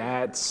are.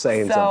 That's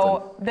saying something.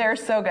 So they're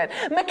so good.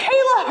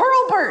 Michaela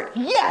Hurlbert.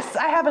 Yes,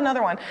 I have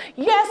another one.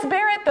 Yes,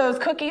 Barrett, those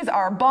cookies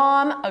are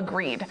bomb.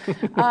 Agreed.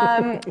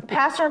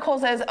 Pastor Nicole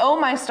says, oh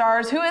my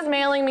stars, who is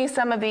mailing me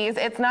some of these?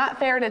 It's not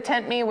fair to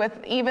tempt me with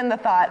even the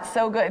thought.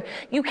 So good.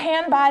 You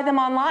can buy them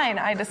online,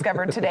 I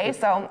discovered today,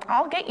 so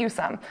I'll get you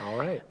some. All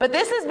right. But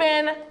this has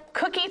been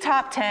Cookie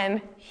Top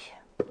 10.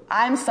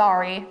 I'm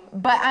sorry,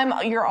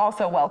 but you're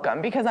also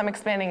welcome because I'm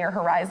expanding your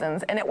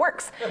horizons and it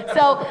works.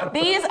 So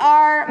these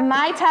are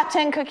my top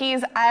 10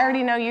 cookies. I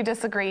already know you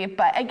disagree,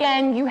 but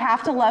again, you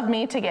have to love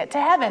me to get to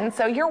heaven.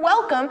 So you're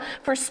welcome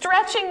for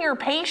stretching your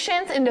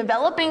patience and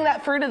developing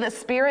that fruit of the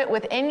Spirit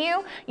within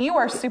you. You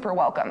are super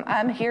welcome.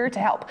 I'm here to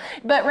help.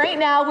 But right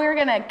now, we're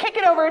going to kick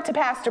it over to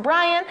Pastor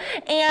Brian,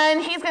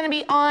 and he's going to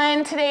be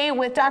on today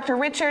with Dr.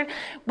 Richard,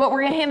 but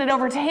we're going to hand it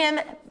over to him.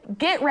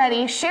 Get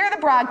ready, share the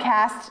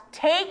broadcast,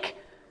 take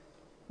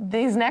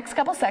these next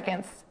couple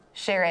seconds,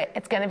 share it.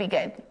 It's going to be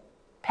good.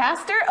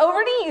 Pastor,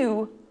 over to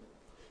you.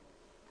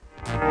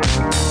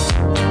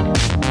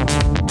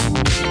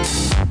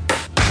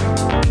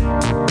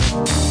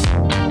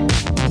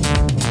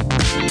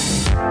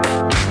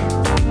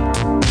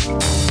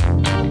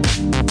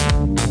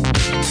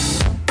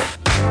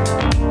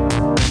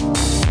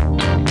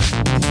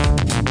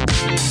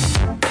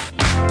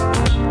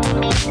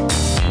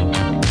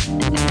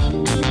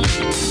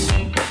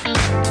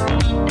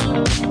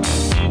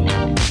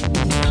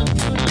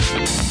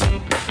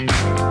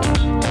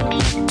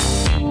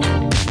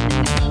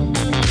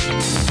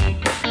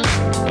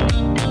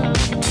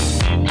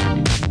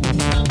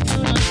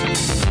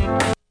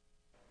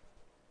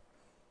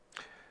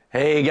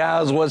 Hey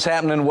guys, what's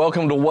happening?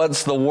 Welcome to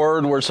What's the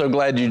Word. We're so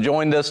glad you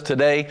joined us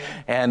today,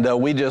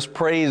 and we just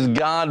praise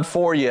God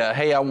for you.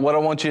 Hey, what I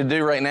want you to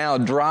do right now,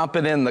 drop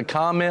it in the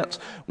comments.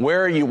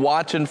 Where are you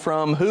watching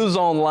from? Who's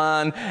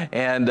online?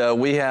 And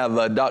we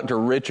have Dr.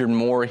 Richard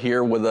Moore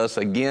here with us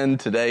again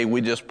today.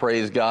 We just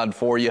praise God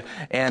for you.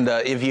 And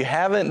if you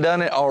haven't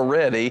done it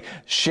already,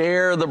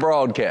 share the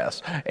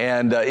broadcast.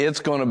 And it's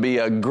going to be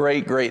a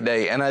great, great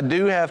day. And I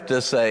do have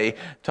to say,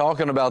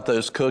 talking about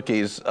those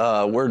cookies,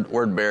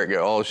 where'd Barrett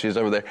go? Oh, she's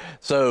over there.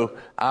 So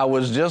I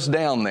was just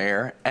down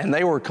there, and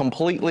they were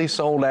completely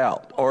sold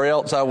out, or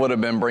else I would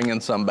have been bringing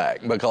some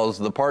back, because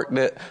the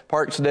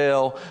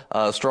Parksdale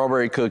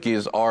strawberry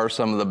cookies are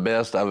some of the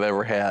best I've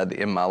ever had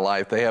in my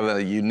life. They have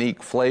a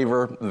unique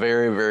flavor,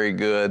 very, very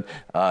good.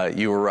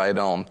 You were right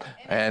on,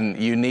 and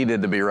you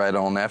needed to be right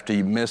on after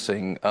you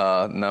missing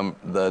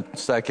the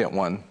second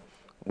one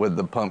with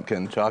the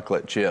pumpkin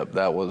chocolate chip.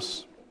 That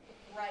was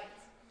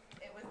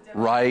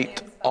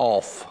right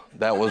off.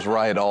 That was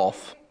right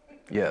off.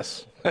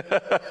 Yes.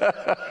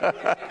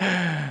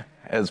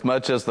 As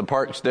much as the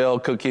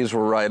Parksdale cookies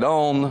were right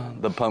on,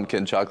 the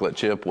pumpkin chocolate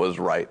chip was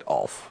right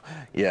off.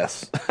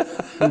 Yes.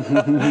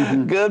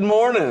 Good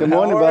morning. Good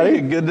morning, buddy.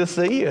 Good to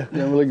see you.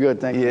 Yeah, really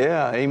good. Thank you.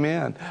 Yeah,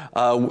 amen.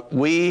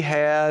 We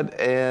had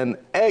an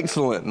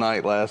excellent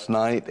night last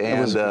night. And,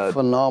 it was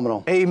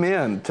phenomenal.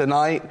 Amen.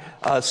 Tonight,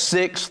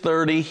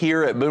 6:30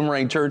 here at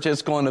Boomerang Church.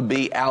 It's going to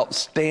be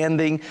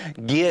outstanding.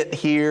 Get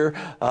here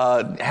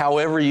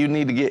however you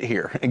need to get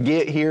here.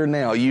 Get here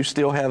now. You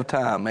still have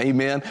time.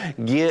 Amen.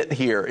 Get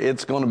here.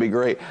 It's going to be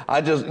great. I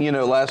just,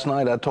 last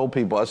night I told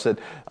people, I said,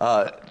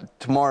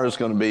 tomorrow's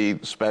going to be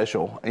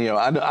special.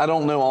 I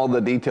don't know all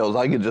the details.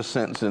 I could just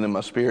sense it in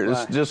my spirit.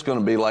 Right. It's just going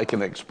to be like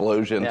an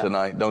explosion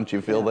tonight. Don't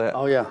you feel that?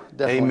 Oh, yeah,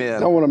 definitely.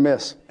 Amen. Don't want to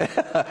miss.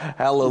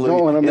 Hallelujah.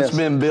 Don't want to miss. It's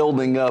been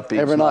building up each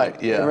every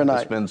night. Yeah, every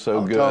night. It's been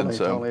so good.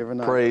 Totally, every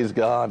night. Praise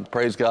God.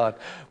 Praise God.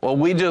 Well,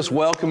 we just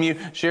welcome you.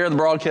 Share the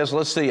broadcast.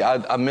 Let's see.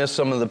 I missed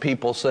some of the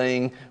people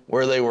saying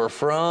where they were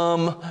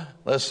from.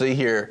 Let's see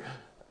here.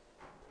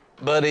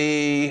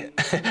 Buddy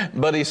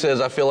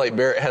says, I feel like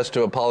Barrett has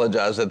to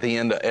apologize at the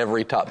end of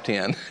every top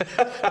 10.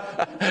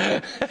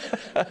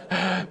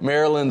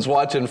 Marilyn's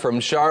watching from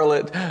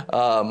Charlotte.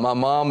 My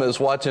mom is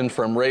watching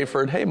from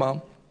Rayford. Hey,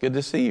 Mom. Good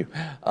to see you.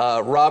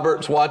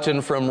 Robert's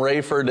watching from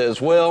Rayford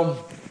as well.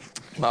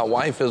 My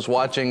wife is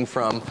watching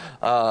from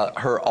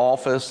her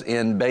office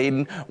in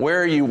Baden.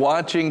 Where are you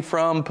watching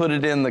from? Put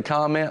it in the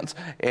comments,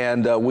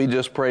 and we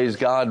just praise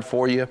God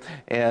for you.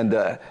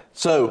 And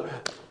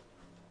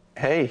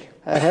hey.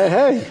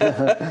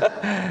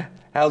 Hey.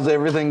 How's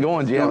everything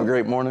going? Did you have a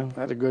great morning?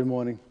 I had a good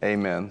morning.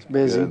 Amen. It's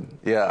busy. Good.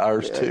 Yeah,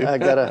 ours too.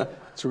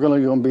 So we're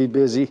really going to be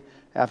busy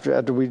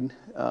after we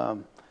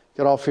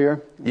get off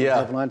here. Yeah.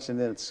 Have lunch, and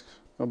then it's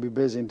going to be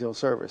busy until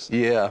service.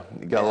 Yeah,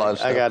 you got a lot of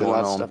stuff I got a going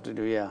lot of on. stuff to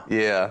do. Yeah.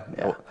 Yeah.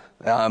 Yeah.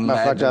 I Matter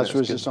of fact, I was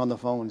imagine just on the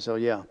phone, so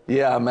yeah.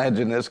 Yeah, I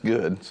imagine that's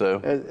good.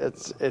 So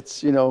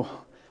It's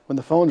when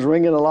the phone's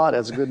ringing a lot,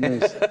 that's good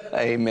news.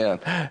 Amen.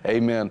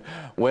 Amen.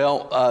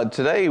 Well,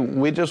 today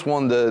we just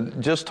wanted to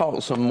just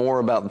talk some more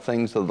about the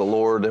things of the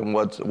Lord and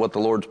what the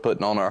Lord's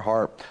putting on our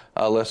heart.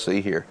 Let's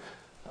see here.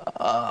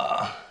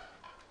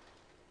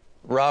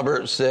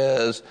 Robert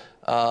says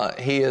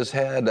he has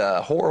had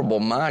a horrible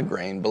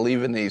migraine,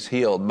 believing he's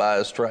healed by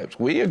his stripes.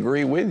 We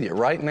agree with you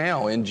right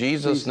now in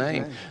Jesus'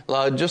 name.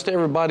 Just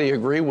everybody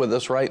agree with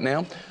us right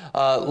now.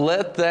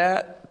 Let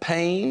that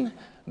pain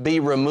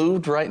be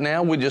removed right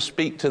now. We just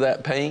speak to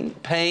that pain.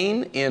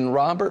 Pain in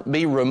Robert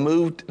be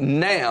removed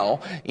now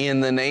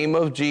in the name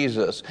of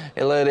Jesus.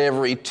 And let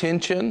every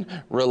tension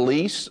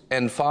release.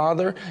 And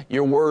Father,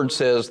 your word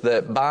says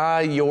that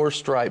by your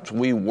stripes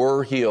we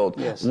were healed.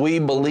 Yes. We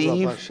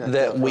believe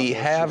that we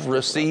have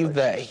received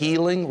that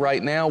healing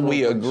right now.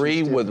 We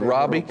agree with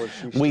Robbie.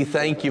 We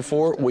thank you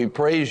for it. We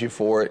praise you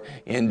for it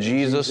in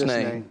Jesus'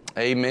 name.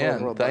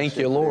 Amen. Thank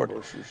you,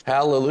 Lord.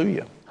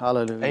 Hallelujah.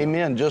 Hallelujah.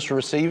 Amen. Just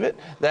receive it.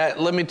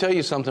 Let me tell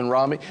you something,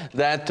 Robbie.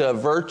 That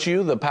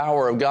virtue, the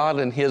power of God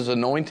and His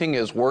anointing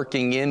is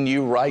working in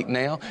you right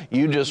now.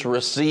 You just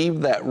receive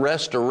that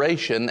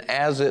restoration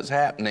as it's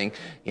happening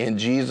in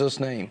Jesus'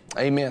 name.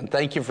 Amen.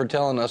 Thank you for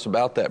telling us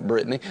about that,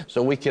 Brittany,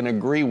 so we can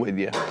agree with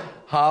you.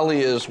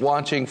 Holly is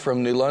watching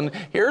from New London.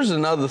 Here's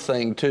another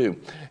thing, too.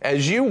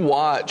 As you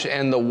watch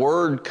and the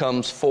word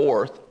comes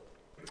forth,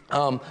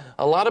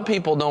 a lot of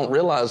people don't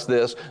realize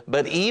this,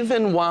 but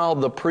even while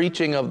the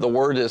preaching of the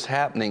word is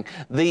happening,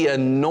 the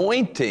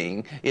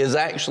anointing is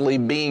actually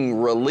being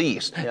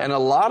released. Yeah. And a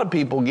lot of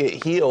people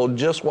get healed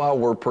just while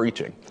we're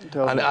preaching.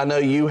 Totally. I know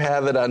you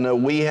have it. I know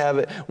we have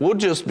it. We'll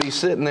just be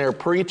sitting there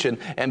preaching,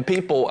 and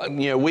people,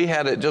 we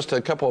had it just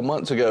a couple of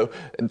months ago,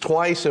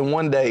 twice in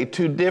one day,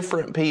 2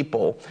 different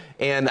people.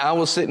 And I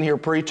was sitting here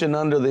preaching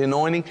under the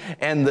anointing,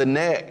 and the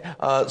neck,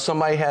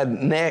 somebody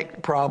had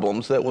neck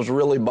problems that was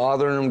really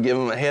bothering them,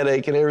 giving them a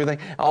headache and everything.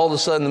 All of a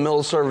sudden, in the middle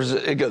of the service,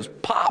 it goes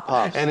pop,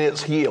 and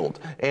it's healed.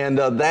 And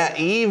that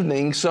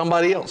evening,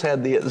 somebody else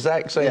had the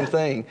exact same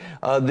thing.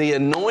 The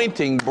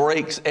anointing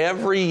breaks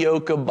every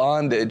yoke of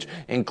bondage,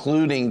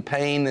 including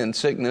pain and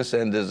sickness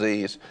and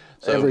disease.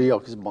 So every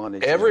yoke is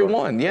bondage.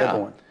 Everyone, yeah.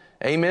 Everyone.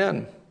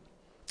 Amen.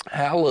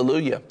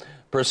 Hallelujah.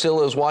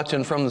 Priscilla's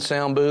watching from the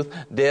sound booth.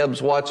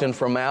 Deb's watching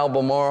from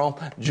Albemarle.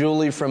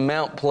 Julie from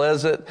Mount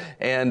Pleasant.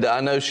 And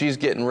I know she's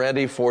getting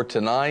ready for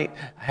tonight.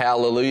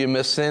 Hallelujah.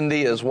 Miss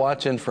Cindy is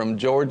watching from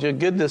Georgia.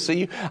 Good to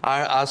see you.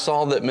 I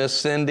saw that Miss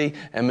Cindy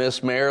and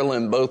Miss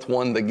Marilyn both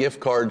won the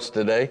gift cards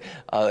today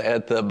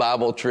at the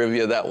Bible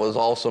Trivia. That was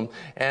awesome.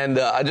 And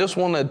I just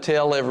want to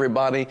tell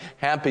everybody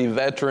Happy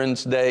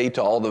Veterans Day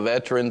to all the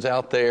veterans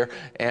out there.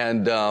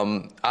 And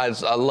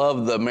I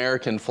love the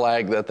American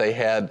flag that they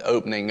had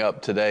opening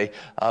up today.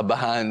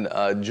 Behind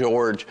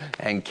George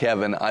and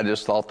Kevin. I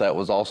just thought that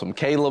was awesome.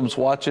 Caleb's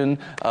watching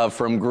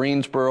from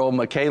Greensboro.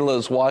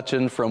 Michaela's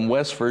watching from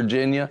West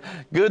Virginia.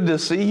 Good to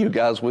see you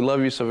guys. We love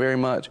you so very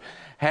much.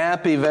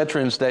 Happy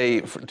Veterans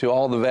Day to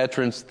all the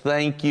veterans.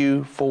 Thank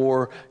you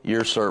for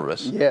your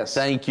service. Yes.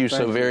 Thank you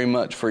so very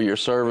much for your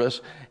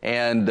service.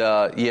 And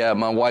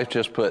my wife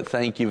just put,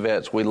 thank you,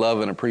 vets. We love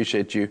and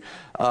appreciate you.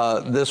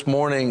 This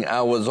morning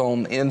I was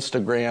on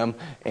Instagram,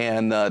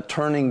 and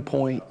Turning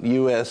Point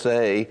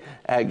USA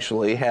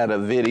actually had a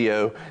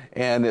video,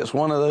 and it's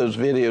one of those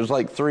videos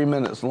like 3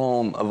 minutes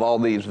long of all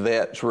these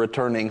vets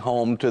returning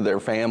home to their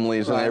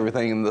families and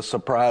everything, and the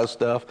surprise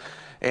stuff.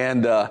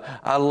 And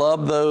I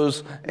love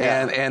those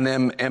and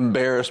am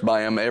embarrassed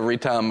by them every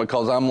time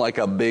because I'm like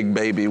a big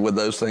baby with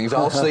those things.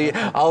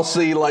 I'll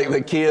see like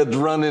the kids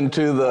running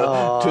to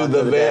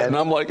the vet, and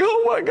I'm like,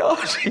 oh my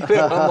gosh!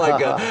 I'm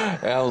like,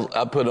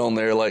 I put on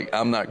there like,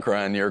 I'm not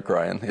crying, you're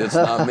crying. It's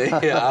not me.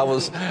 I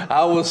was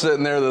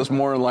sitting there this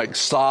morning like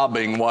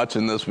sobbing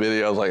watching this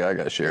video. I was like, I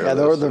got to share. Yeah,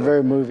 they're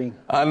very moving.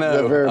 I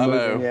know. They're very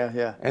moving.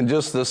 Yeah. And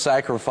just the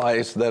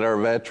sacrifice that our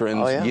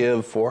veterans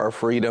give for our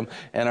freedom,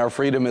 and our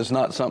freedom is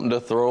not something to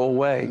throw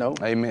away. No.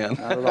 Amen.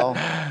 Not at all.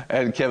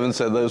 And Kevin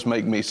said those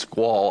make me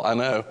squall. I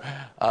know.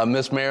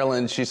 Miss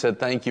Marilyn, she said,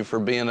 thank you for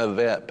being a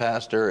vet,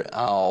 Pastor.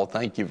 Oh,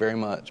 thank you very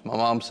much. My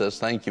mom says,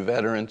 thank you,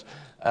 veterans.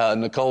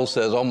 Nicole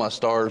says, oh my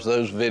stars,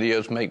 those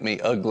videos make me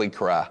ugly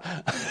cry.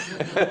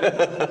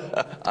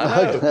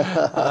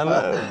 I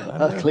know.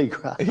 Ugly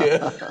cry.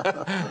 Yeah.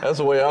 That's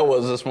the way I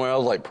was this morning. I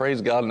was like,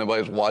 praise God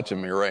nobody's watching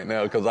me right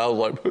now, because I was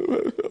like,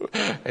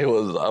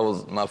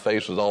 my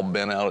face was all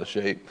bent out of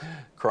shape.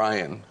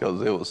 crying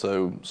because it was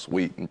so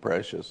sweet and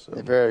precious. So.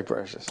 They're very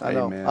precious. I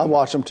know. Amen. I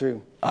watch them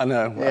too. I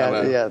know. Yeah, I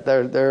know. yeah.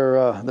 They're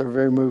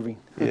very moving.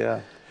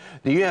 Yeah.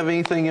 Do you have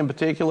anything in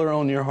particular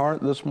on your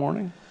heart this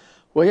morning?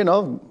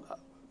 Well,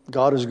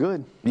 God is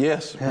good.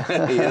 Yes.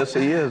 Yes,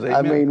 He is. Amen.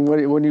 I mean,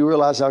 when you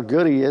realize how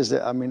good He is,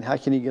 how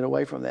can you get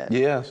away from that?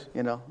 Yes.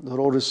 The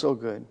Lord is so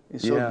good.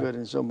 He's so Yeah. good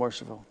and so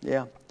merciful.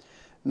 Yeah.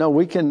 No,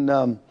 we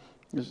can.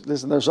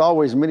 There's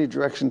always many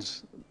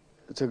directions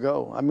to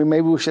go. I mean,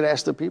 maybe we should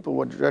ask the people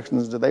what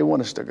directions do they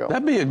want us to go.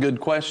 That'd be a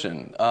good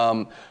question.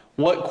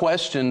 What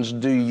questions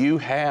do you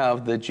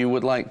have that you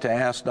would like to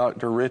ask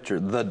Dr.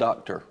 Richard, the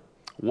doctor?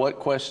 What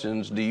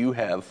questions do you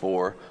have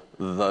for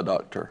the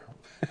doctor?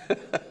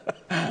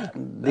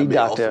 The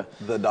doctor.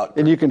 Awesome. The doctor.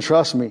 And you can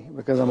trust me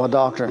because I'm a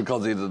doctor.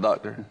 Because he's a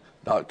doctor.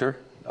 Doctor.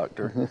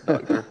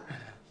 I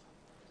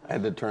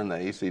had to turn the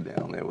AC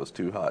down. It was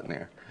too hot in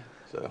here.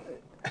 So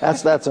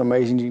That's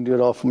amazing. You can do it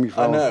all from your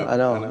phone. I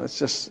know. It's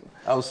just.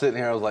 I was sitting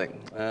here. I was like,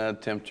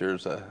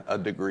 temperature's a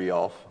degree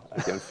off.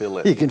 I can feel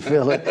it. You can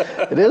feel it.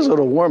 It is a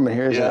little warm in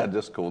here, isn't Yeah, I it?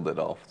 just cooled it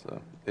off,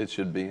 so it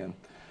should be in.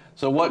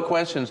 So what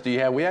questions do you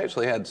have? We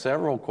actually had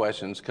several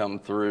questions come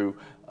through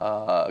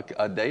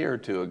a day or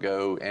two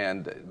ago,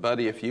 and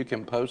Buddy, if you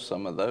can post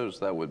some of those,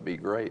 that would be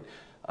great.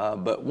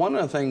 But one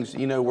of the things,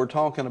 we're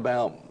talking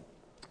about,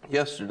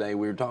 yesterday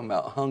we were talking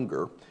about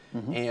hunger,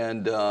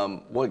 and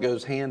what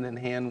goes hand in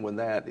hand with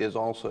that is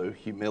also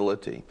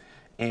humility.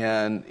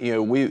 And,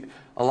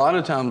 a lot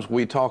of times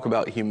we talk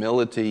about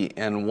humility,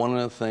 and one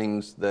of the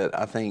things that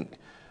I think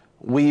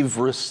we've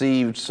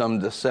received some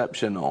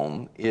deception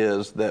on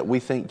is that we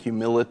think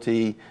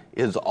humility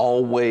is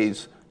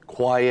always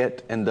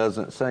quiet and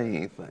doesn't say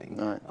anything.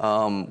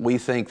 Right. We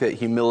think that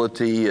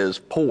humility is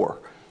poor.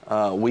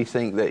 We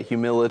think that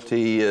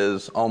humility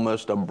is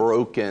almost a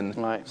broken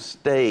Right.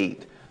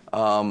 state.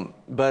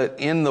 But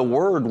in the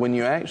Word, when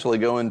you actually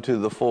go into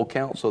the full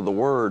counsel of the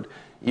Word,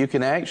 you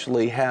can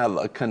actually have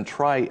a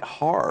contrite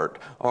heart,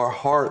 or a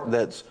heart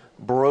that's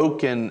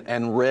broken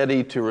and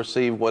ready to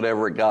receive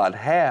whatever God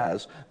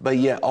has, but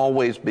yet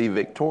always be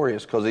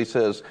victorious, because He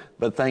says,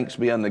 but thanks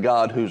be unto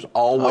God who's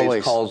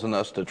always causing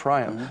us to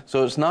triumph.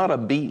 So it's not a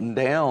beaten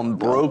down,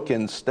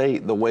 broken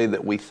state the way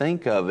that we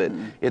think of it.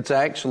 It's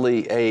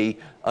actually a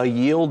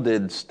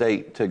yielded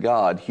state to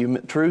God.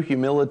 True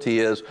humility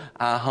is,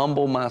 I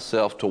humble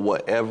myself to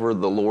whatever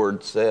the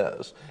Lord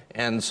says.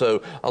 And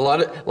so a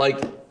lot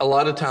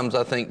of times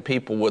I think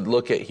people would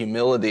look at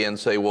humility and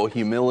say, well,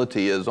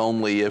 humility is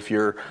only if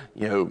you're,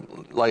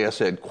 like I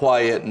said,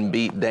 quiet and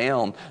beat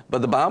down.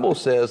 But the Bible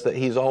says that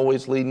He's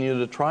always leading you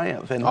to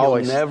triumph, and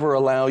He'll never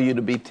allow you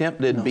to be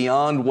tempted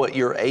beyond what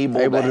you're able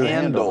to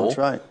handle. That's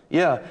right.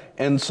 Yeah.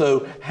 And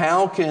so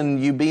how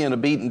can you be in a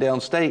beaten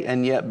down state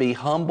and yet be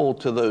humble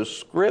to those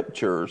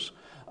scriptures?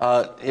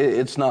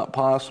 It's not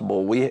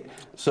possible.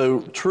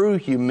 So true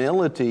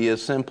humility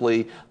is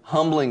simply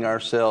humbling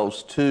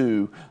ourselves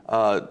to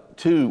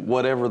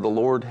whatever the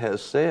Lord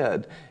has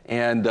said.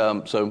 And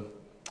so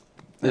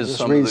this is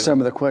Just read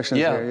some of the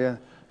questions there, yeah.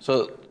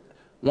 So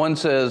one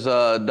says,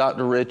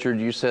 Dr. Richard,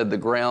 you said the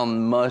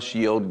ground must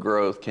yield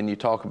growth. Can you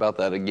talk about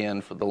that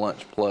again for the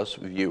Lunch Plus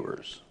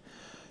viewers?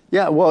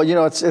 Yeah, well,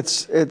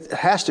 it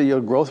has to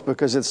yield growth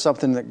because it's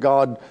something that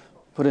God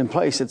put in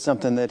place. It's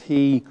something that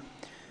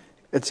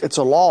it's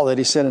a law that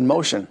He set in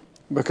motion,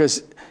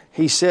 because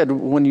He said,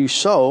 when you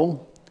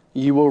sow,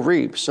 you will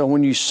reap. So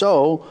when you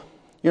sow,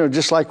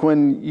 just like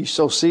when you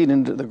sow seed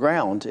into the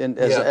ground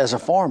as a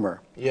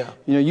farmer,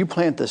 you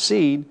plant the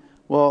seed.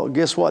 Well,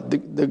 guess what?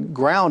 The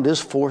ground is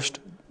forced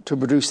to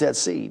produce that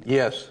seed.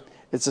 Yes.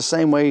 It's the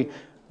same way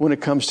when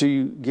it comes to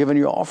you giving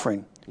your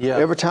offering. Yeah.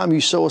 Every time you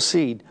sow a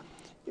seed,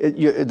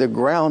 the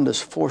ground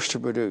is forced to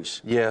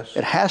produce. Yes.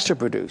 It has to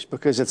produce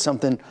because it's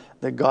something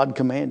that God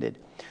commanded.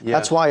 Yes.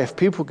 That's why if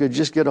people could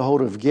just get a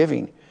hold of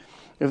giving,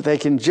 if they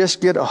can just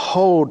get a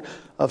hold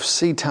of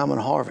seed time and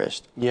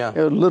harvest, it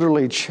would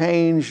literally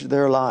change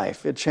their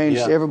life. It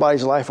changed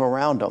everybody's life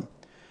around them.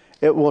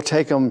 It will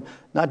take them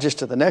not just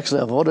to the next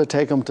level, it'll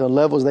take them to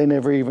levels they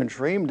never even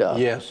dreamed of.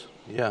 Yes.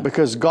 Yeah.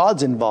 Because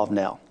God's involved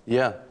now.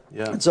 Yeah.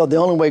 Yeah. And so the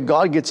only way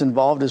God gets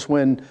involved is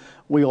when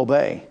we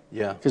obey.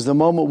 Yeah. Because the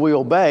moment we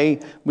obey,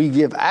 we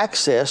give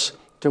access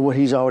to what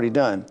He's already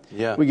done.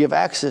 Yeah. We give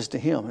access to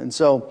Him. And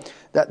so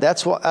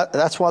that's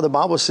why the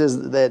Bible says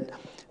that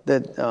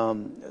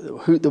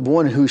the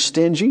one who's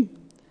stingy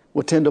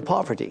will tend to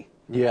poverty.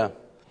 Yeah.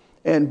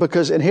 And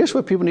here's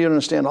what people need to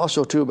understand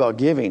also too about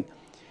giving,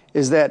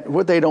 is that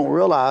what they don't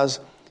realize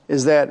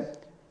is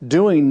that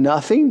doing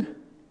nothing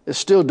is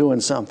still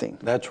doing something.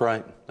 That's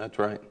right. That's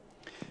right.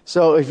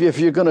 So if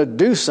you're going to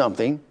do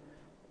something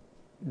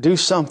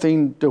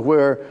to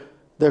where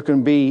there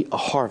can be a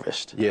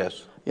harvest.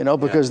 Yes.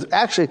 Because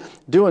actually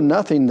doing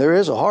nothing, there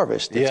is a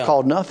harvest. It's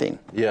called nothing.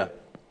 Yeah.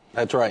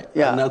 That's right.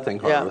 Yeah. A nothing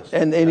harvest. Yeah.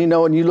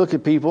 And you look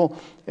at people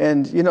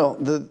and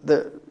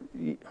the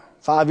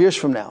 5 years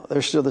from now,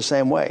 they're still the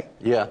same way.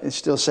 Yeah. It's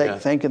still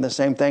thinking the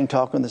same thing,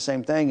 talking the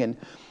same thing. And,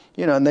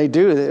 and they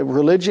do.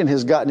 Religion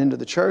has gotten into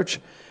the church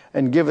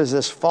and give us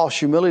this false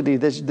humility,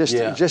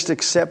 just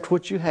accept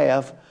what you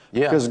have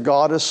Yeah. Because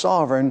God is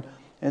sovereign,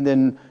 and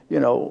then,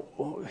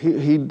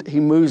 he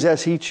moves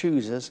as he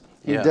chooses.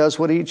 He does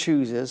what he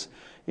chooses.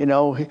 We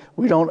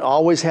don't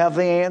always have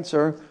the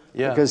answer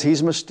because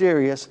he's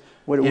mysterious.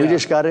 We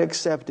just got to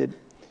accept it.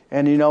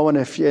 And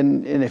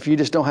if you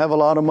just don't have a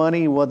lot of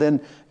money, well,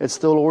 then it's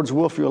the Lord's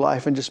will for your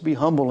life, and just be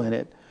humble in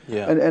it.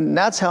 Yeah. And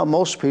that's how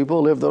most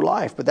people live their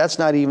life, but that's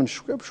not even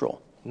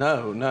scriptural.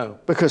 No.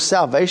 Because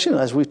salvation,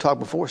 as we've talked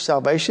before,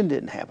 salvation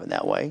didn't happen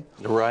that way.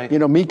 Right.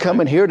 Me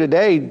coming here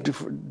today to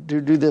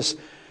do this,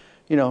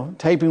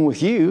 taping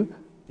with you.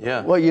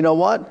 Yeah. Well, you know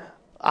what?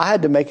 I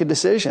had to make a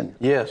decision.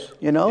 Yes.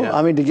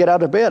 To get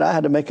out of bed, I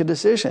had to make a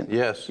decision.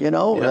 Yes.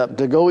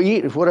 To go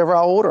eat whatever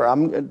I order.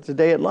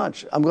 Today at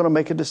lunch, I'm going to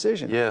make a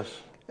decision. Yes.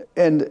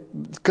 And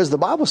because the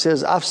Bible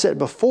says, I've set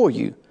before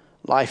you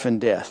life and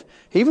death.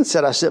 He even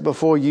said, I set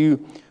before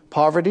you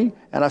poverty,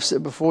 and I've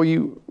set before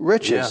you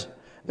riches.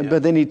 Yeah.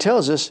 But then he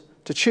tells us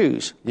to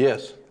choose.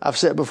 Yes. I've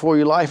set before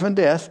you life and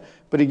death,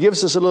 but he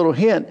gives us a little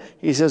hint.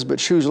 He says, but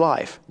choose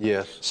life.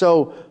 Yes.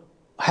 So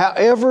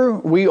however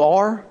we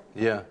are,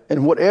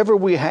 and whatever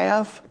we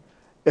have,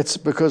 it's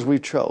because we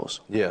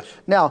chose. Yes.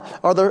 Now,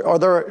 are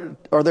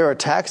there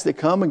attacks that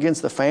come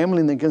against the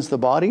family and against the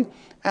body?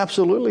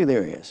 Absolutely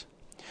there is.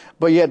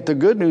 But yet the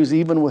good news,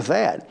 even with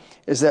that,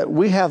 is that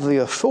we have the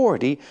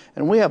authority,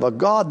 and we have a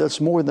God that's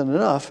more than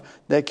enough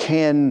that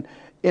can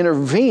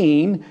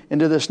intervene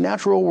into this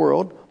natural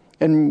world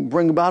and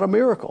bring about a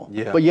miracle.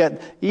 Yeah. But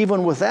yet,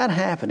 even with that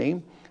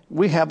happening,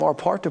 we have our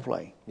part to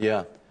play.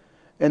 Yeah.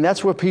 And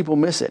that's where people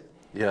miss it.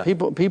 Yeah.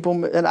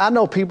 People, and I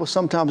know people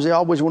sometimes they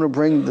always want to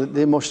bring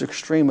the most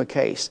extreme a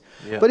case.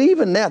 Yeah. But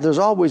even that, there's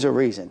always a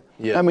reason.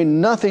 Yeah. I mean,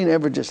 nothing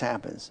ever just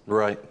happens.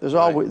 Right. There's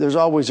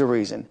always a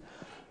reason.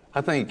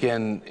 I think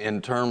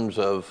in terms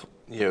of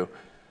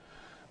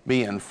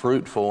being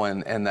fruitful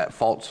and that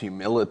false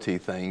humility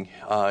thing,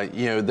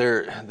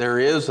 there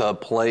is a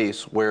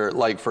place where,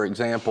 like, for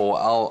example,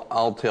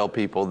 I'll tell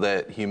people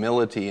that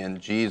humility in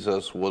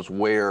Jesus was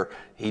where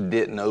he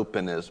didn't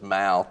open his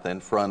mouth in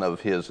front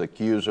of his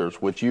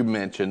accusers, which you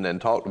mentioned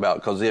and talked about,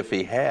 because if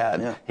he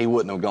had, he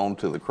wouldn't have gone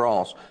to the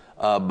cross.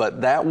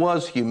 But that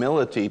was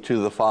humility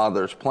to the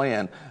Father's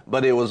plan.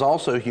 But it was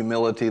also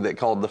humility that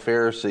called the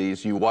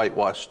Pharisees, you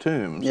whitewashed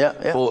tombs,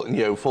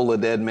 full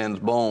of dead men's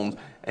bones.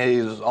 And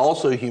it was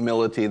also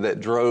humility that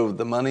drove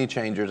the money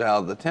changers out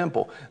of the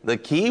temple. The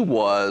key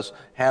was,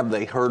 have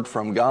they heard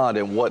from God,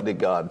 and what did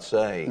God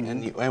say?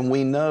 Mm-hmm. And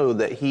we know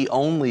that he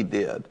only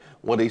did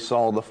what he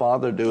saw the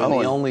Father do, and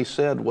he only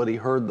said what he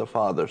heard the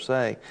Father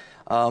say.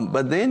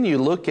 But then you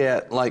look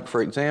at, like,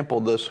 for example,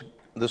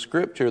 the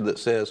scripture that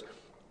says,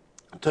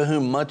 to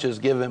whom much is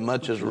given,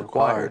 much is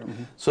required.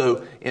 Mm-hmm.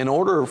 So in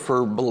order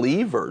for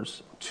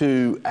believers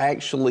to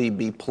actually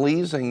be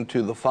pleasing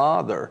to the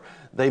Father,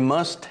 they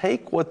must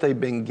take what they've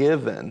been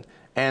given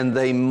and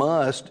they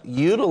must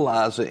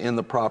utilize it in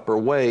the proper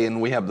way.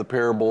 And we have the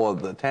parable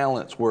of the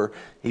talents where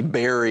he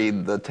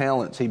buried the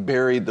talents. He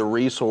buried the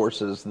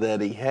resources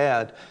that he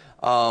had.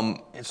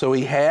 So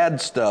he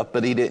had stuff,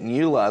 but he didn't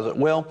utilize it.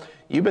 Well,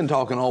 you've been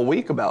talking all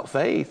week about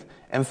faith.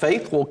 And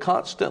faith will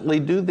constantly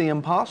do the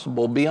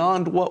impossible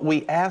beyond what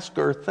we ask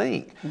or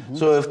think. Mm-hmm.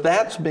 So if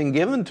that's been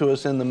given to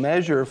us in the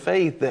measure of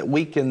faith that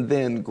we can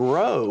then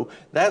grow,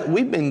 that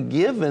we've been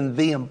given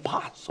the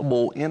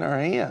impossible in our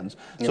hands.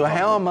 So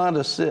how am I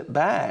to sit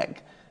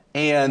back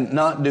and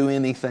not do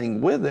anything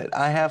with it?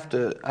 I have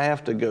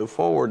to go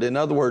forward. In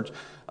other words,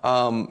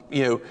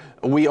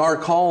 we are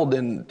called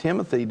in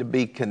Timothy to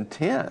be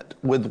content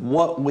with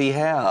what we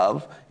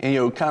have,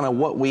 and kind of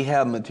what we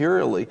have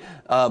materially.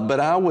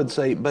 But I would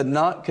say, but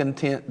not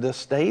content to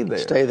stay there.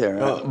 Stay there.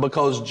 Right?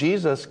 Because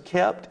Jesus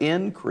kept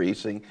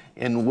increasing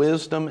in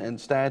wisdom and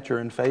stature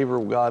and favor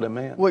of God and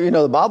man. Well,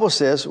 the Bible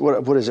says,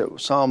 what is it?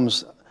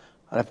 Psalms,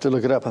 I have to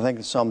look it up. I think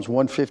it's Psalms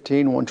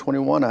 115,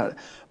 121.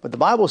 But the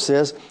Bible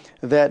says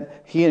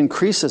that he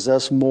increases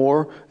us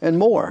more and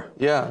more.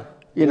 Yeah.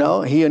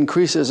 He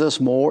increases us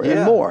more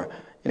and more.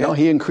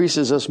 He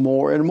increases us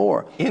more and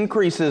more.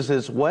 Increases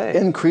his way.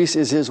 Increase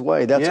is his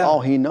way. That's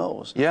all he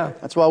knows. Yeah.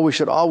 That's why we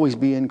should always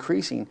be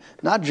increasing,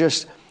 not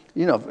just,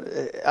 in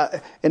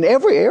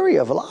every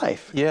area of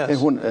life.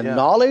 Yes.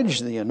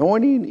 Knowledge, the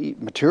anointing,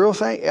 material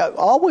thing,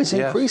 always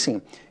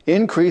increasing.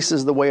 Increase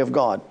is the way of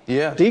God.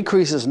 Yeah.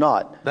 Decrease is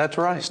not. That's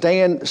right.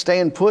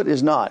 Staying put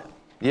is not.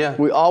 Yeah.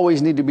 We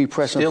always need to be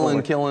pressing forward.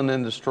 Stealing, killing,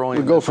 and destroying.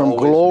 We go from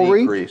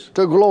glory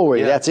to glory.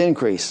 Yeah. That's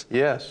increase.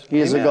 Yes.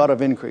 He is a God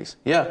of increase.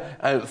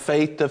 Yeah.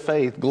 Faith to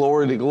faith,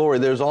 glory to glory.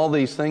 There's all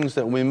these things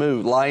that we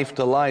move, life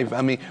to life.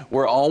 I mean,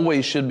 we're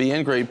always should be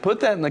increasing.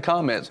 Put that in the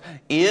comments.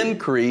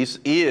 Increase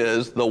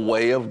is the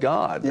way of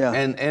God. Yeah.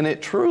 And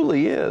it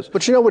truly is.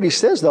 But you know what he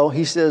says, though?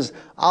 He says,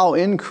 I'll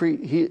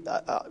increase. He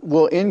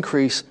will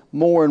increase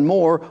more and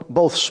more,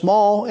 both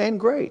small and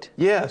great.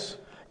 Yes.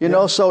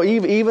 So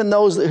even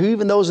those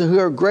who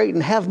are great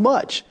and have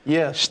much,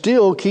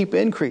 still keep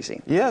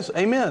increasing. Yes,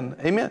 amen.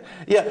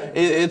 Yeah,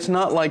 it's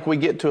not like we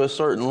get to a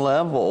certain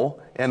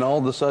level and all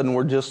of a sudden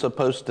we're just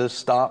supposed to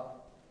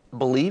stop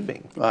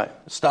believing. Right.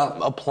 Stop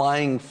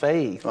applying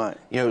faith. Right.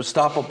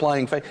 Stop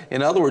applying faith.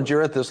 In other words,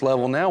 you're at this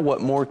level now. What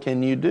more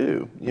can you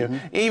do?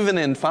 Even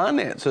in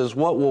finances,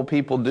 what will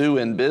people do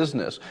in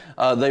business?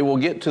 They will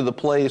get to the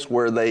place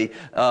where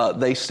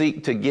they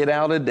seek to get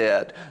out of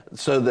debt,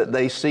 so that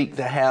they seek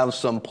to have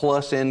some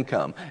plus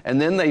income,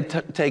 and then they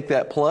take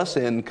that plus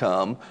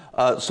income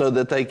so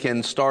that they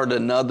can start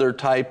another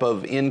type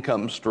of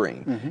income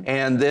stream,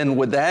 and then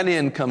with that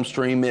income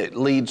stream, it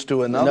leads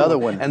to another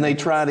one, and they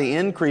try to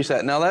increase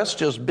that. Now that's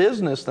just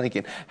business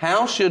thinking.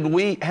 How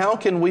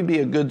can we be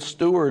a good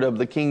steward of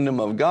the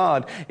kingdom of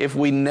God if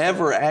we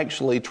never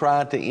actually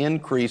try to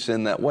increase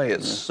in that way?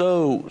 It's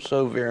so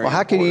very Well,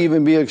 how can you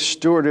even be a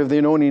steward of the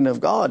anointing of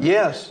God?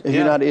 Yes. If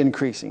you're not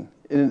increasing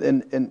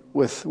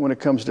when it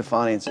comes to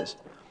finances.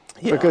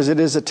 Yeah. Because it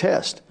is a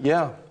test.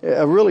 Yeah.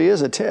 It really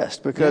is a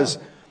test because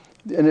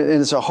and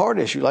it's a heart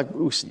issue like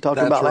we talked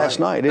about last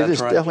night. It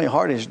is definitely a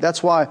heart issue.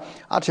 That's why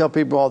I tell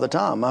people all the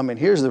time, I mean,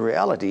 here's the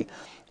reality.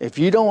 If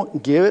you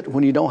don't give it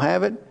when you don't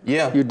have it,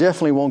 you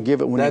definitely won't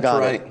give it when you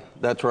got it.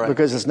 That's right.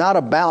 Because it's not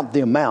about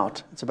the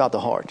amount, it's about the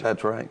heart.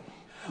 That's right.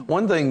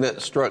 One thing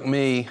that struck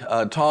me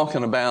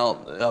talking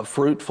about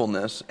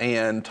fruitfulness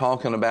and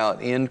talking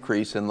about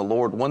increase in the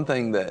Lord, one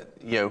thing that,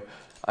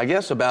 I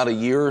guess about a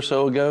year or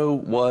so ago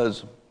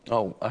was,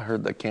 oh, I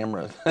heard the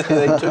camera.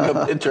 They took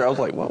a picture. I was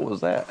like, what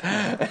was that?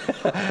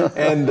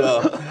 And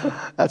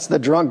that's the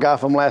drunk guy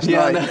from last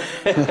night.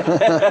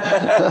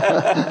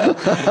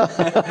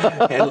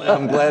 And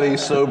I'm glad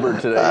he's sober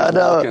today. He's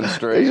walking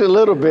straight. He's a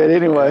little bit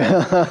anyway.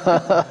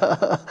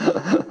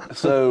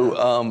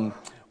 So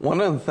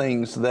one of the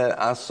things that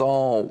I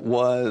saw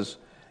was,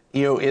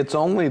 it's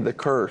only the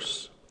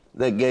curse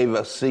that gave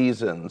us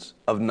seasons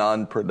of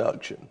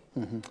non-production.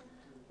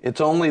 It's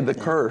only the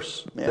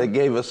curse that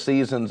gave us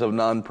seasons of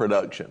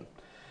non-production.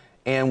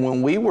 And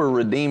when we were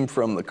redeemed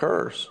from the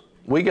curse,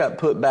 we got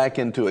put back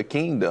into a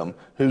kingdom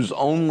whose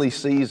only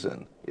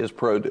season is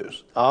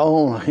produce.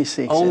 Only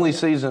season. Only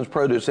season is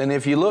produce. And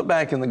if you look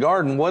back in the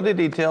garden, what did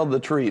he tell the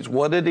trees?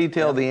 What did he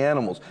tell the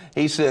animals?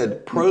 He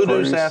said,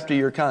 produce after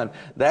your kind.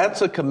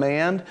 That's a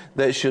command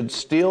that should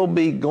still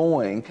be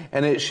going,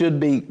 and it should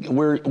be,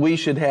 we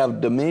should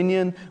have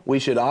dominion, we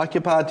should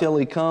occupy till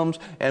he comes,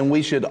 and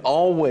we should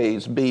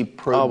always be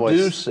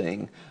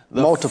producing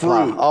the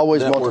fruit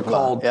always that multiply. We're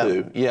called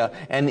to.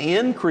 And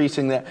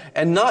increasing that,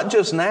 and not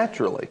just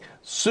naturally,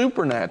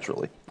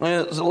 supernaturally.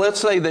 So let's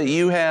say that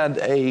you had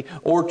a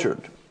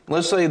orchard.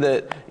 Let's say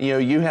that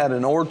you had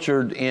an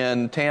orchard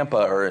in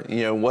Tampa or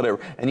whatever,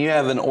 and you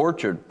have an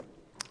orchard.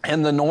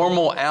 And the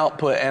normal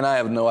output, and I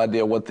have no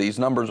idea what these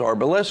numbers are,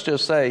 but let's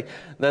just say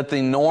that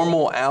the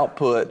normal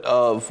output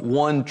of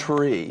one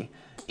tree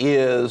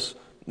is,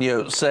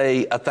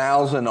 say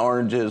 1,000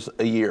 oranges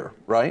a year,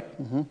 right?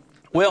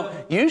 Well,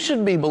 you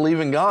should be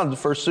believing God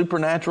for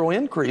supernatural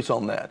increase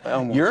on that.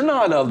 You're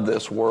not of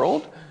this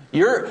world.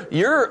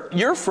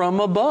 You're from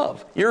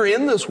above. You're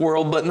in this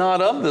world, but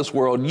not of this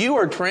world. You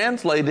are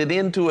translated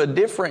into a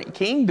different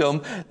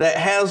kingdom that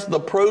has the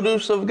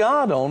produce of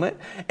God on it.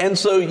 And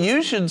so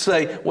you should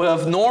say, well,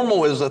 if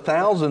normal is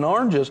 1,000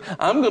 oranges,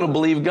 I'm going to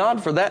believe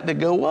God for that to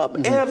go up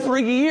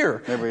every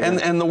year.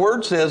 And the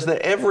Word says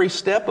that every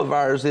step of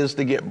ours is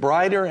to get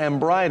brighter and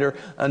brighter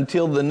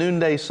until the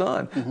noonday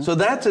sun. So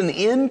that's an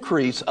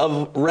increase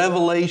of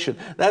revelation.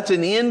 That's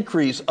an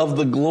increase of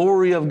the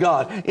glory of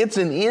God. It's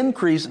an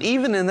increase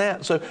even in that.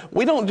 So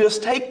we don't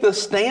just take the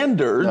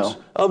standards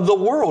of the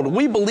world.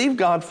 We believe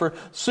God for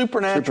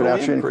supernatural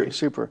increase.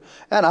 Super.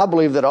 And I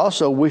believe that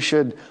also we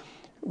should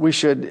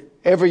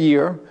every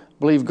year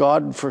believe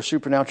God for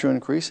supernatural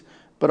increase,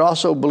 but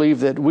also believe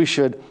that we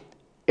should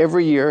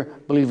every year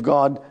believe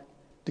God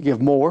to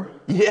give more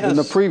than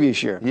the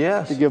previous year.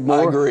 Yes. To give more.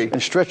 I agree. And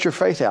stretch your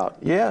faith out.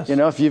 Yes.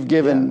 If you've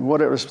given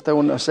whatever,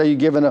 say you've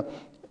given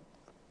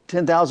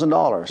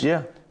 $10,000.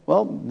 Yeah.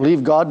 Well,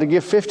 believe God to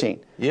give 15.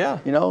 Yeah.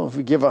 If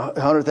you give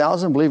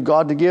 100,000, believe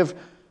God to give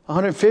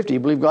 150.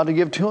 Believe God to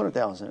give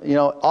 200,000.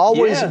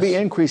 Always be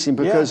increasing,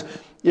 because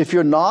if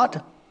you're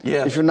not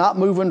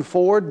moving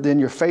forward, then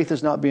your faith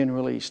is not being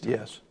released.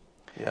 Yes.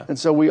 Yeah. And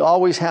so we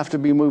always have to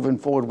be moving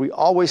forward. We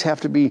always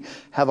have to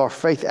have our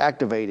faith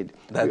activated.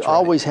 We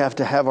always have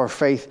to have our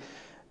faith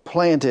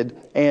planted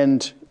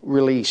and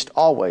released.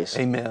 Always.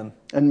 Amen.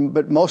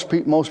 But most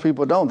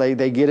people don't.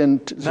 They get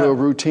into a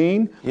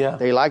routine. Yeah.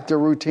 They like their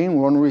routine.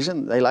 One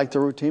reason they like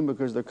their routine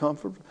because they're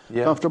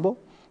comfortable.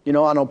 I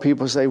know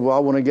people say, well, I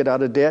want to get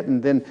out of debt.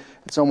 And then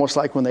it's almost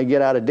like when they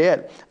get out of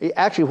debt.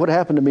 Actually, what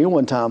happened to me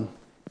one time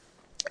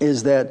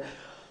is that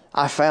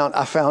I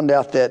found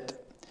out that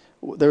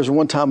there was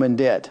one time in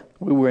debt.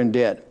 We were in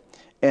debt.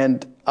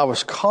 And I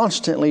was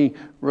constantly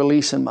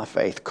releasing my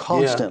faith,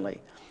 constantly.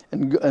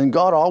 Yeah. And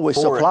God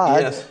always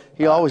supplied. Yes.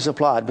 He always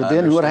supplied. But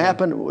then what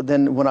happened,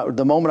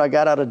 the moment I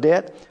got out of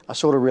debt, I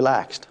sort of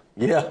relaxed.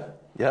 Yeah.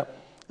 Yep.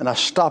 And I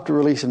stopped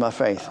releasing my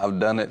faith. I've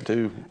done it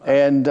too.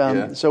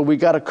 And so we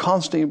got to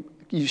constantly,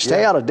 you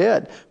stay out of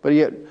debt, but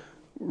yet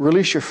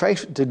release your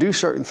faith to do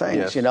certain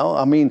things,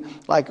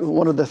 Like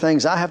one of the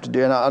things I have to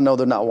do, and I know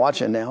they're not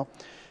watching now,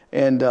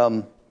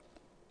 and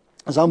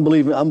As I'm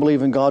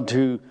believing God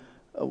to,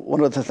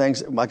 one of the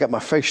things I got my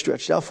faith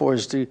stretched out for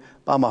is to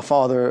buy my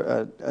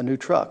father a new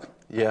truck.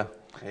 Yeah.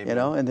 Amen. You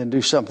know, and then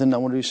do something. I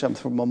want to do something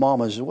for my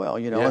mom as well,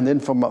 you know, Yeah. and then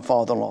for my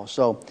father-in-law.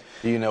 So,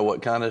 Do you know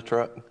what kind of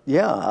truck?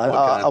 yeah,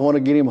 I want to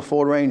get him a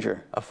Ford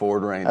Ranger. A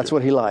Ford Ranger. That's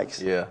what he likes.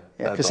 Yeah.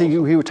 Because that's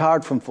awesome. he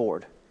retired from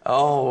Ford.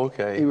 Oh,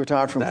 okay. He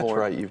retired from That's Ford.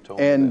 right. You've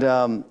told me And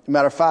that.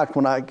 matter of fact,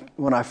 when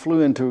I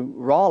flew into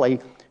Raleigh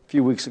a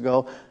few weeks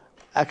ago,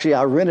 actually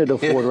I rented a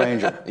Ford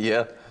Ranger.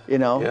 Yeah. You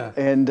know, Yeah.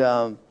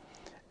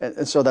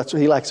 and so that's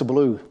what he likes, a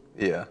blue.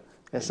 Yeah.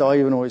 That's all I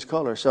even know his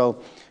color.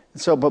 So,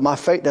 but my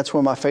faith, that's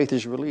where my faith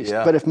is released.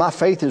 Yeah. But if my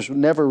faith is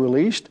never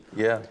released,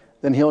 Yeah.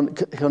 then he'll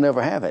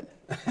never have it.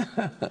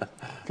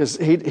 Because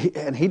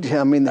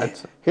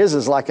his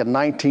is like a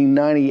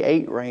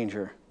 1998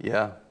 Ranger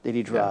Yeah. that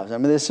he drives. I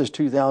mean, this is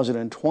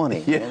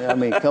 2020. Yeah. I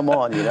mean, come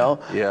on, you know.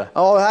 Yeah.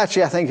 Oh,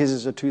 actually, I think his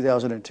is a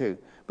 2002.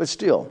 But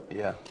still,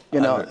 Yeah. you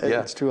know,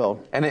 Yeah. it's too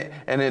old. And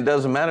it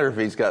doesn't matter if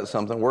he's got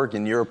something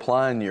working. You're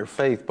applying your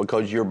faith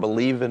because you're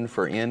believing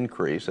for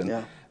increase.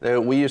 And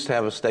we used to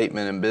have a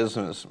statement in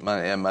business,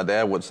 and my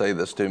dad would say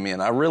this to me,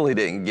 and I really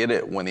didn't get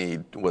it when he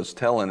was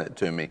telling it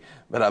to me,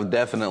 but I've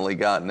definitely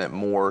gotten it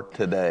more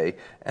today.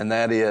 And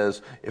that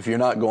is, if you're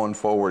not going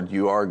forward,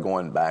 you are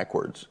going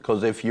backwards.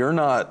 Because if you're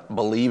not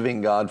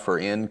believing God for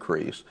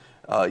increase,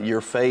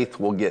 your faith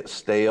will get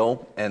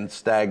stale and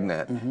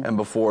stagnant, and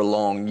before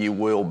long you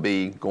will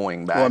be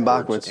going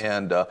backwards.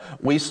 And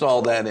we saw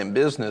that in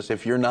business.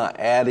 If you're not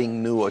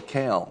adding new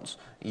accounts,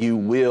 you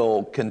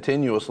will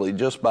continuously,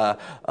 just by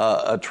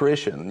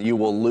attrition, you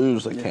will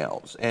lose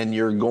accounts, and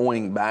you're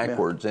going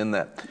backwards in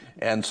that.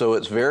 And so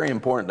it's very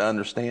important to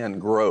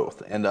understand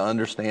growth and to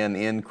understand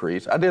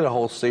increase. I did a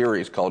whole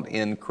series called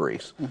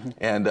Increase,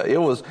 and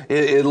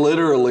it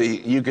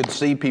literally, you could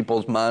see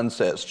people's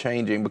mindsets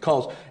changing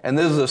because, and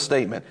this is a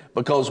statement,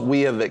 because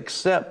we have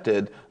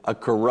accepted a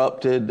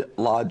corrupted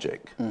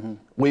logic.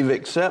 We've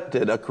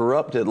accepted a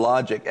corrupted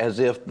logic as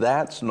if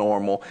that's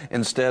normal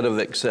instead of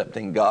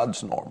accepting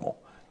God's normal.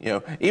 You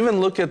know,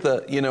 even look at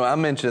I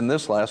mentioned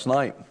this last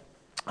night.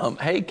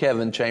 Hey,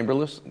 Kevin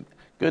Chamberlain.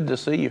 Good to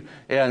see you.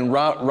 And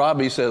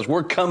Robbie says,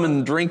 we're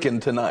coming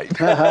drinking tonight.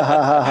 Amen.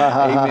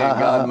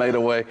 God made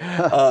a way.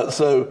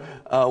 So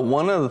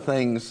one of the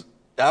things,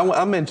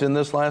 I mentioned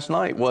this last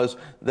night, was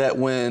that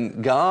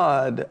when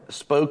God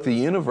spoke the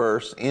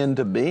universe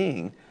into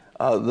being,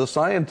 the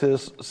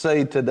scientists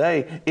say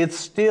today, it's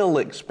still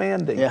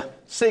expanding. Yeah.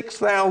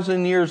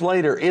 6,000 years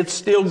later, it's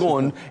still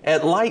going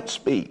at light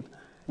speed.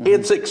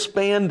 It's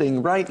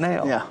expanding right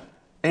now. Yeah.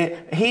 And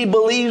he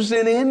believes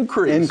in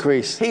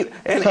increase. And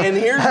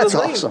here's That's the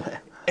thing. awesome.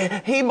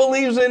 He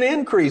believes in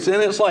increase.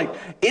 And it's like,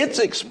 it's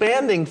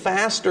expanding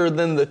faster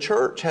than the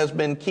church has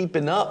been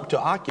keeping up to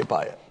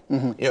occupy it.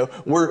 You know,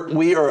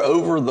 we are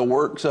over the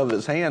works of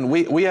his hand.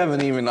 We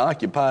haven't even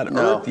occupied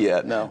earth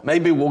yet. No.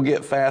 Maybe we'll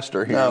get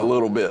faster here in a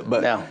little bit.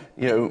 But,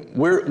 you know,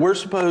 we're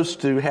supposed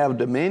to have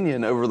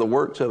dominion over the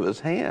works of his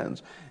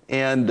hands.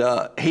 And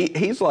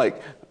he's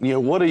like, you know,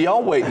 what are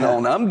y'all waiting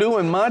on? I'm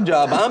doing my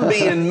job. I'm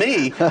being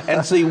me.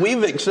 And see,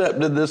 we've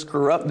accepted this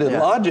corrupted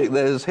logic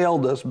that has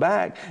held us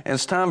back. And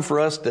it's time for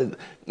us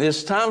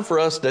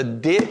to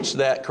ditch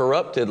that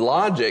corrupted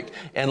logic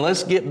and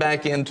let's get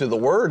back into the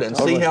Word and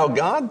see how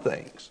God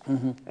thinks.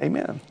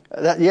 Amen.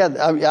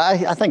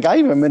 I think I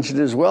even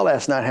mentioned it as well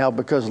last night, how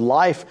because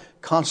life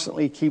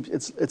constantly keeps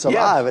it's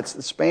alive, it's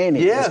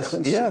expanding.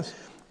 Yes.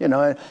 You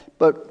know,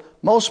 but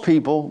most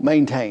people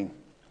maintain.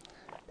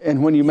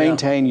 And when you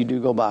maintain, you do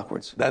go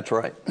backwards. That's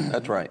right.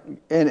 That's right.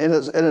 And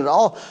it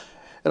all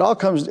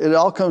comes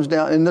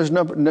down. And there's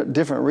no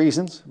different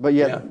reasons, but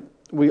yet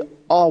we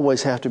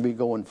always have to be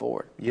going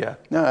forward. Yeah.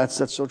 No,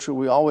 that's so true.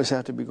 We always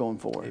have to be going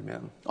forward.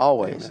 Amen.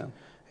 Always. Amen.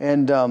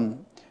 And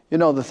you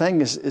know, the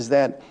thing is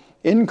that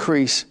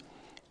increase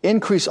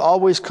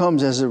always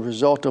comes as a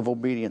result of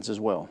obedience as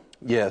well.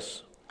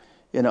 Yes.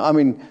 You know, I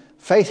mean,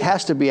 faith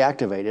has to be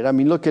activated. I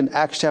mean, look in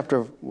Acts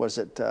chapter,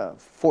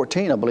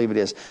 14, I believe it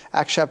is.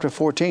 Acts chapter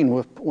 14,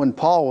 when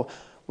Paul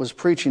was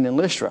preaching in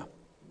Lystra.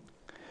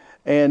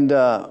 And it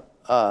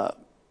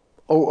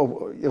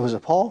was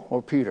it Paul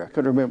or Peter? I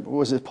couldn't remember.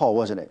 Was it Paul,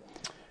 wasn't it?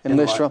 In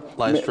Lystra.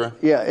 Lystra.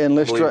 Yeah, in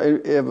Lystra.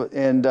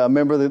 And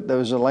remember that there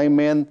was a lame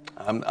man?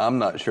 I'm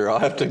not sure. I'll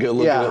have to go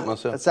look it up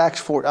myself. It's Acts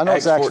 14. I know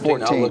it's Acts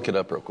 14. I'll look it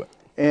up real quick.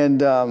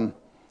 And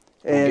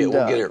we'll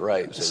get it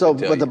right.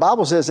 But the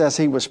Bible says as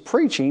he was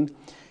preaching,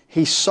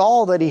 he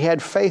saw that he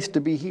had faith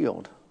to be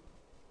healed.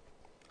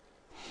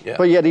 Yeah.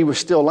 But yet he was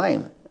still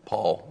lame.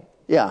 Paul.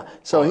 Yeah.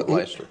 So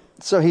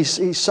he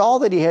saw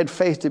that he had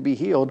faith to be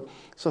healed.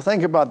 So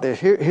think about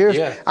this.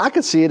 I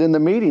could see it in the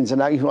meetings, and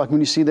like when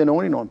you see the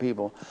anointing on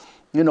people.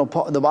 You know,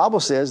 the Bible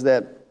says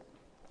that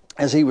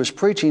as he was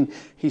preaching,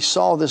 he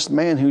saw this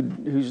man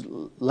who's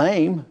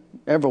lame,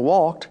 never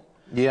walked.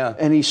 Yeah.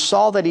 And he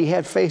saw that he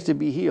had faith to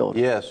be healed.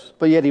 Yes.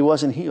 But yet he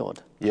wasn't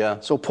healed.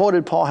 Yeah. So what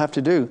did Paul have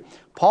to do?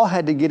 Paul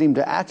had to get him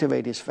to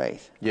activate his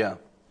faith. Yeah.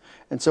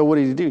 And so what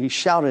did he do? He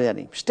shouted at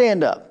him,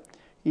 stand up.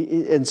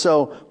 And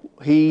so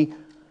he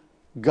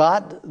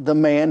got the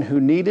man who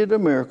needed a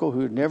miracle,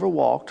 who had never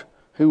walked,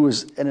 who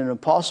was in an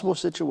impossible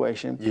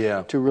situation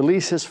Yeah. to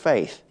release his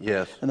faith.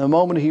 Yes. And the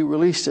moment he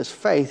released his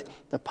faith,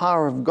 the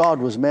power of God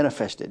was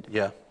manifested.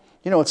 Yeah.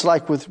 You know, it's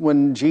like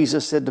when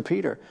Jesus said to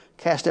Peter,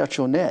 cast out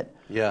your net.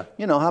 Yeah.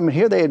 You know, I mean,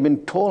 here they had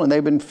been toiling,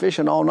 they'd been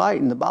fishing all night,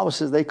 and the Bible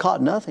says they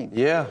caught nothing.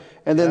 Yeah.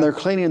 And then they're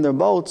cleaning their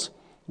boats.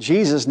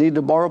 Jesus needed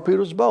to borrow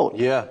Peter's boat.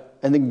 Yeah.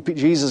 And then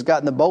Jesus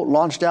got in the boat,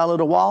 launched out a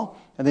little while,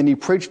 and then he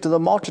preached to the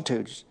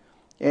multitudes.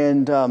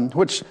 And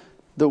which,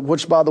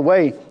 by the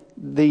way,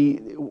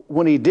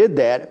 when he did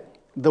that,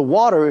 the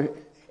water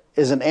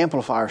is an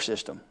amplifier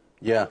system.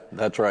 Yeah,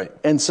 that's right.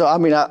 And so, I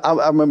mean,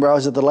 I remember I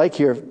was at the lake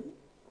here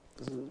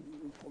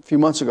a few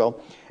months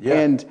ago,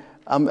 and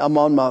I'm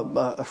on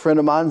a friend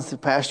of mine, the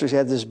pastor's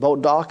had this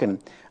boat dock, and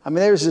I mean,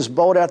 there's this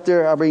boat out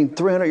there,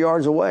 300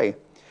 yards away.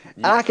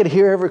 And I could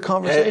hear every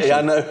conversation.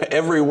 I know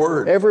every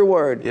word. Every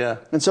word. Yeah.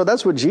 And so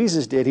that's what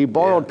Jesus did. He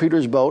borrowed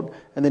Peter's boat,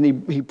 and then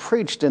he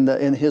preached,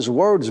 and his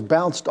words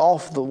bounced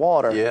off the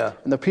water. Yeah.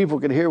 And the people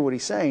could hear what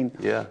he's saying.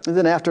 Yeah. And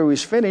then after he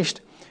was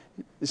finished,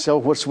 so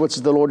what's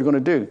the Lord going to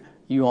do?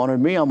 You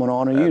honored me, I'm going to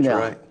honor you now.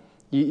 Right.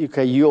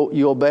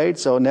 You obeyed,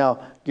 so now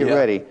get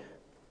ready.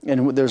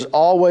 And there's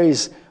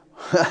always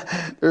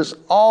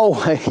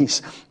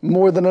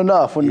more than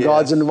enough when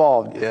God's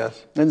involved.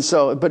 Yes. And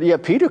so, but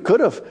yet Peter could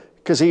have,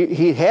 because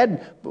he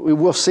had,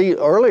 we'll see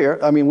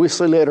earlier, I mean, we'll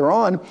see later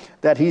on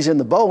that he's in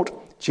the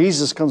boat.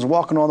 Jesus comes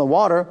walking on the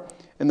water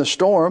in the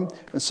storm.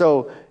 And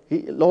so,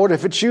 Lord,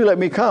 if it's you, let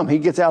me come. He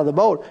gets out of the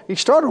boat. He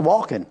started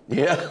walking.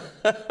 Yeah.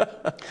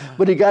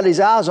 But he got his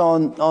eyes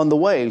on the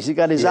waves. He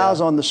got his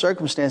eyes on the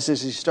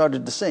circumstances. He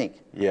started to sink.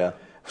 Yeah.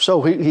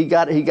 So he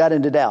got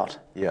into doubt.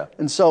 Yeah.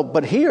 And so,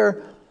 but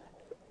here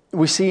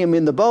we see him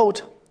in the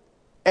boat,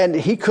 and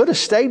he could have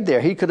stayed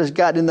there. He could have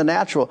got in the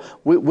natural.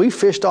 We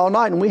fished all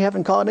night and we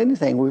haven't caught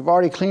anything. We've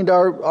already cleaned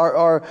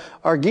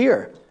our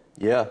gear.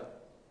 Yeah.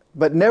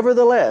 But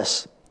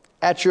nevertheless,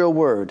 at your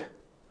word.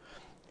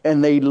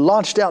 And they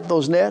launched out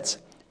those nets,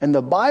 and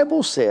the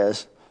Bible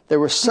says there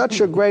was such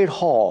a great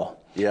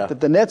haul that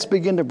the nets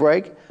began to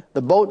break,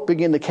 the boat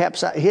began to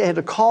capsize. He had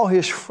to call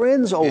his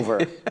friends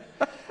over.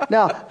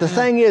 Now, the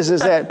thing is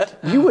that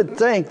you would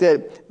think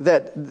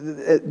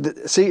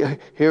that see,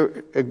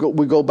 here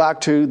we go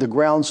back to the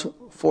ground's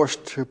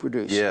forced to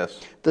produce. Yes.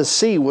 The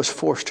sea was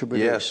forced to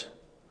produce.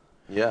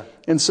 Yes. Yeah.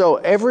 And so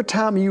every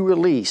time you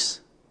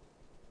release,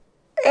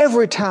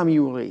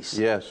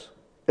 yes.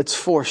 it's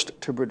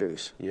forced to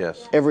produce.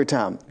 Yes. Every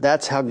time.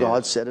 That's how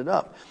God set it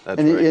up.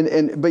 That's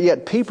right. But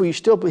yet people, you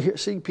still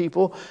see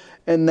people,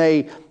 and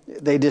they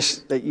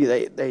just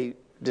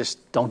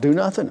don't do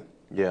nothing.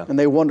 Yeah. And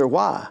they wonder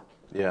why.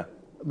 Yeah.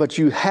 But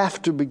you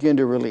have to begin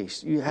to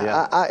release.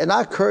 I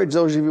encourage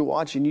those of you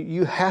watching,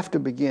 you have to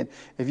begin.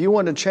 If you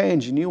want to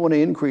change and you want to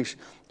increase,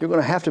 you're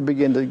going to have to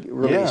begin to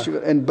release.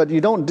 Yeah. But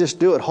you don't just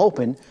do it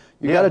hoping.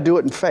 You got to do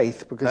it in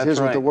faith, because here's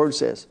what the Word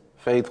says.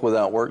 Faith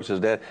without works is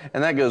dead.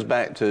 And that goes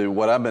back to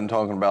what I've been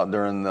talking about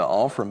during the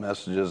offering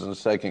messages in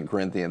 2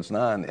 Corinthians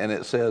 9. And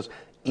it says,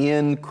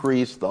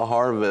 increase the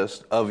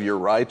harvest of your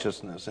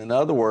righteousness. In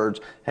other words,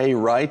 hey,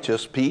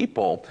 righteous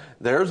people,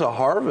 there's a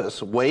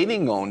harvest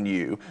waiting on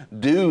you.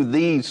 Do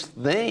these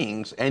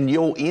things and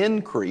you'll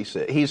increase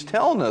it. He's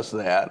telling us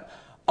that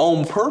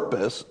on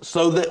purpose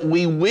so that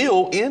we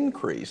will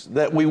increase,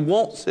 that we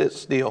won't sit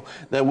still,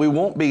 that we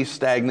won't be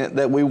stagnant,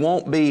 that we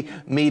won't be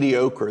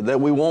mediocre, that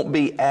we won't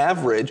be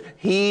average.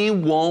 He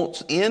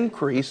wants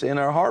increase in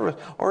our harvest.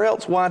 Or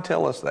else why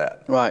tell us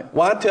that? Right.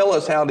 Why tell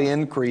us how to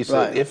increase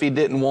it if he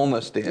didn't want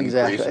us to increase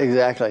it?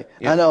 Exactly.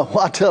 Yeah. I know.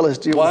 Why tell us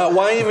to?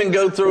 Why even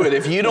go through it?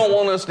 If you don't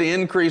want us to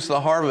increase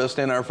the harvest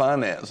in our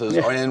finances,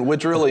 and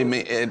which really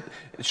it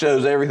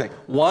shows everything,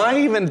 why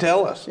even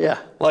tell us? Yeah.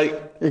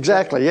 Like,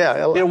 exactly.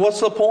 Yeah. What's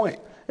the point?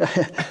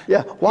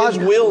 Yeah. Why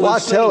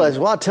tell us?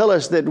 Why tell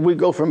us that we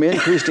go from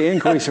increase to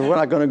increase, and we're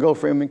not going to go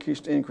from increase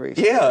to increase?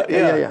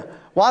 Yeah.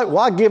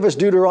 Why give us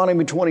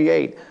Deuteronomy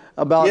 28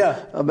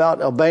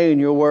 about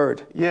obeying your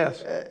word?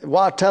 Yes.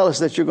 Why tell us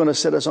that you're going to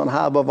set us on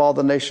high above all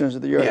the nations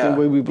of the earth, and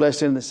we'll be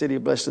blessed in the city,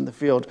 blessed in the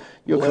field.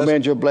 You'll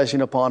command your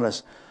blessing upon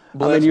us.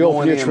 Blessed you'll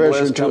open your going in, treasure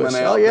blessed into coming us.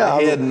 out,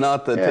 the head,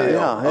 not the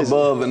tail,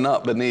 above and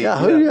not beneath.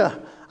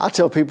 I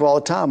tell people all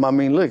the time, I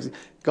mean, look,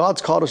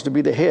 God's called us to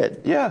be the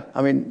head. Yeah.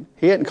 I mean,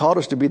 He hadn't called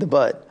us to be the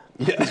butt.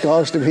 Yeah. He's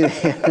called us to be the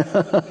head.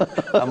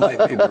 I might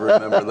need to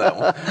remember that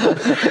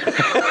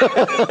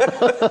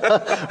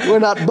one. We're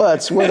not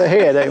butts, we're the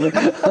head. Amen.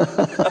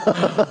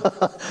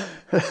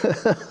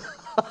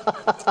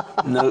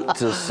 Note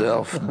to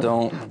self,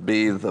 don't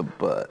be the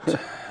butt.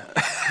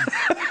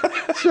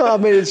 So why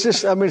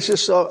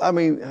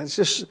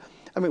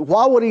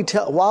would he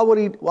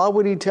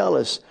tell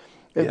us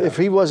if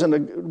he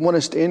wasn't want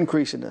us to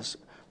increase in us?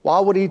 Why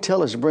would he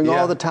tell us to bring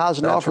all the tithes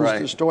and offerings to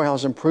the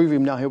storehouse and prove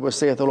him now? Here what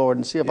saith the Lord,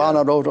 and see if I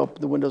not open up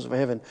the windows of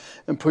heaven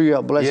and pour you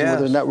out blessing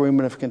within that room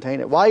enough to contain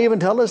it. Why even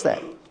tell us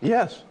that?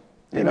 Yes.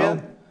 You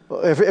know,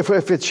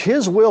 if it's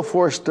His will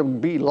for us to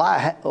be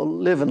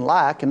live in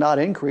lack and not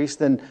increase,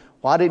 then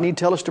why didn't He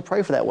tell us to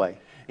pray for that way?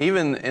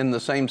 Even in the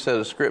same set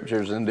of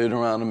scriptures in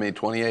Deuteronomy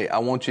 28, I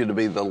want you to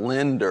be the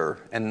lender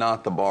and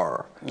not the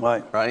borrower.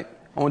 Right. Right?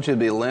 I want you to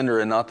be a lender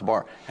and not to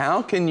borrow.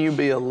 How can you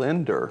be a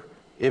lender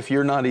if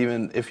you're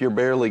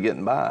barely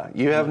getting by?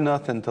 You have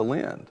nothing to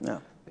lend. Yeah.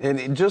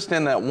 And just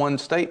in that one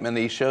statement,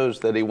 he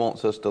shows that he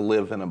wants us to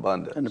live in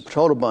abundance. In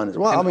total abundance.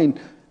 Well,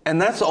 and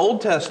that's the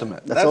Old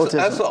Testament. That's Old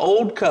Testament. That's the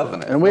Old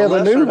covenant. And we have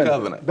a new one,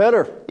 covenant.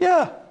 better.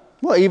 Yeah.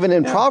 Well, even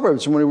in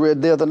Proverbs, when we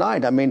read the other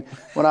night, when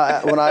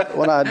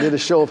I did a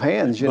show of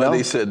hands, But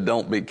he said,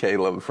 "Don't be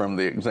Caleb," from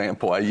the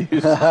example I used.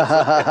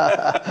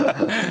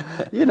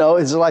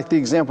 It's like the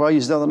example I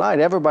used the other night.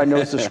 Everybody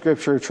knows the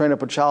scripture: "Train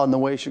up a child in the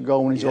way he should go;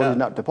 when he's old, he's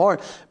not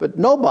depart." But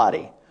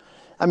nobody.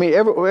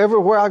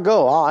 Everywhere I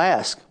go, I'll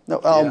ask.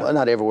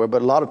 Not everywhere,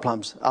 but a lot of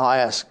times I'll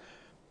ask,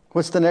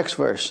 "What's the next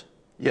verse?"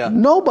 Yeah.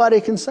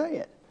 Nobody can say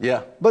it.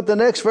 Yeah. But the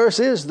next verse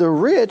is, "The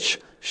rich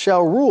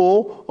shall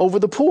rule over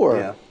the poor."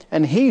 Yeah.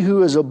 And he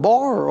who is a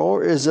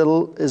borrower is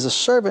a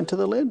servant to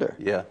the lender.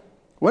 Yeah.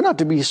 We're not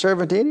to be a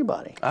servant to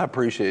anybody. I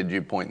appreciated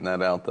you pointing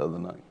that out the other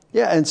night.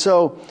 Yeah, and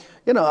so,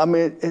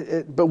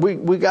 but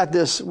we got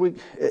this,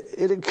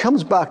 it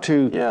comes back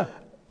to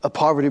a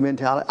poverty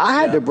mentality. I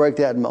had to break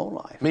that in my own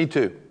life. Me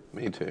too.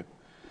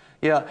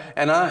 Yeah,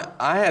 and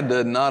I had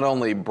to not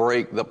only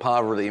break the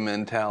poverty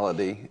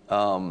mentality.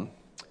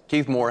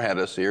 Keith Moore had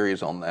a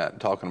series on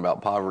that, talking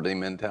about poverty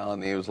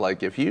mentality. He was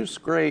like, if you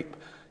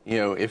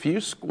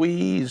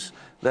squeeze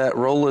that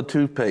roll of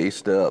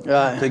toothpaste up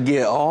to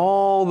get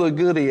all the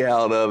goodie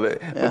out of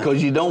it,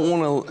 because you don't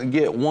want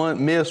to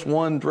miss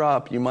one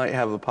drop, you might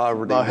have a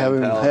poverty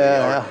mentality.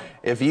 Or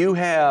if you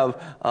have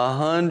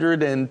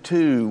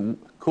 102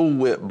 Cool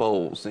Whip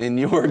bowls in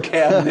your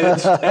cabinet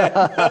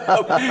stacked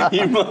up,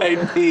 you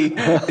might be.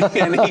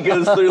 And he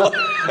goes through.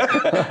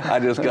 I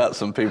just got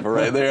some people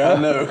right there. I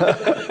know.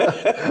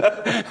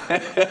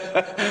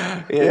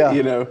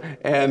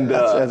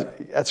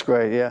 That's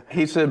great. Yeah.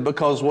 He said,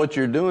 because what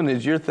you're doing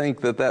is you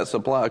think that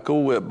supply of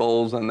Cool Whip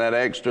bowls and that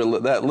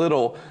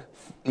little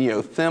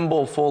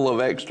thimble full of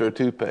extra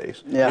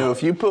toothpaste. Yeah.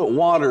 If you put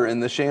water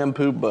in the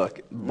shampoo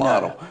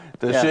bottle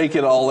to shake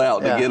it all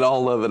out, to get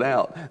all of it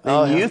out,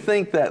 then you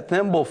think that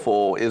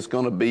thimbleful is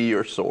going to be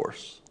your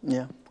source.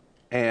 Yeah.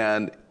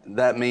 And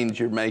that means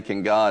you're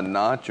making God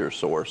not your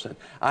source. And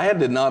I had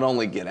to not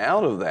only get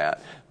out of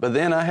that, but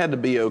then I had to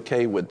be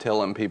okay with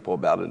telling people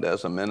about it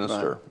as a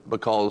minister,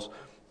 because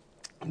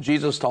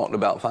Jesus talked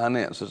about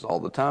finances all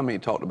the time. He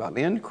talked about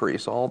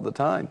increase all the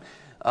time.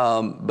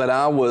 But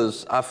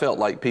I felt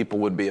like people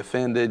would be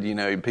offended,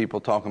 people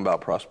talking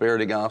about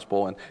prosperity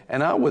gospel.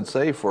 And I would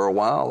say for a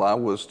while, I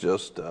was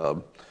just I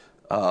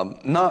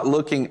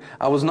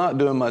was not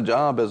doing my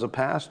job as a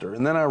pastor.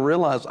 And then I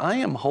realized I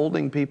am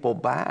holding people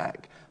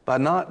back by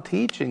not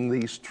teaching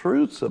these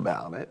truths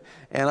about it.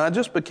 And I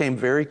just became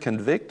very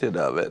convicted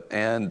of it.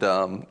 And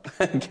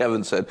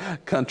Kevin said,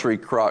 country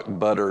crock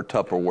butter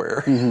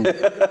Tupperware.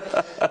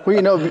 Mm-hmm.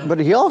 Well, but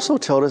he also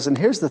told us, and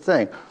here's the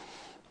thing,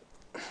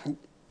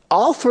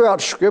 all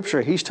throughout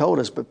Scripture, he's told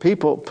us, but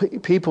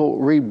people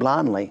read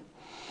blindly.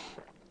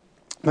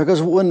 Because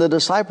when the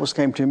disciples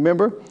came to him,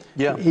 remember?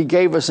 Yeah. He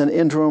gave us an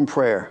interim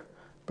prayer.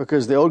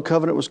 Because the old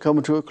covenant was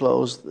coming to a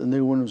close, the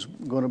new one was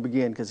going to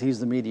begin, because he's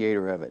the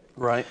mediator of it.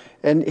 Right.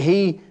 And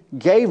he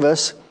gave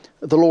us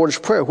the Lord's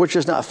Prayer, which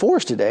is not for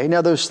us today.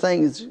 Now, there's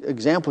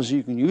examples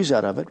you can use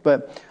out of it,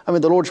 but,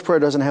 the Lord's Prayer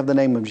doesn't have the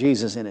name of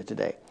Jesus in it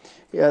today.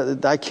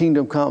 Thy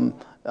kingdom come.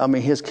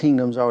 His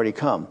kingdom's already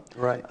come.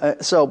 Right.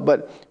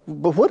 But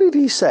what did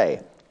he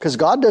say? Because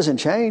God doesn't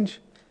change.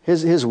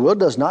 His will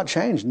does not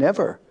change,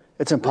 never.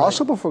 It's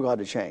impossible for God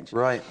to change.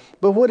 Right.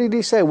 But what did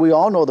he say? We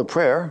all know the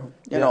prayer.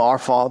 Our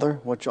Father,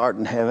 which art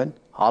in heaven,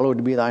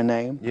 hallowed be thy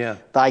name. Yeah.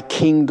 Thy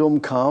kingdom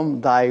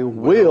come, thy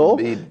will.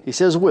 He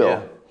says will.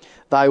 Yeah.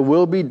 Thy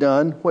will be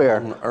done where?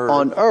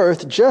 On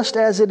earth, just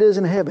as it is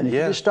in heaven. If you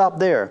just stop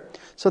there.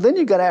 So then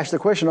you've got to ask the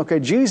question, okay,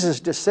 Jesus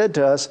just said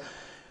to us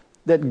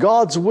that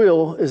God's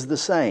will is the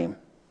same.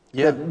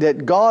 Yeah.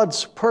 That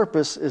God's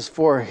purpose is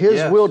for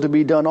his will to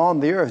be done on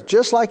the earth,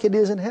 just like it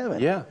is in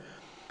heaven. Yeah.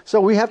 So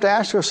we have to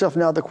ask ourselves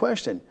now the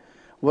question,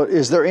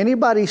 is there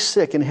anybody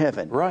sick in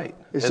heaven? Right.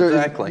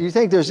 Do you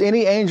think there's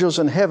any angels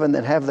in heaven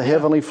that have the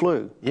heavenly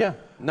flu? Yeah.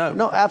 No.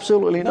 No,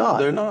 absolutely not.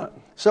 No, they're not.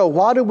 So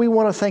why do we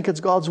want to think it's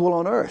God's will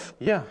on earth?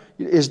 Yeah.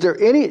 Is there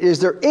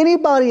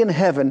anybody in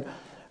heaven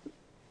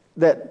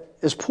that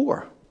is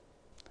poor?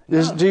 No.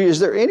 Is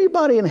there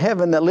anybody in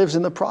heaven that lives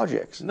in the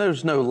projects?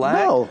 There's no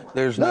lack. No.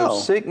 There's no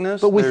sickness.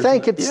 But we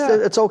think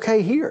it's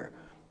okay here.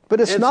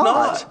 But it's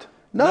not.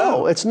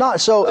 No, it's not.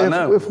 So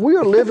if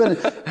we're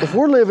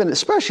living,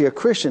 especially a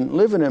Christian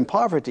living in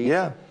poverty,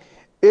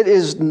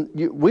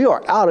 we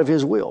are out of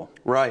his will.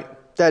 Right.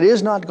 That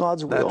is not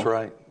God's will. That's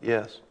right.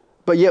 Yes.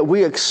 But yet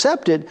we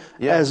accept it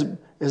as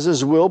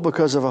his will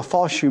because of a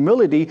false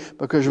humility,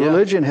 because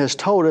religion has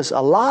told us a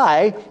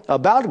lie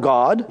about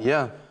God.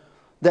 Yeah.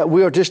 That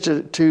we are just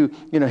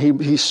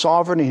he's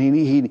sovereign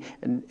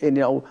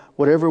and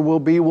whatever will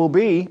be will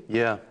be.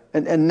 Yeah.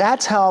 And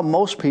that's how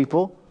most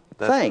people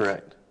think. That's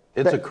correct.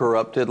 It's a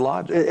corrupted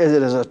logic. It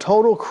is a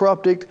total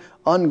corrupted,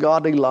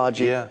 ungodly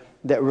logic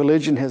that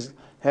religion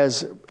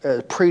has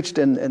preached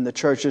in the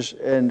churches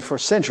and for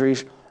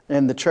centuries,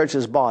 and the church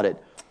has bought it.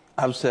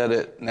 I've said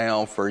it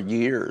now for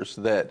years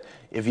that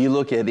if you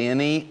look at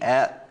any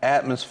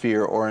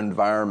atmosphere or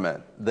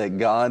environment that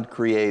God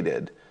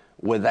created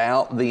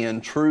without the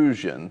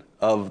intrusion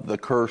of the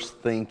cursed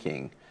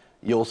thinking,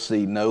 you'll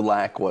see no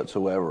lack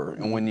whatsoever.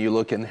 And when you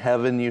look in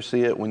heaven, you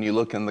see it. When you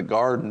look in the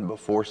garden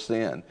before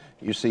sin,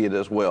 you see it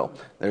as well.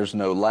 There's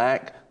no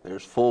lack.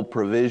 There's full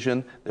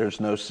provision. There's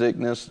no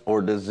sickness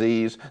or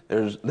disease.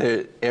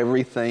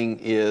 Everything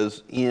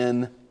is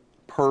in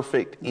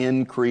perfect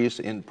increase,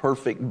 in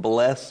perfect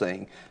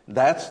blessing.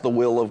 That's the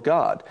will of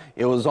God.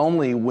 It was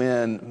only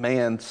when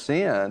man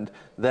sinned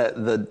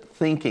that the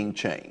thinking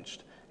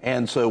changed.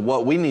 And so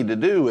what we need to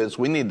do is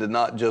we need to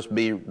not just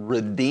be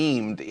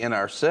redeemed in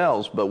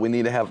ourselves, but we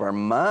need to have our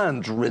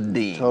minds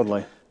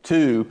redeemed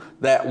to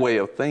that way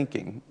of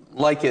thinking.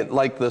 Like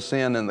the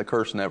sin and the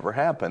curse never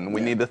happened.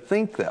 We need to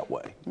think that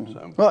way.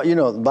 So.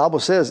 Well, the Bible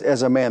says,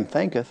 as a man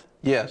thinketh,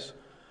 yes,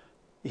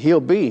 he'll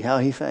be how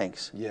he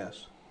thinks.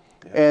 Yes.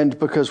 Yeah. And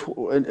because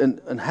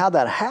and how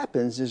that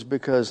happens is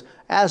because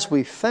as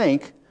we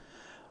think,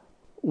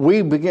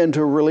 we begin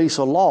to release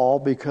a law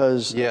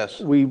because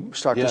we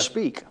start to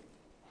speak.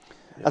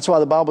 That's why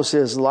the Bible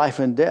says life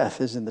and death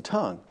is in the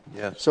tongue.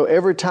 Yes. So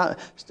every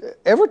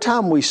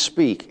time we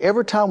speak,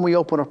 every time we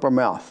open up our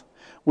mouth,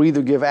 we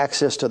either give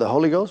access to the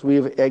Holy Ghost, we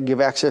give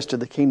access to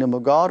the kingdom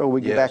of God, or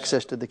we give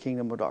access to the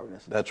kingdom of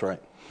darkness. That's right.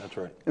 That's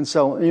right. And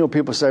so,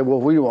 people say,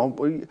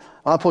 well,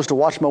 I'm supposed to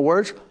watch my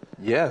words?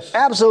 Yes.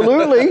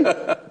 Absolutely.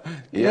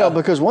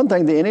 Because one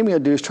thing the enemy will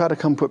do is try to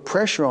come put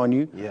pressure on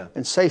you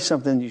and say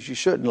something that you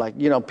shouldn't. Like,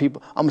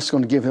 people, I'm just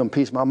going to give him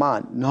peace of my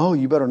mind. No,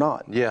 you better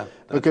not. Yeah.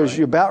 Because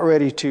you're about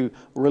ready to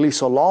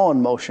release a law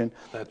in motion.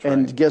 That's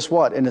and right. Guess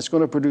what? And it's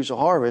going to produce a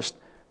harvest.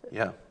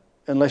 Yeah.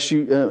 Unless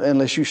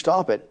you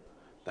stop it.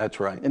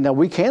 That's right. And now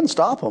we can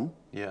stop them.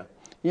 Yeah.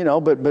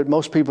 But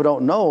most people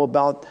don't know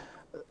about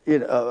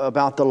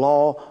the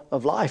law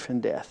of life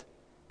and death.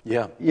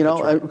 Yeah.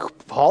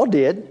 Paul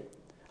did.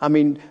 I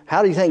mean,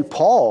 how do you think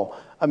Paul?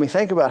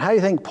 Think about how do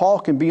you think Paul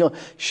can be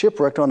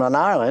shipwrecked on an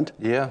island?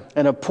 Yeah.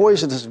 And a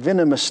poisonous,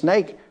 venomous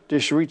snake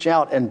just reach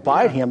out and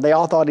bite him. They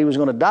all thought he was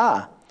going to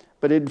die,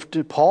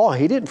 but Paul,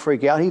 he didn't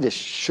freak out. He just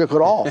shook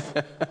it off.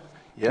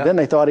 Then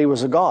they thought he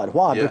was a god.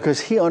 Why? Yeah. Because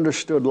he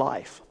understood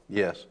life.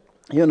 Yes.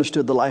 He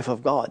understood the life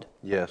of God.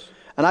 Yes.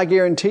 And I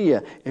guarantee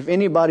you, if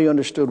anybody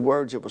understood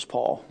words, it was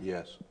Paul.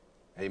 Yes.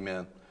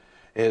 Amen.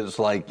 It's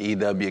like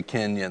E.W.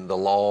 Kenyon, the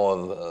law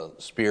of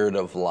the spirit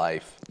of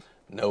life,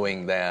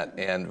 knowing that,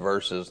 and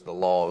versus the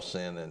law of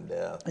sin and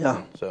death.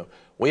 Yeah. So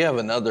we have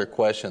another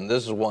question.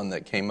 This is one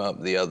that came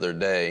up the other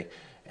day,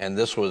 and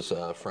this was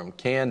from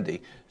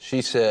Candy.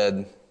 She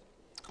said,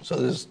 so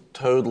this is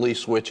totally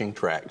switching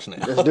tracks now.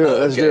 Let's do it.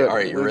 Let's do it. All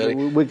right, you ready?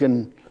 We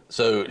can.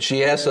 So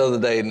she asked the other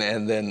day,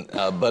 and then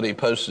Buddy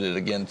posted it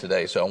again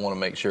today, so I want to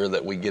make sure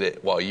that we get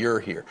it while you're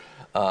here.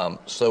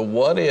 So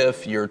what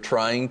if you're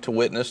trying to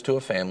witness to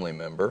a family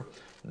member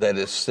that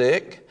is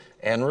sick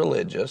and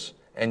religious,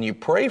 and you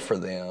pray for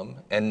them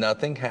and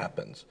nothing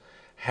happens?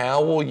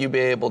 How will you be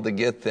able to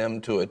get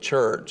them to a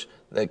church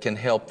that can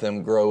help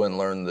them grow and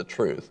learn the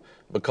truth?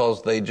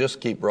 Because they just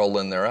keep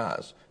rolling their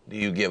eyes. Do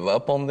you give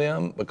up on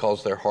them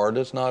because their heart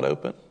is not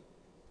open?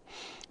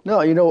 No,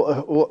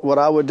 what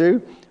I would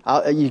do?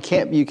 You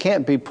can't be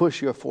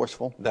pushy or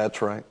forceful.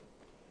 That's right.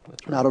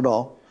 Not at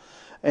all.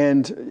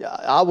 And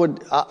I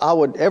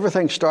would.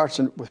 Everything starts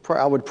with prayer.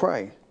 I would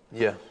pray.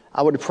 Yeah.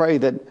 I would pray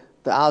that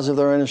the eyes of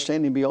their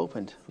understanding be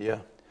opened. Yeah.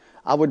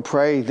 I would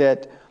pray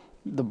that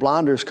the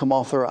blinders come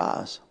off their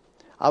eyes.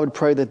 I would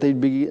pray that they'd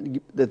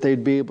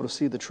be able to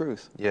see the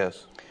truth.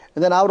 Yes.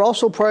 And then I would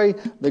also pray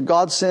that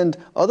God send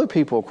other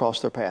people across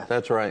their path.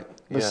 That's right.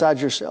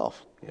 Besides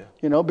yourself.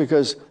 Yeah.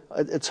 Because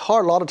it's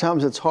hard. A lot of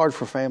times it's hard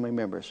for family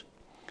members.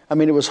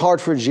 It was hard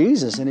for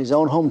Jesus in his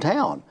own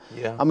hometown.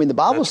 Yeah. The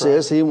Bible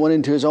says he went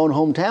into his own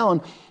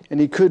hometown and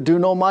he could do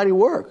no mighty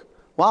work.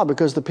 Why?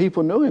 Because the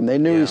people knew him. They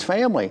knew his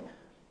family.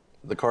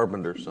 The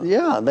carpenter's son.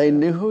 Yeah, they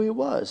knew who he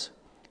was.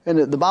 And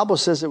the Bible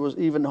says it was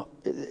even,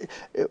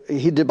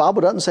 the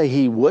Bible doesn't say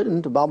he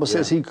wouldn't. The Bible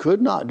says he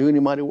could not do any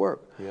mighty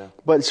work. Yeah.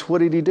 But what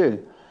did he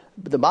do?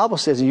 The Bible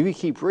says, if you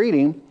keep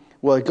reading,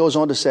 well, it goes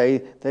on to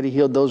say that he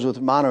healed those with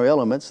minor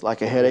ailments,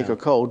 like a headache or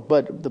cold.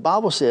 But the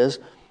Bible says,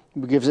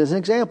 it gives us an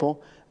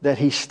example, that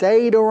he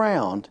stayed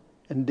around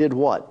and did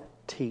what?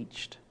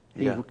 Teached.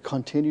 He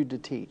continued to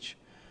teach.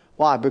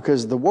 Why?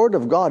 Because the word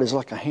of God is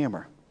like a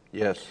hammer.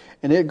 Yes.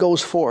 And it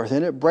goes forth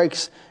and it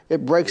breaks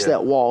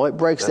that wall. It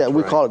breaks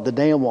we call it the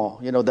dam wall,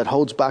 that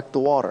holds back the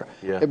water.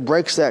 Yeah. It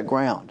breaks that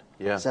ground.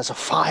 Yeah. So that's a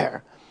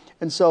fire.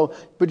 And so,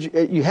 but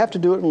you have to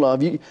do it in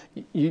love.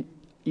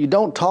 You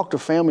don't talk to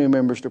family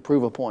members to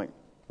prove a point.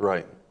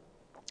 Right.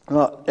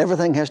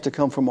 Everything has to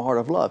come from a heart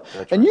of love.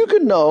 That's and right. you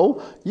can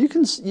know, you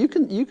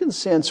can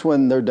sense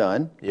when they're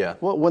done. Yeah.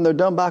 When they're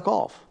done, back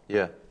off.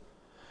 Yeah.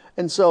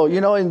 And so,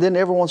 and then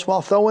every once in a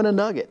while throw in a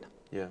nugget.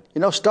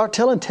 Yeah. Start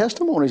telling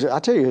testimonies. I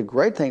tell you, a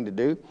great thing to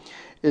do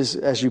is,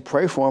 as you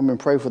pray for them and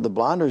pray for the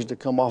blinders to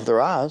come off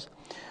their eyes,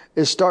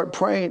 is start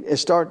praying,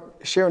 is start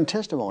sharing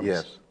testimonies.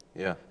 Yes.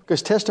 Yeah.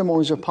 Because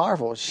testimonies are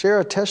powerful. Share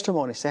a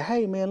testimony. Say,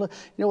 hey, man, look,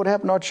 you know what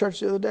happened in our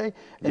church the other day?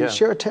 And Yeah.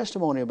 share a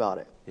testimony about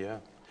it. Yeah.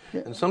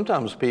 And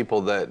sometimes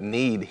people that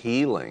need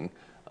healing,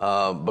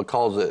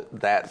 because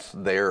that's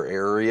their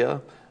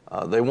area,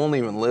 they won't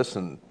even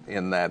listen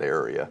in that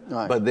area.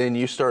 Right. But then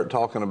you start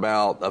talking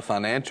about a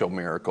financial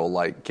miracle,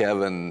 like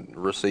Kevin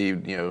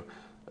received,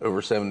 over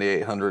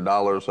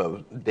 $7,800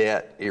 of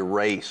debt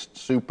erased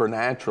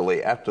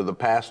supernaturally after the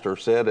pastor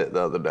said it the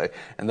other day.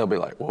 And they'll be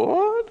like,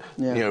 what?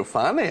 Yeah.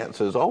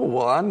 Finances. Oh,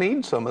 well, I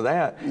need some of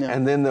that. Yeah.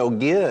 And then they'll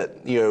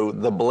get,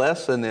 the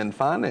blessing in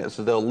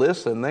finances. They'll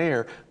listen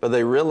there, but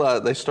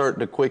they start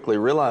to quickly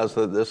realize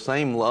that the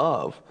same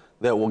love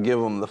that will give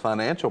them the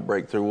financial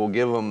breakthrough will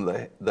give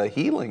them the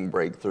healing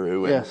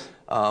breakthrough. Yes.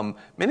 And,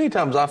 many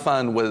times I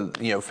find with,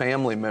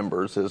 family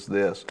members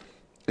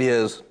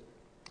is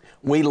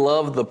we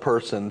love the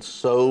person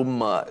so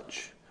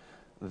much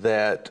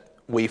that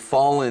we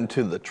fall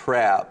into the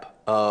trap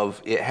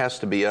of it has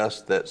to be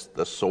us that's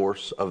the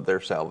source of their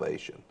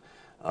salvation.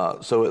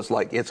 So it's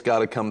like it's got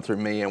to come through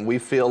me, and we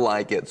feel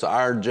like it's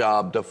our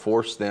job to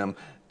force them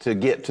to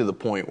get to the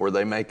point where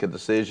they make a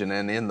decision,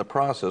 and in the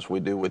process we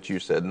do what you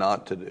said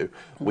not to do.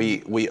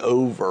 We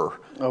overdo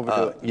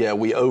it. Yeah,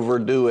 we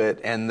overdo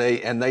it, and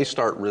they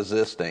start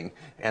resisting,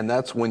 and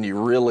that's when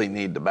you really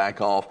need to back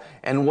off.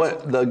 And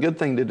what the good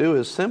thing to do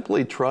is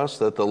simply trust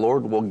that the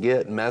Lord will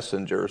get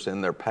messengers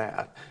in their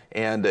path.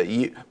 And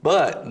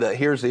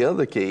here's the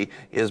other key: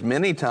 is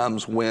many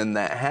times when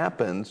that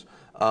happens,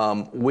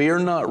 we're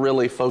not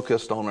really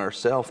focused on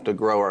ourselves to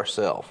grow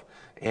ourselves.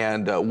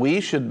 And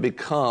we should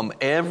become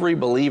every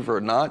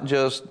believer, not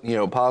just,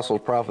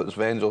 apostles, prophets,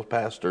 evangelists,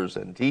 pastors,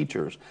 and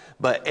teachers,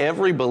 but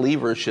every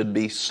believer should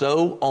be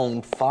so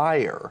on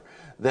fire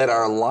that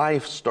our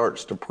life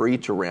starts to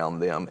preach around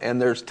them.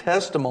 And there's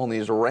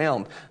testimonies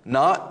around,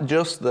 not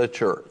just the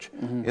church.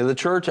 Mm-hmm. The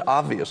church,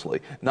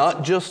 obviously,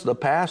 not just the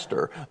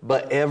pastor,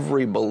 but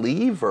every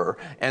believer.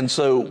 And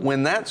so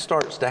when that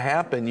starts to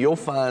happen, you'll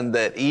find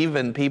that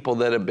even people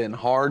that have been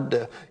hard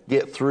to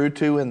get through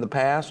to in the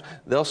past,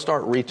 they'll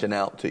start reaching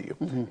out to you.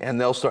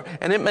 Mm-hmm.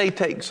 And it may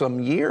take some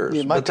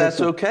years, but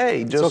that's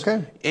okay. It's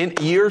okay.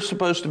 You're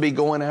supposed to be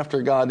going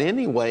after God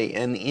anyway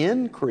and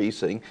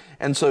increasing.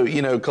 And so,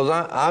 because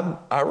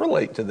I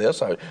relate to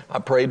this. I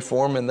prayed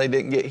for them and they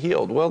didn't get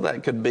healed. Well,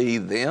 that could be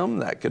them.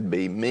 That could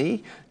be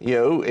me.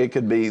 It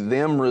could be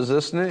them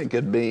resisting it. It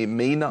could be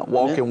me not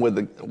walking with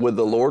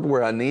the Lord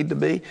where I need to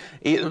be.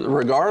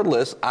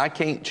 Regardless, I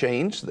can't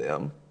change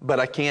them, but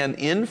I can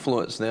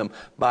influence them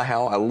by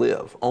how I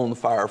live on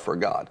fire for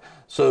God.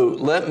 So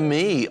let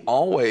me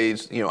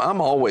always, I'm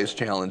always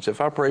challenged.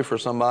 If I pray for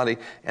somebody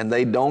and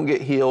they don't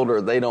get healed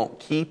or they don't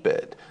keep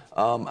it,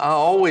 I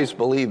always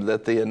believe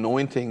that the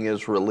anointing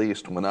is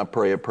released when I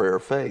pray a prayer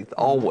of faith,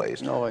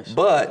 always.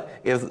 But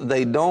if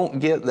they don't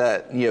get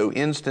that,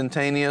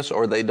 instantaneous,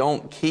 or they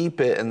don't keep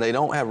it and they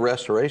don't have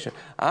restoration,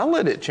 I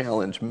let it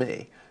challenge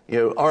me.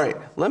 All right,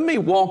 let me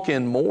walk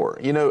in more.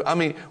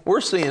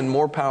 We're seeing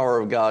more power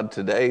of God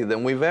today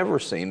than we've ever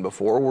seen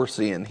before. We're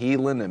seeing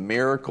healing and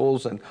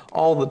miracles and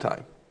all the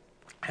time.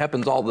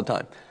 Happens all the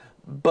time.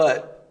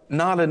 But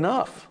not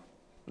enough.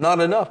 Not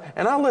enough.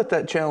 And I let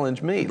that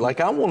challenge me.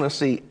 Like, I want to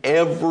see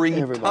every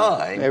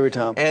time. Every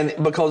time. And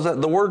because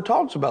the Word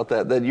talks about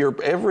that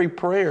your every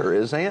prayer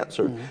is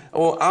answered. Mm-hmm.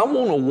 Well, I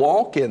want to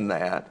walk in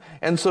that.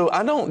 And so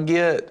I don't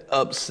get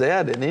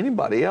upset at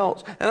anybody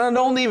else. And I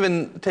don't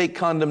even take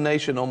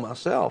condemnation on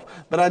myself.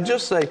 But I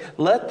just say,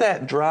 let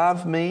that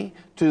drive me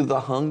to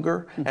the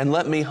hunger, and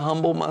let me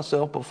humble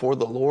myself before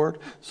the Lord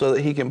so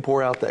that He can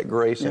pour out that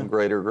grace and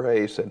greater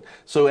grace. And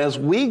so as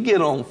we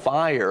get on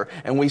fire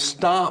and we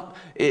stop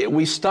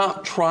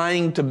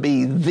trying to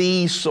be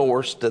the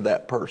source to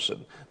that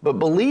person, but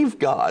believe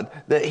God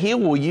that He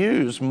will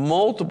use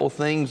multiple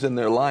things in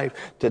their life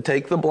to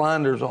take the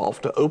blinders off,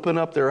 to open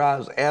up their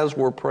eyes as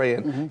we're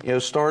praying,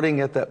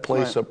 starting at that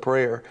place of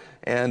prayer.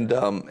 And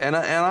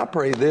I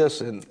pray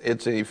this, and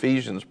it's in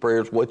Ephesians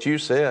prayers, what you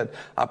said.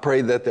 I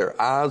pray that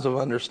their eyes of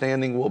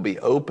understanding will be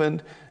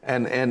opened,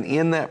 and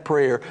in that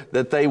prayer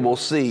that they will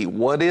see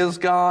what is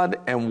God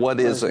and what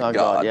isn't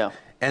God. Yeah.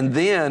 And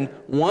then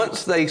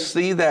once they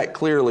see that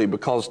clearly,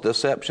 because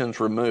deception's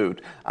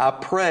removed, I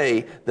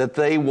pray that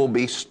they will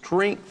be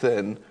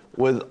strengthened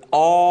with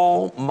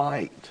all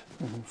might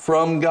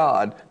from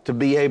God to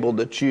be able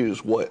to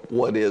choose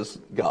what is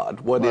God,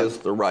 what is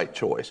the right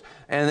choice.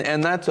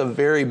 And that's a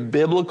very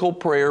biblical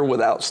prayer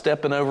without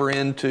stepping over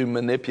into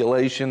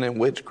manipulation and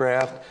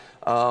witchcraft.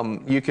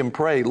 You can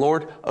pray,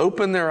 Lord,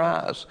 open their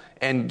eyes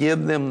and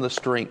give them the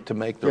strength to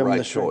make the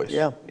right choice.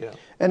 Yeah.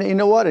 And you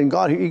know what? And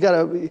God, you got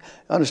to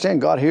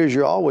understand, God hears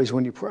you always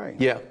when you pray.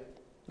 Yeah,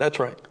 that's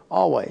right.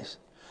 Always.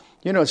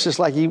 It's just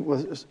like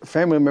with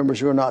family members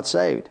who are not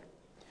saved.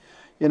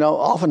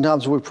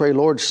 Oftentimes we pray,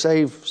 Lord,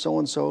 save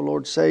so-and-so,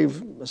 Lord,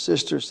 save my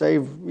sister,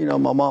 save, my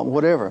mom,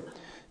 whatever.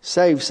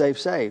 Save, save,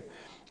 save.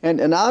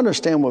 And I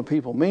understand what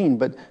people mean,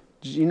 but,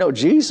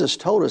 Jesus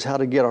told us how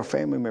to get our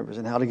family members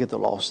and how to get the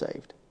lost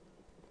saved.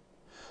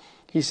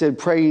 He said,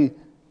 pray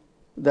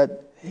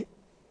that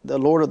the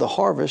Lord of the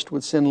harvest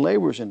would send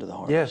laborers into the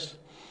harvest. Yes.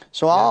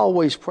 So I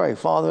always pray,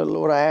 Father,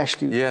 Lord, I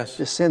ask you Yes.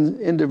 to send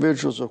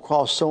individuals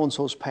across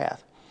so-and-so's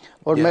path.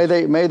 Lord,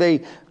 Yes. may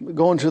they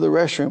go into the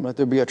restroom, let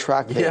there be a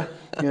track there.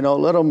 Yeah. You know,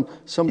 let them,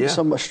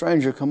 Yeah. a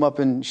stranger come up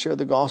and share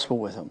the gospel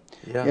with them.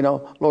 Yeah. You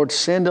know, Lord,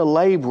 send a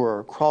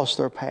laborer across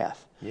their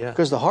path. Yeah.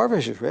 Because the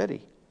harvest is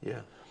ready. Yeah.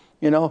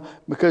 You know,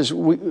 because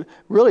we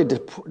really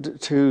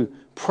to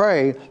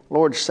pray,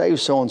 Lord,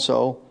 save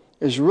so-and-so,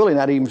 is really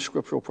not even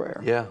scriptural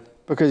prayer. Yeah.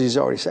 Because he's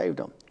already saved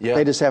them. Yeah.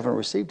 They just haven't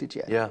received it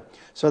yet. Yeah.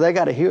 So they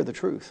got to hear the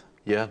truth.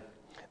 Yeah.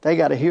 They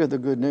got to hear the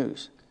good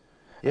news.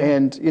 Yeah.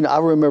 And, you know, I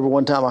remember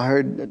one time I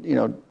heard, you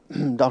know,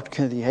 Dr.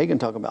 Kenneth Hagin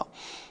talk about,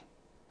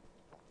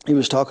 he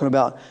was talking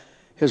about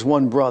his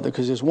one brother,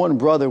 because his one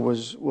brother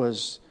was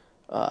it's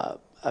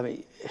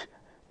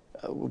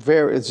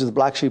the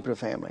black sheep of the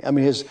family. I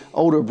mean, his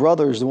older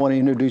brother is the one who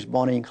introduced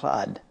Bonnie and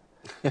Clyde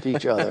to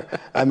each other.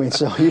 I mean,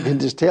 so you can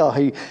just tell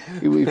he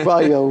was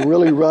probably a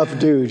really rough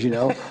dude, you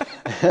know.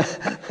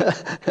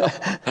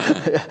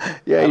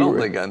 I don't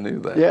think I knew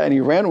that. Yeah, and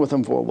he ran with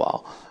them for a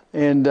while.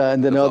 And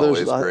then That's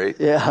others, always great.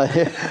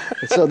 yeah.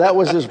 So that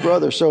was his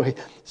brother.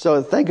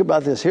 So think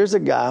about this. Here's a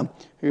guy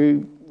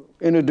who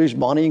introduced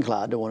Bonnie and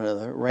Clyde to one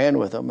another, ran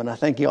with them, and I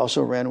think he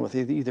also ran with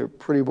either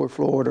Pretty Boy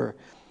Floyd or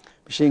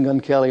Machine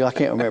Gun Kelly. I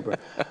can't remember.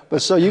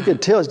 But so you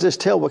could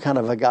tell what kind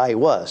of a guy he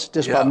was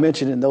just by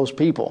mentioning those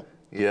people.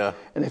 Yeah.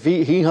 And if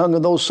he hung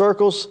in those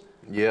circles,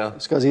 Yeah.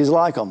 it's because he's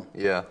like them.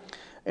 Yeah.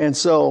 And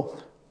so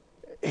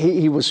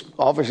he was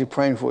obviously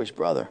praying for his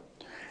brother.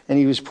 And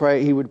he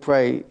would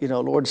pray, you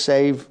know, Lord,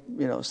 save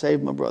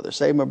my brother,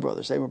 save my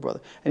brother, save my brother.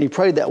 And he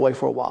prayed that way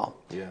for a while.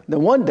 Yeah.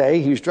 Then one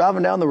day he was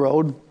driving down the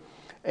road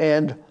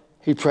and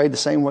he prayed the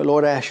same way,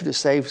 Lord, I ask you to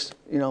save,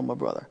 you know, my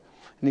brother.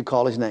 And he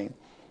called his name.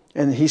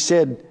 And he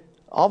said,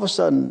 all of a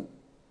sudden,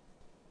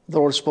 the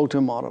Lord spoke to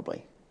him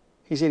audibly.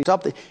 He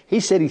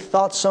said he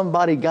thought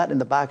somebody got in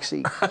the back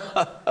seat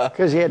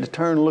because he had to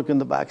turn and look in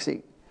the back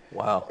seat.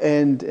 Wow.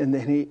 And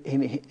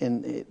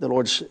then the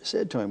Lord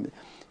said to him,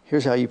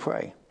 here's how you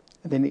pray.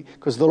 And then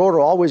because the Lord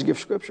will always give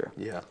scripture.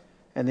 Yeah.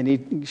 And then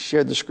he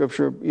shared the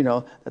scripture, you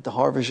know, that the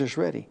harvest is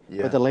ready,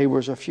 Yeah. but the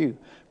laborers are few.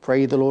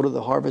 Pray the Lord of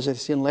the harvest that he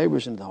send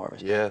laborers into the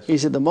harvest. Yes. He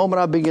said the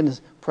moment I begin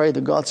to pray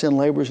that God send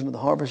laborers into the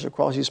harvest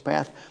across his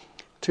path,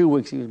 2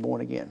 weeks he was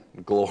born again.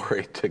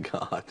 Glory to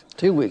God.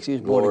 2 weeks he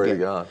was born Glory again.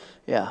 to God.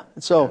 Yeah.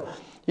 And so,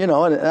 you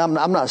know, and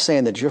I'm not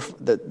saying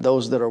that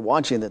those that are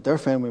watching, that their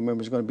family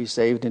member is going to be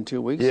saved in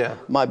 2 weeks. Yeah.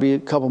 Might be a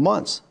couple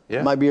months. Yeah.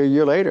 It might be a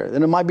year later.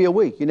 Then it might be a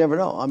week. You never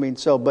know. I mean,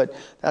 but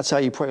that's how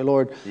you pray,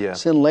 Lord. Yeah.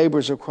 Send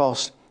laborers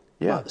across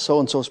Yeah.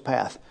 so-and-so's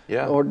path.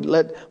 Yeah. Or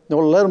let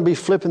them be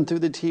flipping through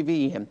the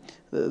TV and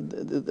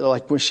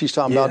like when she's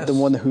talking about the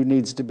one who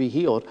needs to be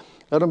healed.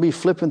 Let them be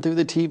flipping through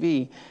the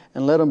TV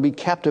and let them be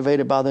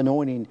captivated by the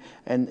anointing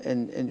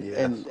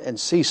and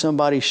see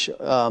somebody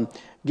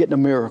getting a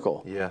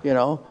miracle. Yeah. You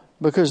know,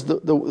 because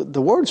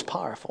the word's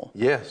powerful.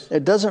 Yes.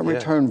 It doesn't Yeah.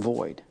 return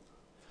void.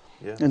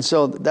 Yeah. And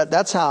so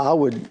that's how I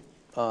would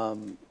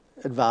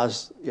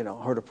advise, you know,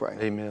 her to pray.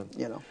 Amen.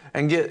 You know.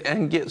 And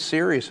get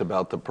serious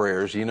about the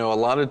prayers. You know, a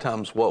lot of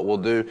times what we'll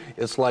do,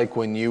 it's like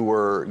when you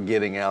were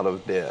getting out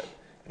of debt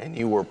and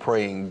you were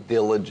praying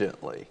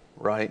diligently,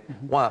 right?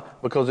 Mm-hmm. Why?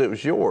 Because it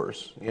was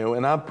yours, you know,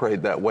 and I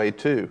prayed that way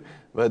too.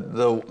 But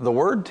the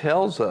word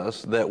tells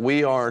us that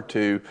we are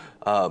to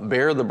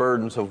bear the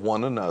burdens of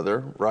one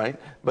another, right?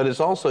 But it's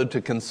also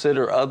to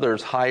consider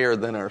others higher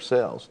than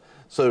ourselves.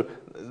 So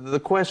the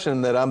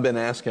question that I've been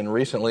asking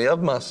recently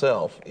of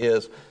myself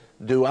is,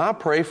 do I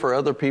pray for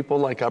other people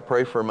like I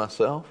pray for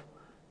myself?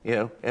 You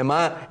know,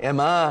 am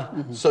I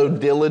so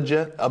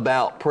diligent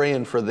about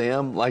praying for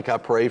them like I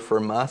pray for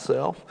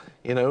myself?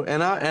 You know,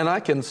 and I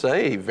can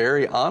say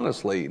very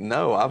honestly,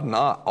 no, I've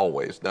not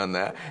always done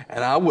that.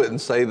 And I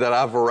wouldn't say that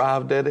I've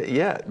arrived at it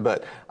yet,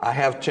 but I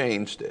have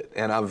changed it.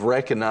 And I've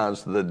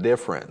recognized the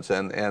difference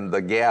and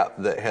the gap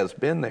that has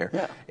been there.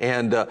 Yeah.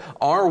 And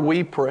are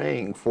we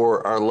praying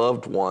for our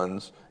loved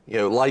ones, you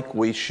know, like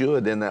we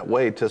should in that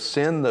way to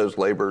send those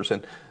laborers?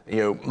 And, you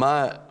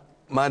know,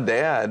 my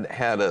dad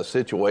had a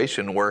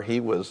situation where he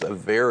was a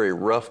very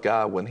rough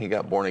guy when he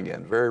got born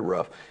again, very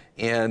rough.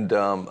 And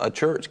a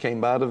church came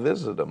by to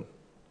visit him.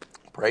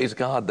 Praise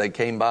God, they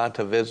came by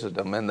to visit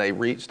him, and they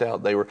reached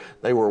out. They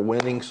were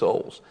winning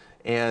souls,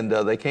 and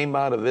they came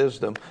by to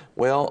visit him.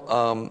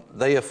 Well,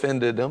 they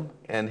offended him,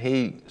 and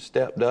he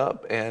stepped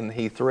up, and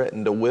he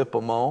threatened to whip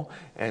them all,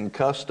 and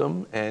cussed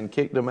them, and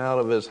kicked them out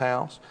of his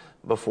house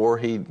before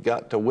he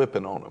got to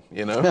whipping on them,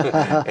 you know.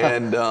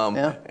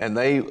 And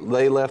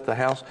they left the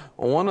house.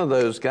 Well, one of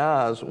those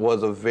guys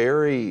was a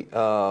very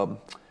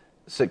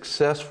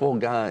successful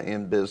guy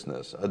in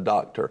business, a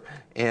doctor.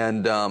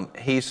 And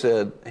he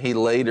said, he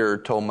later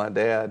told my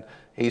dad,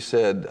 he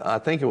said, I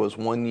think it was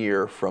 1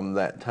 year from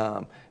that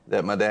time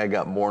that my dad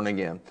got born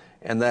again.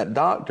 And that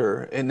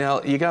doctor, and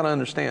now you got to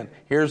understand,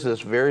 here's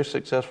this very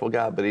successful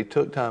guy, but he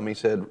took time. He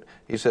said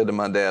to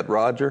my dad,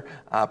 Roger,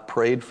 I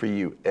prayed for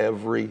you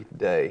every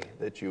day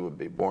that you would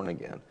be born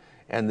again.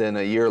 And then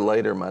a year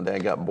later, my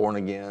dad got born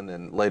again,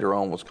 and later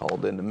on was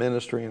called into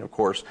ministry. And of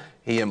course,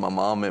 he and my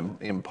mom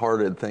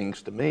imparted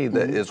things to me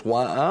that is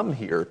why I'm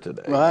here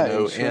today. Right, You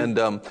know? sure.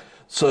 And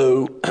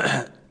so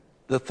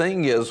the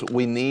thing is,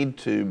 we need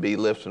to be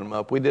lifting them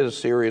up. We did a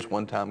series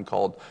one time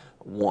called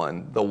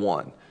The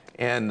One.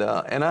 And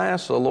I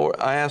asked the Lord,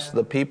 I asked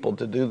the people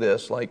to do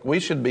this. Like, we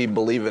should be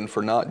believing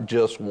for not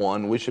just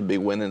one. We should be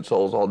winning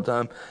souls all the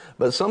time.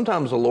 But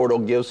sometimes the Lord will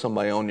give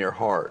somebody on your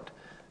heart,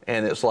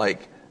 and it's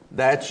like,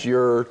 that's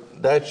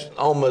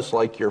almost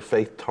like your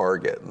faith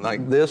target.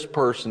 Like, this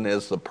person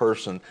is the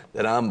person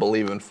that I'm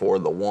believing for,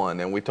 the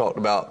one. And we talked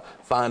about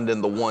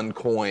finding the one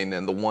coin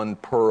and the one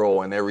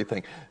pearl and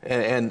everything.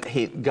 And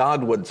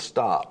God would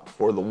stop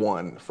for the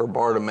one. For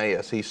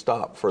Bartimaeus, he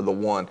stopped for the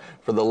one.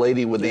 For the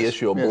lady with the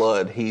issue of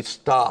blood, he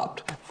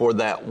stopped for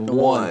that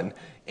one.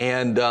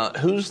 And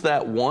who's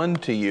that one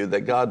to you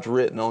that God's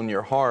written on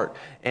your heart?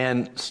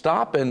 And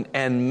stop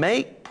and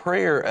make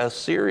prayer a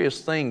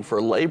serious thing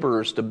for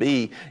laborers to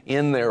be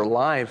in their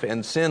life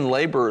and send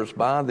laborers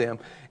by them.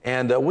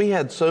 And we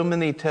had so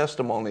many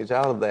testimonies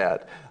out of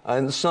that.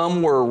 And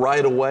some were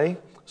right away,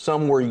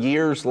 some were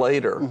years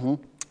later.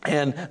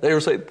 And they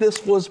would say,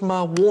 this was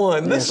my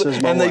one.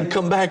 They'd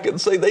come back and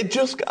say, they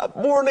just got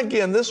born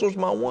again. This was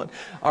my one.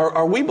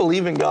 Are we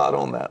believing God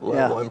on that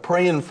level and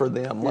praying for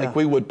them like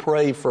we would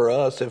pray for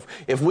us?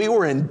 If we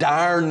were in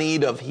dire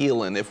need of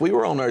healing, if we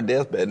were on our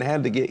deathbed and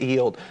had to get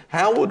healed,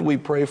 how would we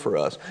pray for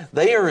us?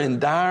 They are in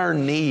dire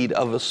need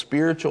of a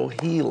spiritual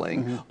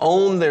healing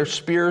on their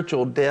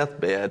spiritual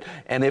deathbed.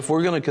 And if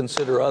we're going to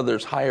consider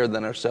others higher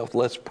than ourselves,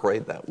 let's pray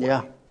that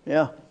way.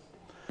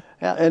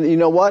 Yeah, and you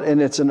know what? And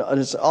it's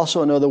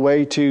also another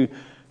way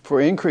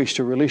for increase,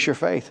 to release your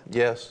faith.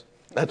 Yes,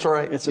 that's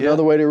right. It's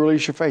another way to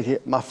release your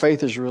faith. My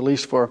faith is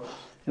released for,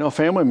 a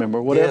family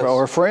member, whatever,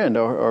 or a friend,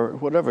 or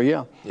whatever.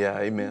 Yeah. Yeah.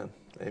 Amen.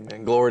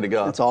 Amen. Glory to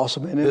God. That's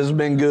awesome, isn't it? This has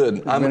been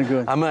good. I'm been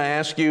good. I'm going to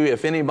ask you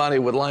if anybody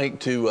would like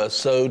to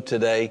sow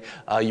today.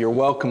 You're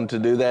welcome to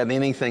do that.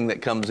 Anything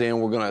that comes in,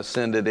 we're going to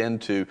send it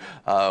into,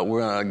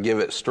 we're going to give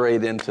it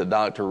straight into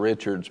Dr.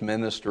 Richard's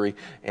ministry.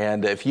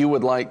 And if you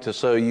would like to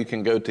sow, you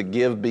can go to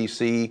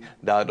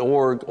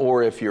givebc.org,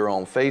 or if you're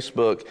on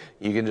Facebook,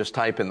 you can just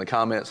type in the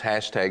comments,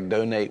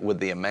 #donate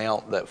with the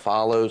amount that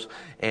follows.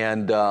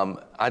 And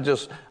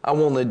I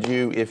wanted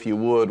you, if you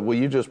would, will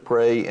you just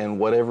pray, and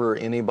whatever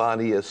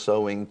anybody is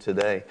sowing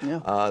today,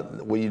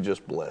 will you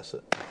just bless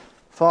it?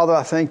 Father,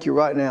 I thank you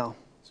right now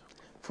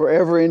for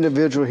every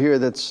individual here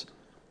that's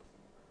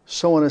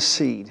sowing a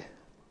seed.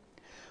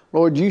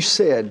 Lord, you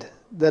said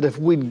that if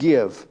we'd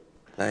give,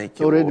 thank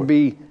you, Lord, Lord, it'd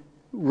be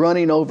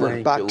running over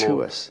thank back you, to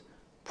Lord. us.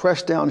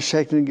 Pressed down,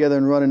 shaken together,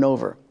 and running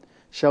over,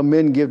 shall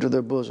men give to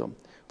their bosom.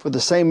 For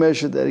the same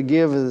measure that they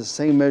give is the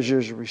same measure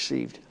is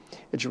received.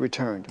 It's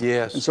returned.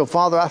 Yes. And so,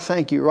 Father, I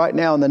thank you right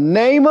now in the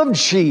name of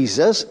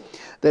Jesus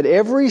that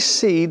every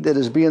seed that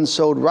is being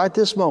sowed right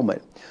this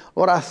moment,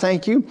 Lord, I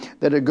thank you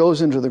that it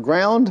goes into the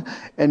ground,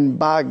 and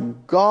by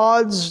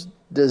God's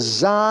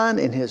design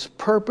and His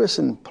purpose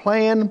and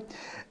plan,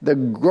 the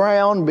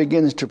ground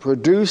begins to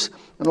produce.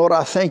 And Lord,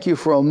 I thank you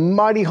for a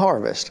mighty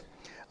harvest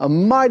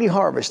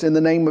in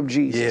the name of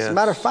Jesus. Yes. As a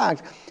matter of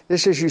fact,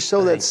 this is you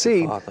sow that Thank you,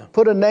 seed, Father.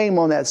 put a name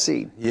on that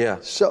seed. Yeah.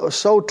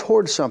 Sow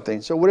towards something.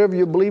 So whatever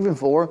you're believing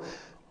for,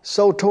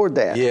 sow toward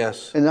that.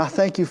 Yes. And I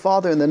thank you,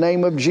 Father, in the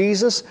name of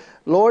Jesus.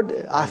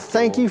 Lord, I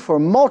thank you for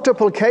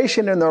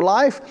multiplication in their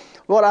life.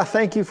 Lord, I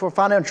thank you for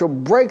financial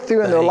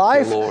breakthrough in their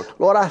Thank you, life.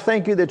 Lord. I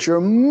thank you that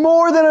you're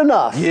more than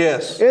enough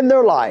Yes. in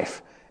their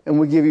life. And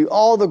we give you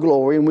all the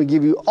glory, and we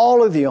give you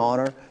all of the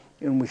honor.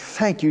 And we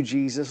thank you,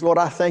 Jesus. Lord,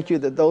 I thank you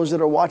that those that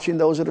are watching,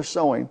 those that are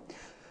sowing,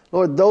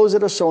 Lord, those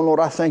that are sowing,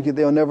 Lord, I thank you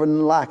they'll never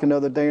lack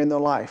another day in their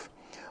life.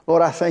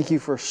 Lord, I thank you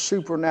for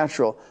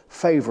supernatural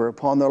favor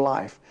upon their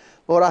life.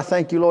 Lord, I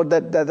thank you, Lord,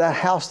 that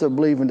house they're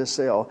believing to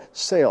sell,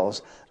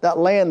 sells. That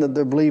land that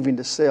they're believing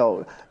to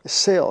sell,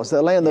 sells.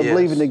 That land they're Yes.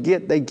 believing to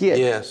get, they get.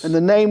 Yes. In the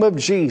name of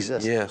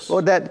Jesus. Yes.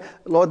 Lord, that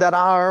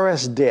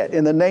IRS debt,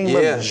 in the name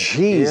Yes. of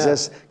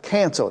Jesus,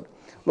 canceled.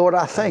 Lord,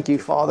 I thank you,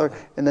 Father,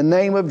 in the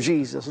name of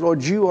Jesus.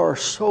 Lord, you are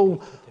so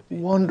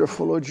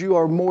wonderful. Lord, you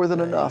are more than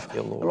enough.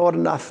 you, Lord. Lord,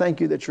 and I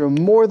thank you that you're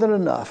more than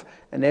enough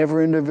in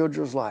every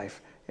individual's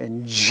life.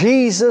 In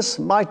Jesus'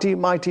 mighty,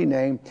 mighty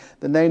name,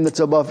 the name that's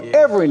above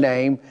every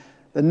name,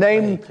 the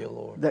name Thank you,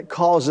 Lord. that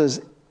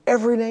causes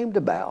every name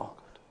to bow,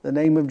 the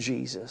name of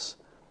Jesus.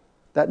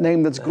 That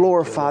name that's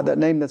glorified, that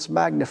name that's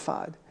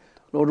magnified.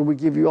 Lord, we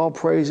give you all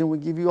praise and we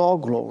give you all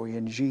glory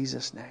in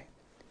Jesus' name.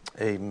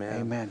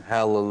 Amen. Amen.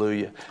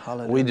 Hallelujah.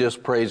 Hallelujah. We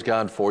just praise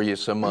God for you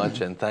so much,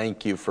 and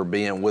thank you for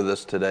being with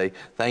us today.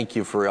 Thank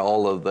you for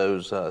all of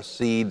those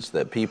seeds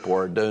that people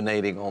are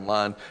donating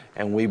online,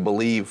 and we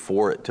believe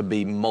for it to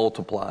be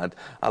multiplied.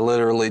 I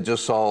literally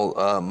just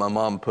saw my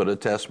mom put a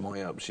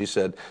testimony up. She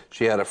said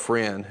she had a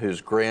friend whose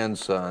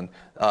grandson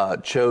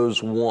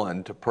chose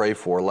one to pray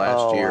for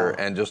last year, wow.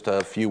 and just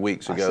a few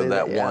weeks I ago see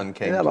that that, yeah. one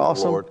came Isn't to that the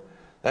awesome? Lord.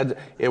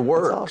 It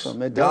works. That's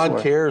awesome. It does God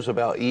work. cares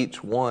about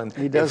each one.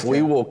 He does if we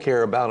care. will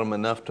care about them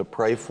enough to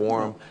pray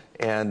for them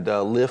and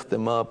lift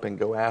them up and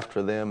go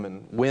after them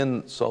and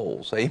win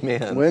souls.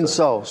 Amen. Win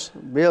souls.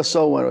 Be a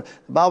soul winner.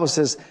 The Bible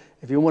says,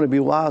 if you want to be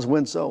wise,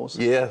 win souls.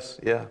 Yes,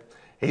 yeah.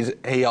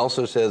 He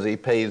also says he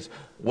pays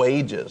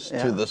wages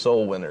to the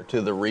soul winner,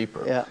 to the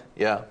reaper. Yeah.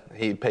 Yeah,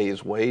 he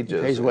pays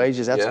wages. He pays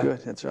wages. That's Yeah. good.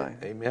 That's right.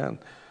 Amen.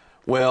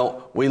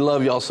 Well, we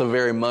love y'all so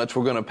very much.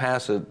 We're going to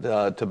pass it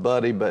to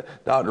Buddy, but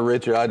Dr.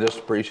 Richard, I just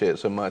appreciate it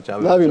so much.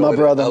 I've Love you, my enjoyed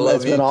it. brother. I love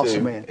It's you been too.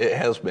 awesome, man. It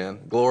has been.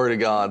 Glory to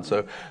God.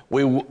 So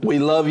we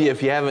love you.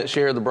 If you haven't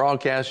shared the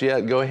broadcast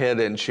yet, go ahead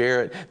and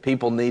share it.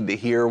 People need to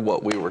hear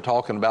what we were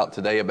talking about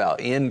today about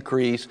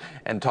increase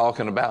and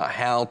talking about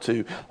how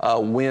to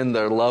win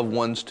their loved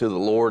ones to the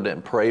Lord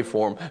and pray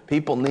for them.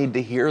 People need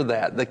to hear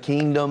that. The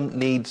kingdom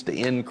needs to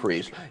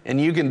increase.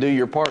 And you can do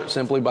your part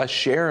simply by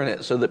sharing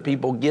it so that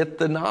people get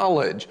the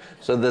knowledge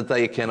so that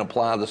they can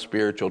apply the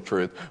spiritual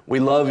truth. We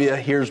love you.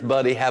 Here's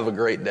Buddy. Have a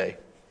great day.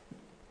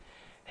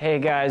 Hey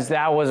guys,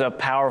 that was a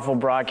powerful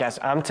broadcast.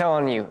 I'm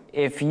telling you,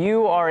 if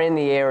you are in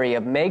the area,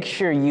 make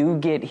sure you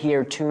get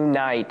here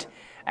tonight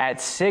at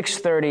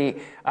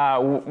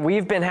 6:30.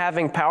 We've been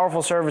having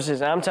powerful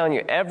services, and I'm telling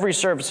you, every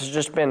service has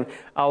just been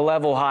a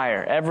level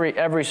higher,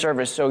 every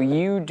service. So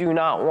you do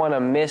not want to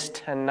miss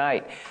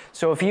tonight.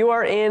 So if you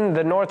are in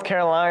the North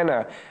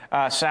Carolina,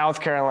 South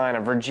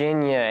Carolina,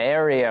 Virginia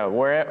area,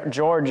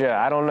 Georgia,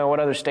 I don't know what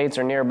other states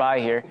are nearby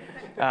here.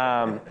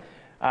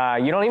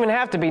 You don't even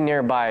have to be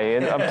nearby.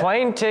 A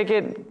plane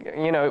ticket,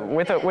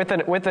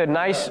 with a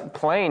nice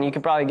plane, you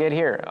could probably get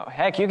here.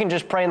 Heck, you can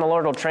just pray and the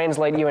Lord will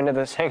translate you into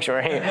the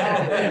sanctuary.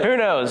 Who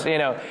knows?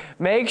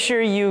 Make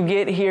sure you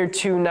get here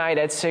tonight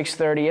at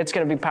 6:30. It's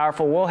going to be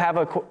powerful. We'll have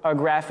a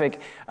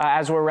graphic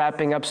as we're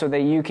wrapping up so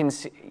that you can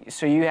see,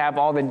 so you have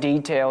all the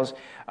details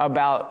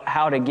about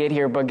how to get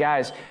here. But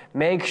guys,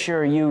 make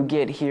sure you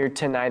get here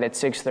tonight at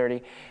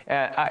 6:30.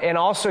 And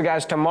also,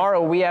 guys,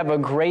 tomorrow we have a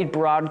great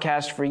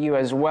broadcast for you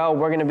as well.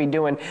 We're going to be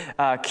doing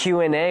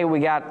Q&A. We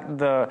got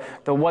the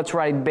What's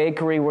Right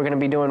Bakery. We're going to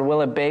be doing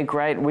Will It Bake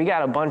Right. We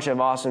got a bunch of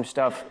awesome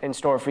stuff in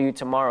store for you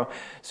tomorrow.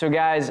 So,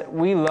 guys,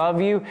 we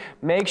love you.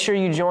 Make sure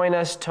you join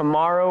us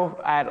tomorrow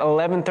at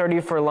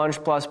 11:30 for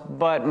Lunch Plus.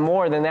 But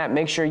more than that,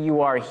 make sure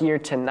you are here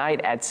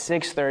tonight at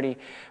 6:30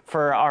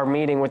 for our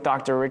meeting with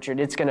Dr. Richard.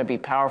 It's going to be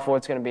powerful.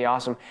 It's going to be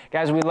awesome.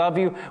 Guys, we love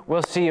you.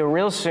 We'll see you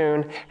real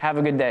soon. Have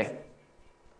a good day.